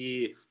 наверное,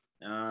 и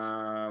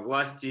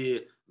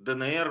власти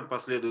ДНР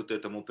последуют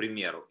этому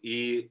примеру.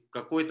 И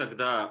какое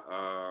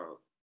тогда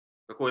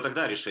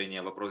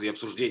решение вопроса и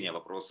обсуждение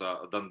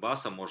вопроса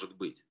Донбасса может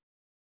быть?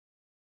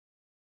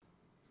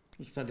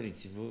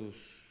 Смотрите,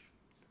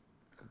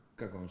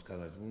 как вам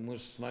сказать, мы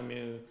же с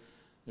вами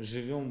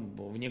живем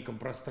в неком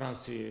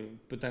пространстве,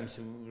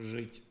 пытаемся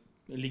жить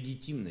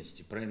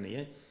легитимности,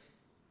 правильно?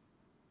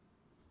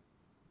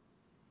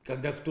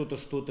 Когда кто-то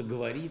что-то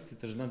говорит,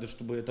 это же надо,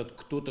 чтобы этот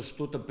кто-то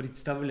что-то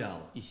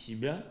представлял из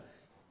себя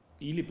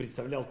или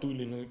представлял ту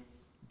или иную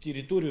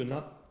территорию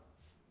на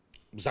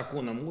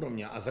законном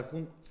уровне, а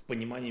закон в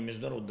понимании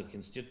международных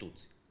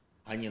институций,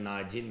 а не на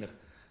отдельных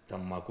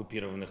там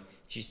оккупированных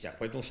частях.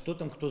 Поэтому что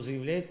там кто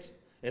заявляет,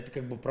 это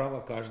как бы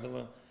право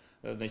каждого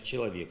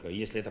человека,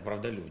 если это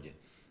правда люди.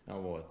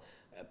 Вот.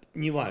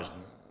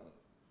 Неважно.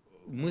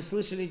 Мы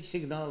слышали эти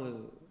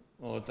сигналы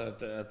от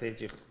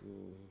этих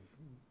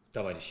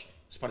товарищей,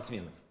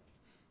 спортсменов.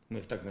 Мы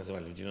их так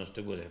называли в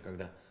 90-е годы,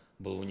 когда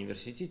был в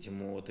университете,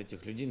 мы вот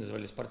этих людей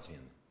называли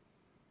спортсменами.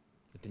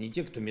 Это не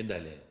те, кто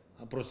медали,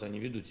 а просто они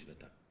ведут себя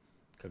так,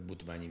 как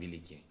будто бы они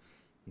великие.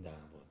 Да,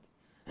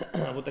 вот.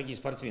 Вот такие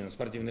спортсмены в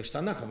спортивных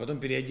штанах, а потом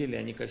переодели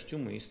они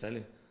костюмы и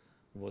стали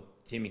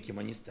вот теми, кем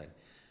они стали.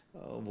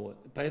 Вот.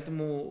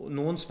 Поэтому,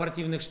 он в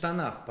спортивных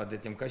штанах под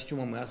этим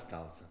костюмом и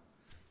остался.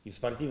 И в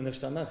спортивных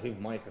штанах, и в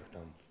майках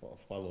там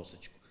в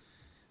полосочку.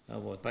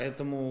 Вот.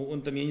 Поэтому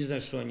он там, я не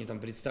знаю, что они там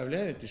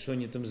представляют и что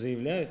они там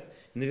заявляют.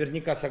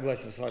 Наверняка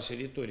согласен с вашей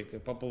риторикой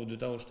по поводу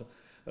того, что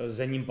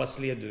за ним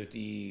последуют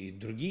и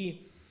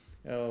другие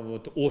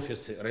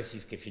офисы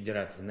Российской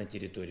Федерации на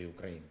территории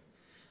Украины.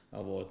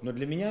 Вот. Но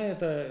для меня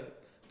это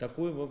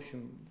такой, в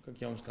общем,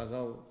 как я вам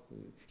сказал,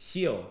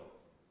 SEO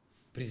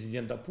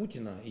президента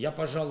Путина. Я,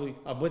 пожалуй,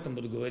 об этом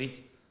буду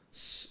говорить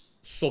с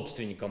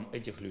собственником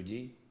этих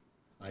людей,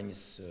 а не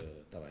с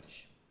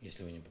товарищем,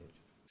 если вы не против.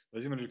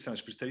 Владимир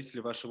Александрович,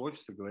 представители вашего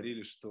офиса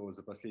говорили, что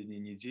за последние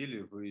недели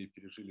вы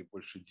пережили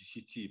больше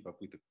 10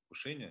 попыток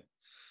покушения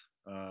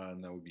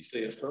на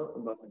убийство.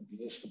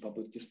 Что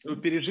попытки что? Вы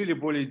пережили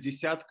более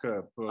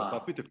десятка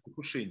попыток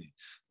покушений.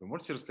 Вы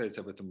можете рассказать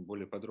об этом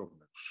более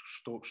подробно?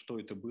 Что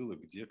это было,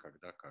 где,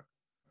 когда, как?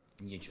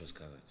 Нечего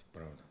сказать,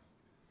 правда.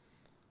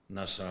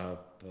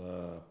 Наша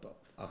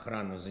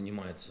охрана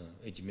занимается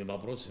этими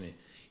вопросами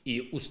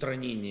и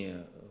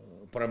устранение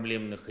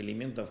проблемных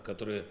элементов,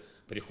 которые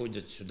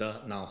приходят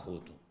сюда на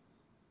охоту.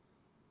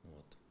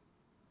 Вот.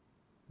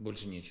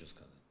 Больше нечего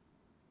сказать.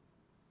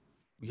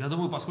 Я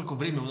думаю, поскольку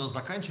время у нас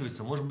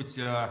заканчивается, может быть,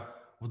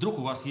 вдруг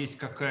у вас есть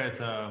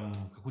какое-то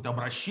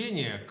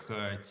обращение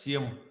к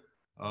тем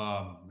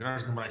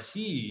гражданам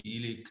России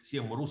или к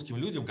тем русским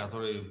людям,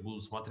 которые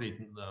будут смотреть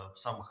в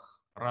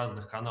самых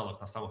разных каналах,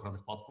 на самых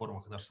разных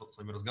платформах наш с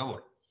вами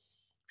разговор.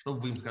 Что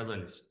бы вы им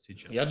сказали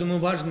сейчас? Я думаю,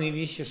 важные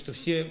вещи, что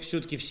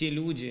все-таки все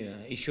люди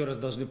еще раз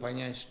должны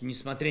понять, что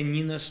несмотря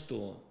ни на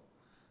что,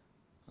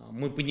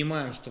 мы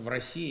понимаем, что в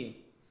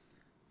России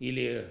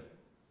или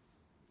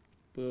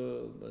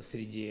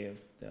среди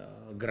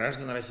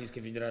граждан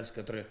Российской Федерации,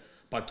 которые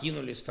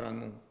покинули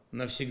страну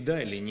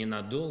навсегда или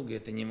ненадолго,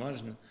 это не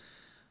важно,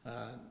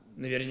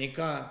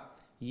 наверняка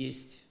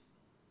есть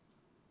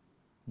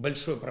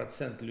большой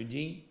процент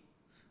людей,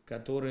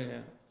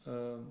 которые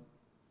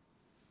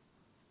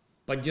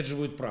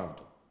поддерживают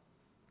правду.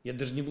 Я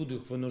даже не буду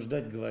их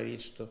вынуждать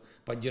говорить, что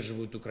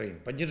поддерживают Украину.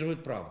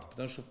 Поддерживают правду,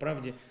 потому что в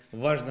правде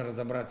важно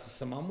разобраться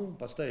самому,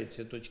 поставить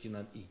все точки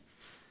над «и».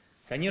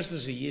 Конечно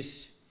же,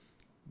 есть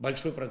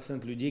большой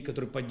процент людей,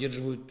 которые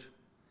поддерживают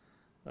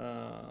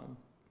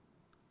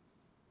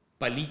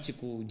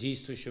политику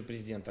действующего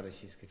президента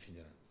Российской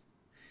Федерации.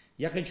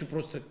 Я хочу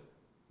просто,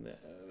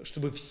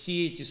 чтобы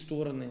все эти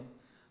стороны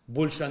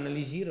больше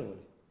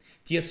анализировали.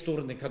 Те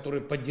стороны,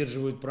 которые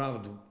поддерживают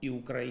правду и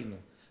Украину,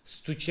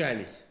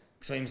 стучались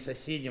к своим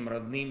соседям,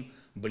 родным,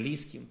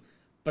 близким,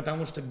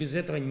 потому что без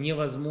этого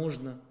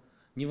невозможно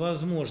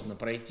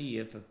пройти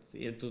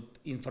этот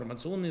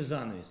информационный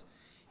занавес,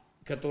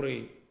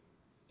 который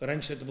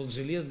раньше это был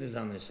железный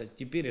занавес, а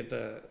теперь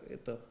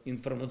это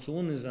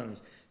информационный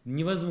занавес.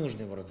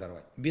 Невозможно его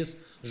разорвать. Без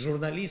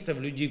журналистов,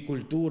 людей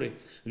культуры,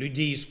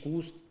 людей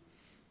искусств,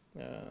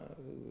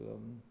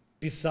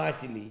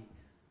 писателей,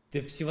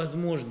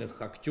 всевозможных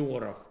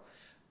актеров,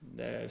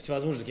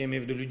 всевозможных, я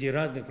имею в виду людей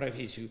разных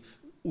профессий,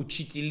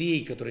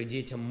 учителей, которые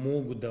детям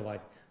могут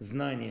давать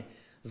знания.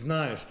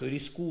 Знаю, что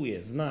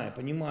рискуя, знаю,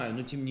 понимаю,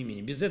 но тем не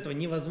менее. Без этого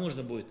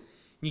невозможно будет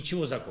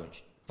ничего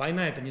закончить.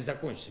 Война это не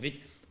закончится.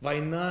 Ведь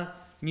война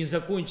не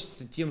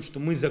закончится тем, что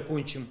мы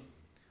закончим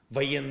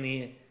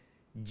военные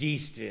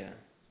действия,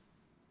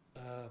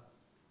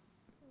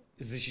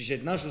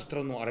 защищать нашу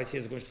страну, а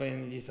Россия закончит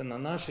военные действия на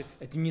наши.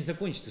 Этим не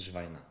закончится же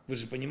война. Вы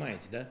же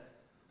понимаете, да?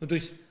 Ну, то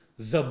есть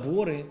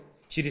заборы,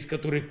 через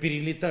которые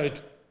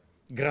перелетают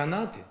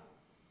гранаты,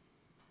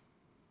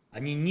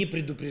 они не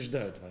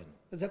предупреждают войну.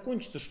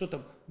 Закончится,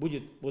 что-то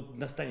будет, вот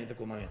настанет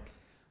такой момент.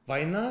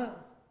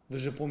 Война, вы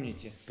же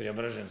помните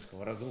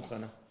Преображенского, разруха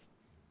она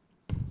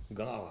в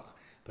головах.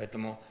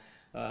 Поэтому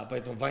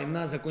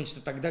война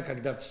закончится тогда,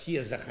 когда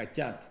все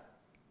захотят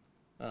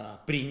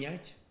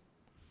принять,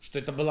 что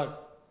это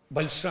была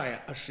большая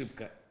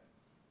ошибка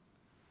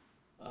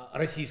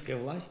российской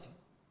власти,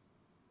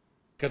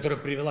 которая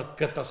привела к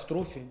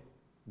катастрофе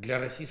для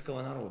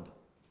российского народа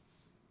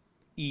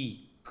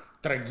и к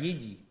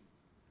трагедии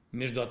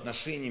между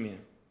отношениями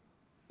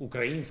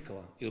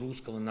украинского и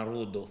русского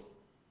народов.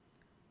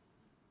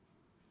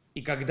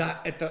 И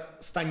когда это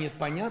станет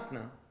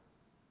понятно,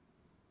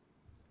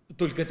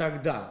 только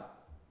тогда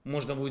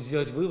можно будет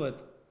сделать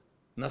вывод,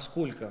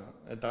 насколько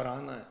это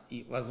рано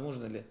и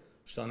возможно ли,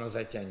 что она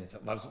затянется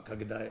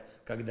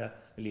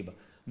когда-либо.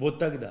 Вот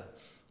тогда.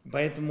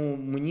 Поэтому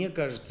мне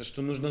кажется,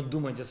 что нужно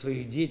думать о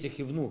своих детях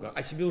и внуках.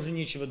 О себе уже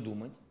нечего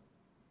думать.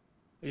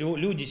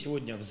 Люди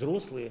сегодня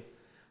взрослые,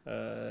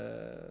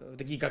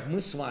 такие как мы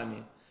с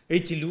вами,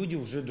 эти люди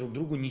уже друг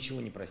другу ничего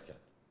не простят.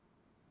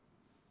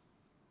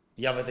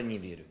 Я в это не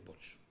верю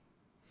больше.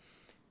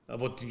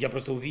 Вот я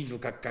просто увидел,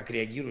 как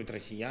реагируют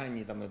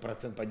россияне, там, и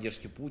процент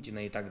поддержки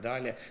Путина и так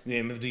далее. Ну,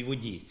 я имею в виду его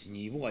действия,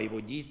 не его, а его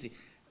действий.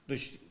 То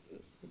есть,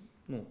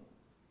 ну,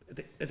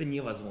 это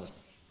невозможно.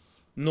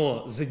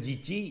 Но за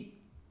детей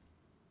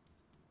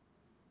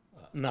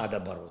надо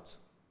бороться.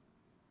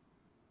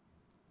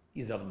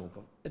 И за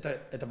внуков.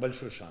 Это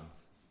большой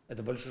шанс.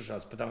 Это большой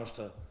шанс, потому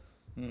что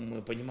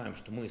мы понимаем,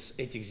 что мы с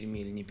этих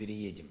земель не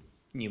переедем.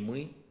 Ни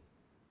мы,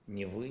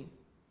 ни вы,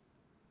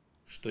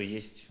 что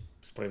есть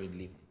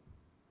справедливо.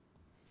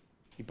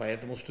 И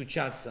поэтому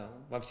стучаться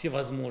во все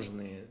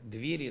возможные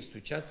двери,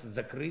 стучаться в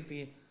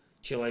закрытые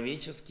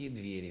человеческие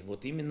двери.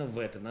 Вот именно в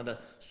это. Надо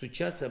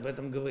стучаться, об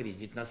этом говорить.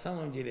 Ведь на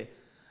самом деле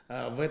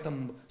в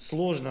этом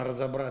сложно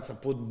разобраться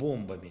под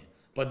бомбами,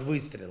 под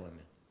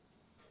выстрелами.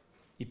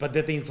 И под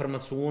этой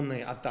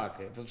информационной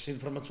атакой. Потому что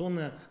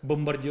информационная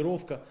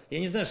бомбардировка, я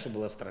не знаю, что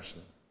было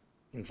страшно.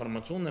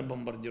 Информационная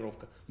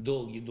бомбардировка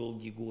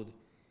долгие-долгие годы.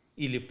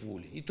 Или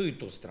пули. И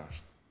то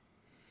страшно.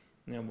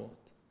 Вот.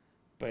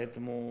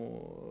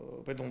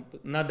 Поэтому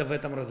надо в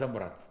этом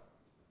разобраться.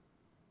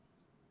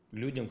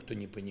 Людям, кто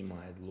не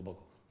понимает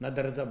глубоко.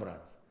 Надо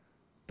разобраться.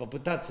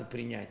 Попытаться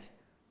принять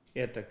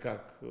это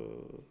как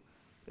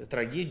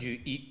трагедию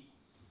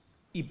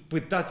и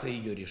пытаться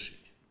ее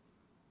решить.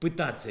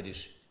 Пытаться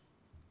решить.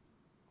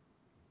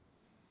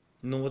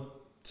 Ну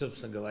вот,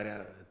 собственно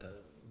говоря,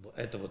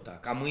 это вот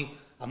так. А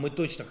мы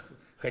точно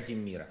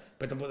хотим мира.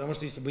 Потому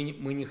что если бы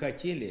мы не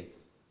хотели,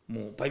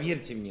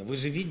 поверьте мне, вы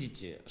же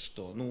видите,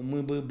 что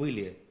мы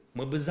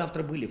бы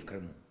завтра были в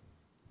Крыму.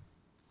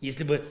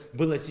 Если бы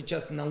было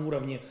сейчас на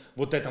уровне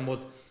вот этом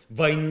вот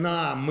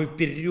война, мы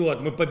вперед,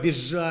 мы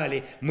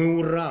побежали, мы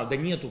ура. Да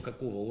нету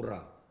какого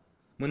ура.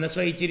 Мы на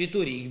своей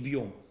территории их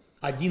бьем.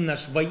 Один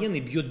наш военный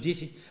бьет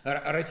 10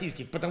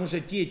 российских, потому что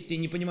те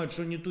не понимают,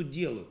 что они тут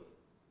делают.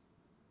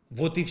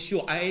 Вот и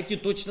все. А эти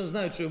точно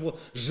знают, что его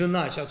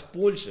жена сейчас в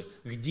Польше,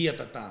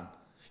 где-то там,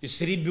 и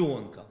с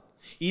ребенком.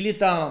 Или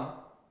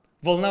там,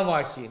 в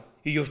Волновахе,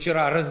 ее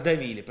вчера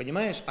раздавили,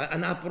 понимаешь?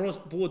 Она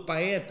просто, вот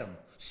поэтому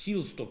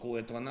сил столько у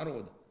этого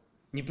народа.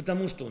 Не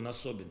потому, что он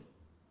особенный,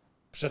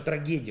 потому что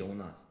трагедия у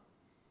нас.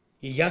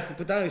 И я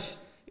пытаюсь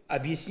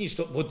объяснить,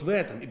 что вот в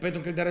этом. И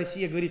поэтому, когда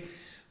Россия говорит,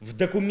 в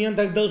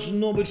документах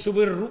должно быть, что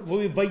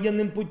вы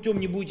военным путем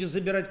не будете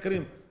забирать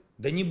Крым.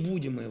 Да не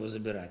будем мы его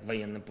забирать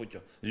военным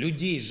путем.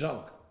 Людей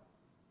жалко.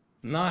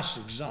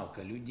 Наших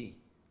жалко людей.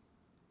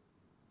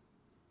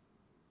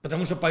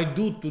 Потому что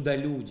пойдут туда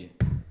люди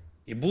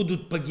и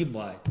будут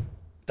погибать.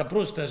 Это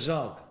просто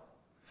жалко.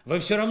 Вы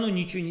все равно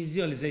ничего не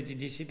сделали за эти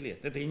 10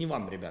 лет. Это я не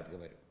вам, ребят,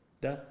 говорю.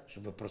 Да?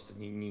 Чтобы вы просто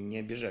не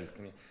обижались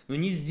на меня. Но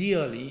не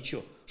сделали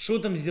ничего. Что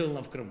там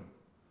сделано в Крыму?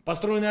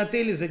 Построены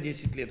отели за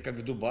 10 лет, как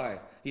в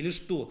Дубае? Или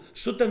что?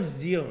 Что там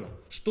сделано?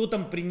 Что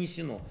там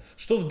принесено?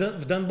 Что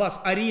в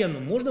Донбасс-арену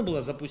можно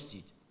было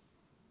запустить?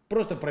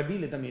 Просто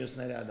пробили там ее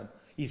снарядом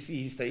и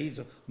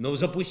стоит. Но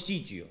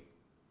запустить ее.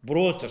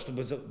 Просто,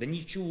 чтобы... Да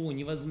ничего,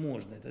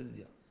 невозможно это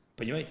сделать.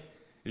 Понимаете?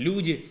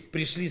 Люди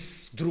пришли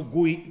с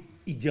другой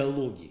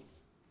идеологией.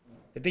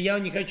 Это я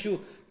не хочу,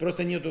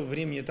 просто нету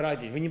времени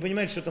тратить. Вы не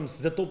понимаете, что там с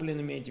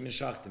затопленными этими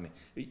шахтами.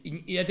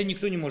 И это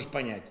никто не может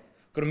понять,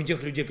 кроме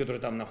тех людей,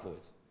 которые там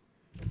находятся.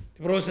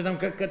 Просто там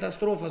как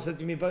катастрофа с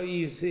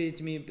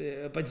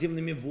этими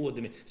подземными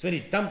водами.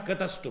 Смотрите, там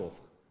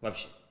катастрофа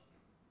вообще.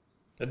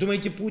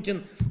 Думаете,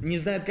 Путин не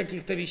знает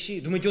каких-то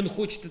вещей? Думаете, он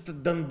хочет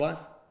этот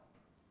Донбасс?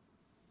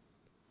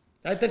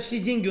 А это все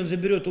деньги он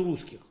заберет у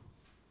русских.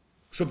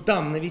 Чтобы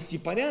там навести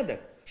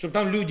порядок, чтобы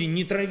там люди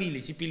не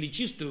травились и пили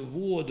чистую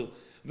воду.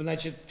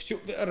 Значит, все,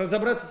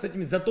 разобраться с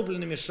этими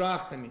затопленными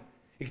шахтами.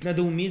 Их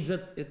надо уметь,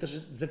 это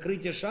же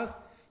закрытие шахт.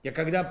 Я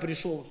когда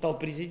стал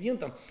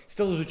президентом,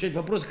 стал изучать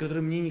вопросы,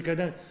 которые мне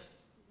никогда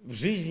в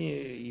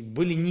жизни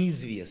были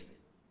неизвестны.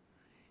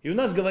 И у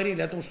нас говорили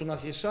о том, что у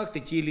нас есть шахты,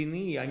 те или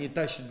иные, они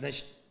тащат,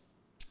 значит,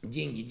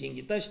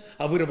 деньги тащат,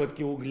 а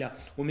выработки угля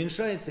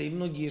уменьшается, и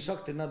многие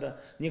шахты надо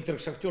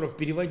некоторых шахтеров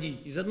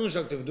переводить из одной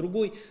шахты в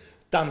другой.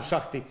 Там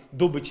шахты,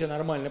 добыча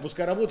нормальная,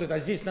 пускай работают, а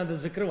здесь надо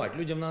закрывать.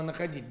 Людям надо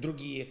находить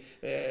другие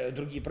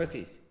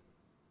профессии.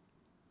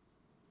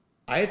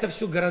 А это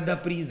все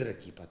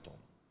города-призраки потом.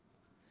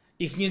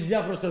 Их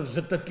нельзя просто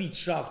затопить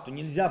шахту,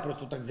 нельзя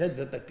просто так взять,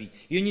 затопить.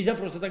 Ее нельзя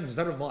просто так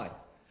взорвать.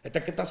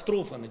 Это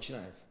катастрофа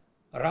начинается.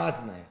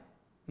 Разная.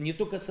 Не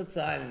только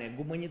социальная,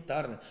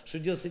 гуманитарная. Что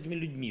делать с этими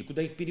людьми,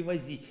 куда их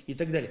перевозить и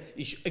так далее.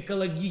 Еще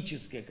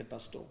экологическая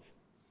катастрофа.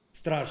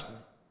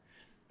 Страшная.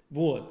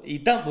 Вот. И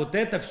там вот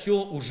это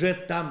все уже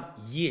там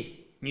есть.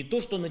 Не то,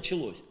 что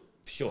началось.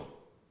 Все.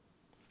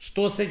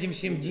 Что с этим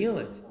всем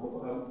делать?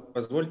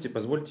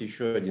 Позвольте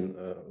еще один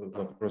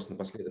вопрос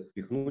напоследок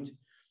впихнуть.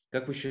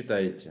 Как вы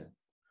считаете,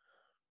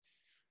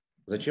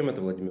 зачем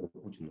это Владимиру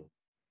Путину?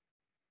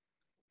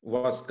 У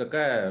вас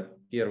какая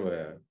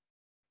первая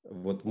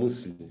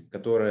мысль,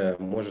 которая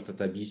может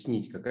это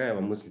объяснить? Какая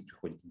вам мысль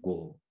приходит в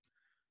голову?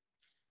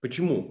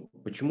 Почему?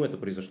 Почему это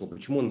произошло?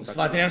 Почему он так...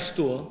 Смотря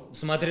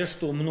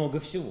что, много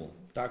всего.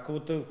 Так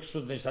вот,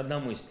 что значит одна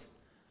мысль?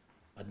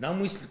 Одна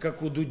мысль,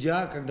 как у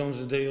Дудя, когда он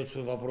задает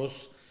свой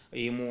вопрос,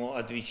 ему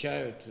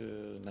отвечают,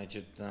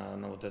 значит,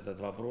 на вот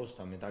этот вопрос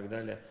там и так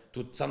далее.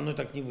 Тут со мной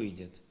так не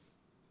выйдет.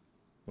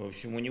 В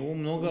общем, у него у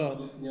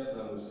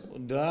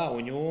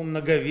него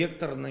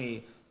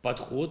многовекторный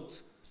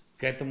подход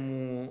к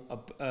этому,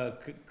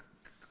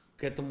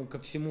 ко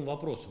всему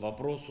вопросу.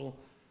 Вопросу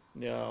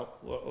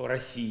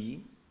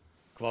России,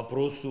 к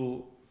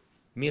вопросу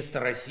места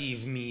России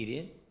в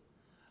мире,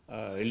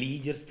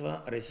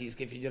 лидерства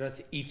Российской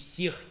Федерации и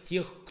всех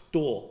тех,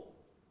 кто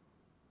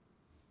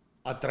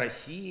от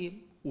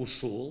России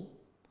ушел,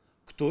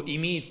 кто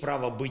имеет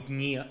право быть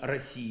не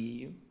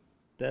Россией.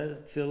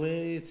 Да,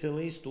 целая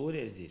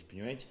история здесь,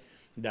 понимаете?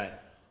 Да,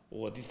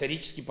 вот,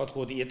 исторический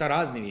подход, и это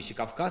разные вещи.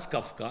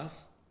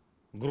 Кавказ,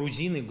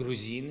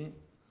 грузины,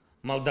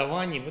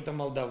 молдаване, это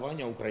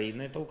молдаване, а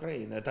Украина, это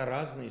Украина. Это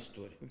разные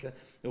истории.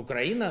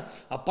 Украина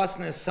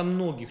опасная со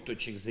многих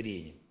точек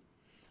зрения.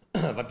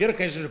 Во-первых,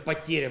 конечно же,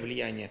 потеря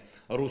влияния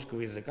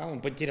русского языка.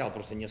 Он потерял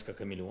просто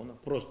несколько миллионов,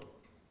 просто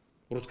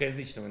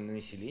русскоязычного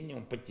населения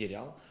он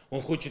потерял. Он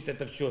хочет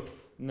это все,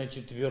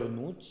 значит,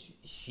 вернуть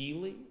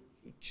силой,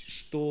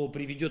 что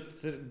приведет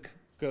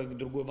к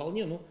другой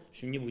волне. Ну, в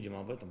общем, не будем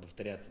об этом,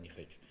 повторяться не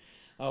хочу.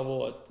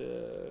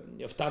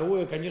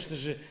 Второе, конечно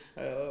же,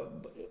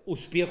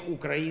 успех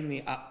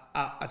Украины,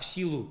 в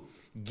силу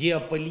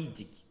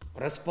геополитики,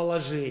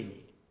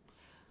 расположений,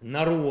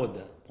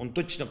 народа. Он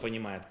точно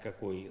понимает,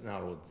 какой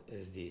народ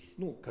здесь.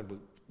 Ну, как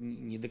бы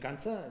не до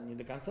конца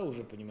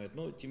уже понимает,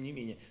 но тем не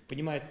менее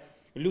понимает.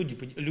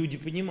 Люди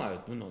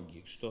понимают,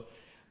 многие, что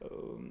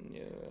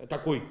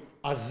такой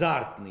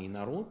азартный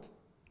народ,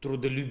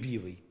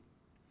 трудолюбивый,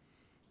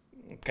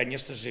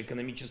 конечно же,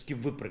 экономически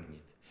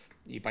выпрыгнет.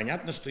 И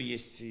понятно, что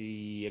есть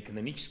и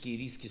экономические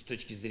риски с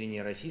точки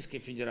зрения Российской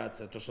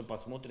Федерации, то, что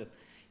посмотрят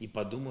и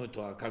подумают,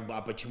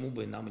 а почему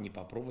бы нам и не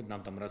попробовать,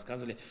 нам там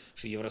рассказывали,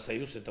 что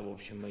Евросоюз это, в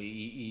общем,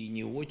 и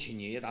не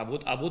очень, и это,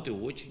 а вот и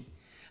очень.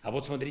 А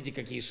вот смотрите,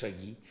 какие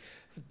шаги.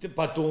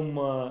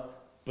 Потом,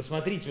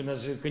 посмотрите, у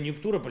нас же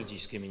конъюнктура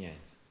политическая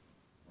меняется.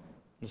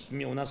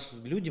 У нас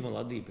люди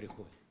молодые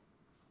приходят.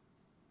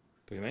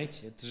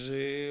 Понимаете,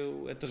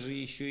 это же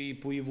еще и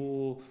по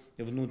его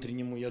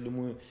внутреннему, я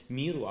думаю,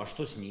 миру. А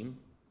что с ним?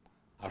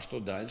 А что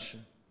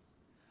дальше?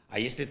 А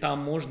если там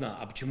можно,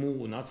 а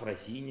почему у нас в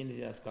России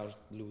нельзя, скажут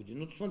люди.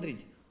 Ну,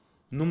 смотрите,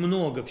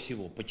 много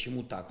всего,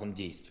 почему так он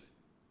действует.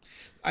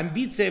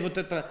 Амбиция вот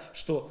это,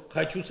 что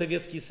хочу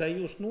Советский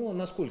Союз,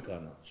 насколько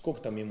она?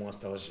 Сколько там ему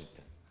осталось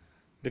жить-то?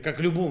 Да как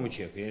любому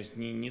человеку,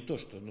 не то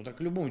что,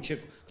 так любому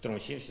человеку, которому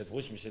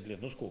 70-80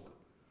 лет, сколько?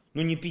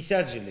 Не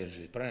 50 же лет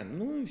жить,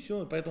 правильно? И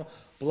все, поэтому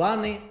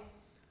планы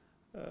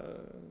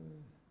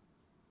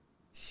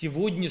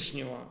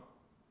сегодняшнего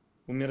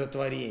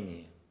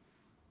умиротворения,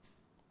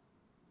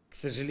 к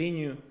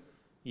сожалению,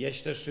 я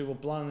считаю, что его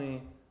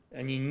планы,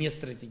 они не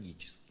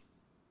стратегические.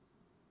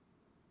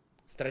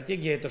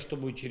 Стратегия это что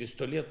будет через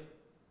 100 лет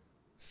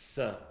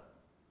с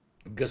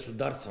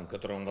государством,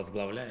 которое он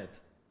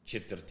возглавляет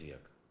четверть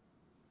века.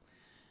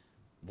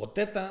 Вот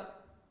это,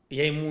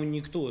 я ему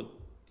никто,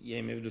 я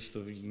имею в виду,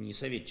 что не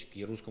советчик,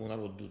 и русскому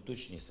народу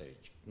точно не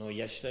советчик, но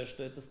я считаю,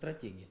 что это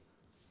стратегия.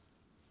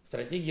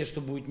 Стратегия, что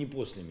будет не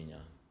после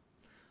меня,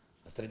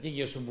 а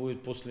стратегия, что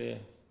будет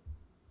после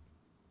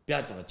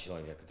 5-го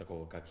человека,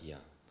 такого как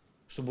я,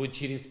 что будет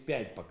через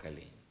 5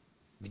 поколений,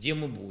 где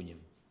мы будем.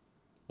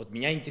 Вот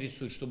меня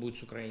интересует, что будет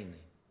с Украиной.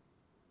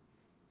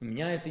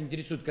 Меня это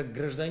интересует как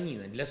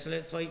гражданина, для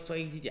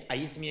своих детей. А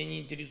если меня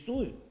не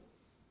интересует,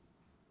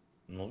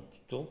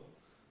 то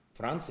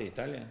Франция,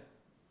 Италия,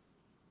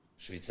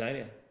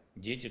 Швейцария,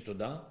 дети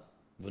туда,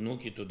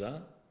 внуки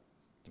туда,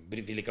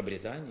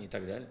 Великобритания и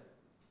так далее.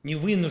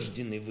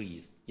 Невынужденный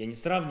выезд. Я не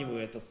сравниваю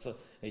это с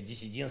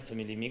диссидентством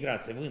или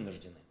миграцией,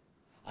 вынужденный.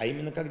 А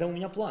именно когда у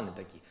меня планы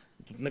такие.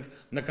 Тут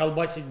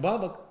наколбасить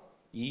бабок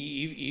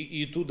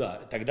и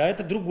туда. Тогда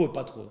это другой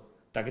подход.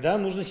 Тогда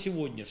нужно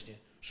сегодняшнее,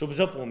 чтобы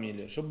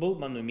запомнили, чтобы был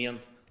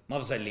монумент,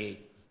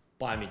 мавзолей,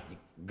 памятник,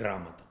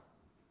 грамота.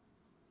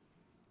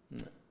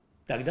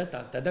 Тогда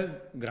так,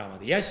 тогда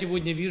грамота. Я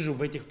сегодня вижу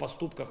в этих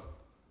поступках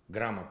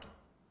грамоту.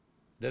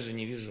 Даже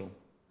не вижу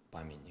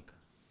памятника.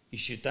 И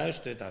считаю,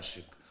 что это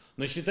ошибка.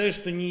 Но считаю,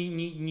 что не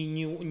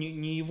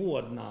его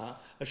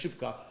одна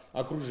ошибка, а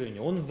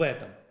окружение. Он в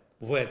этом.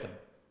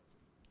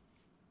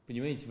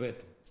 Понимаете, в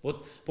этом.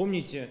 Вот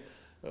помните,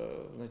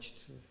 значит,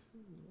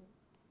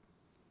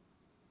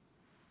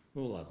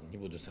 ладно, не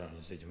буду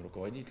сравнивать с этим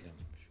руководителем,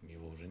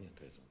 его уже нет,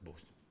 поэтому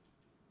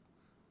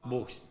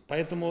Бог с ним.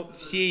 Поэтому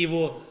все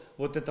его,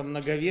 вот эта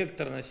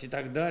многовекторность и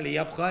так далее, и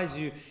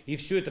Абхазию, и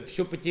все это,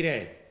 все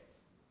потеряет,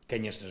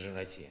 конечно же,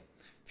 Россия.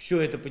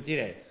 Все это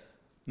потеряет.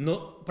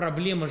 Но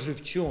проблема же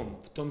в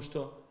чем? В том,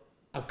 что,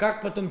 а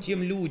как потом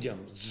тем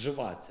людям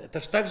сживаться? Это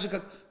же так же,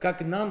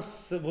 как нам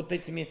с вот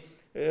этими,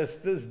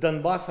 с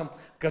Донбассом,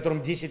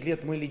 которым 10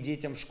 лет мыли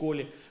детям в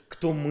школе,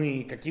 кто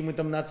мы, какие мы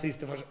там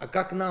нацисты, а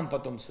как нам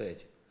потом с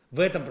этим? В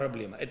этом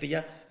проблема. Это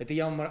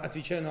я вам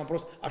отвечаю на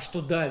вопрос, а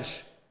что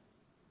дальше?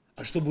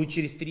 А что будет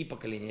через 3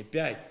 поколения,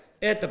 5?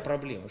 Это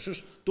проблема. Что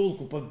ж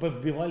толку,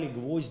 повбивали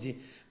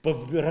гвозди,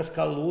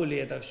 раскололи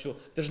это все.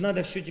 Это же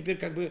надо все теперь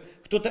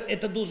кто-то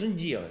это должен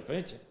делать,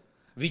 понимаете?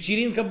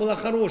 Вечеринка была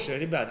хорошая,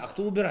 ребят, а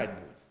кто убирать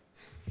будет?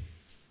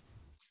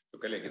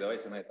 Коллеги,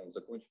 давайте на этом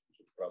закончим.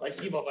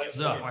 Спасибо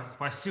большое. Да,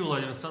 спасибо,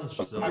 Владимир Александрович.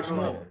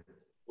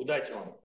 Удачи вам.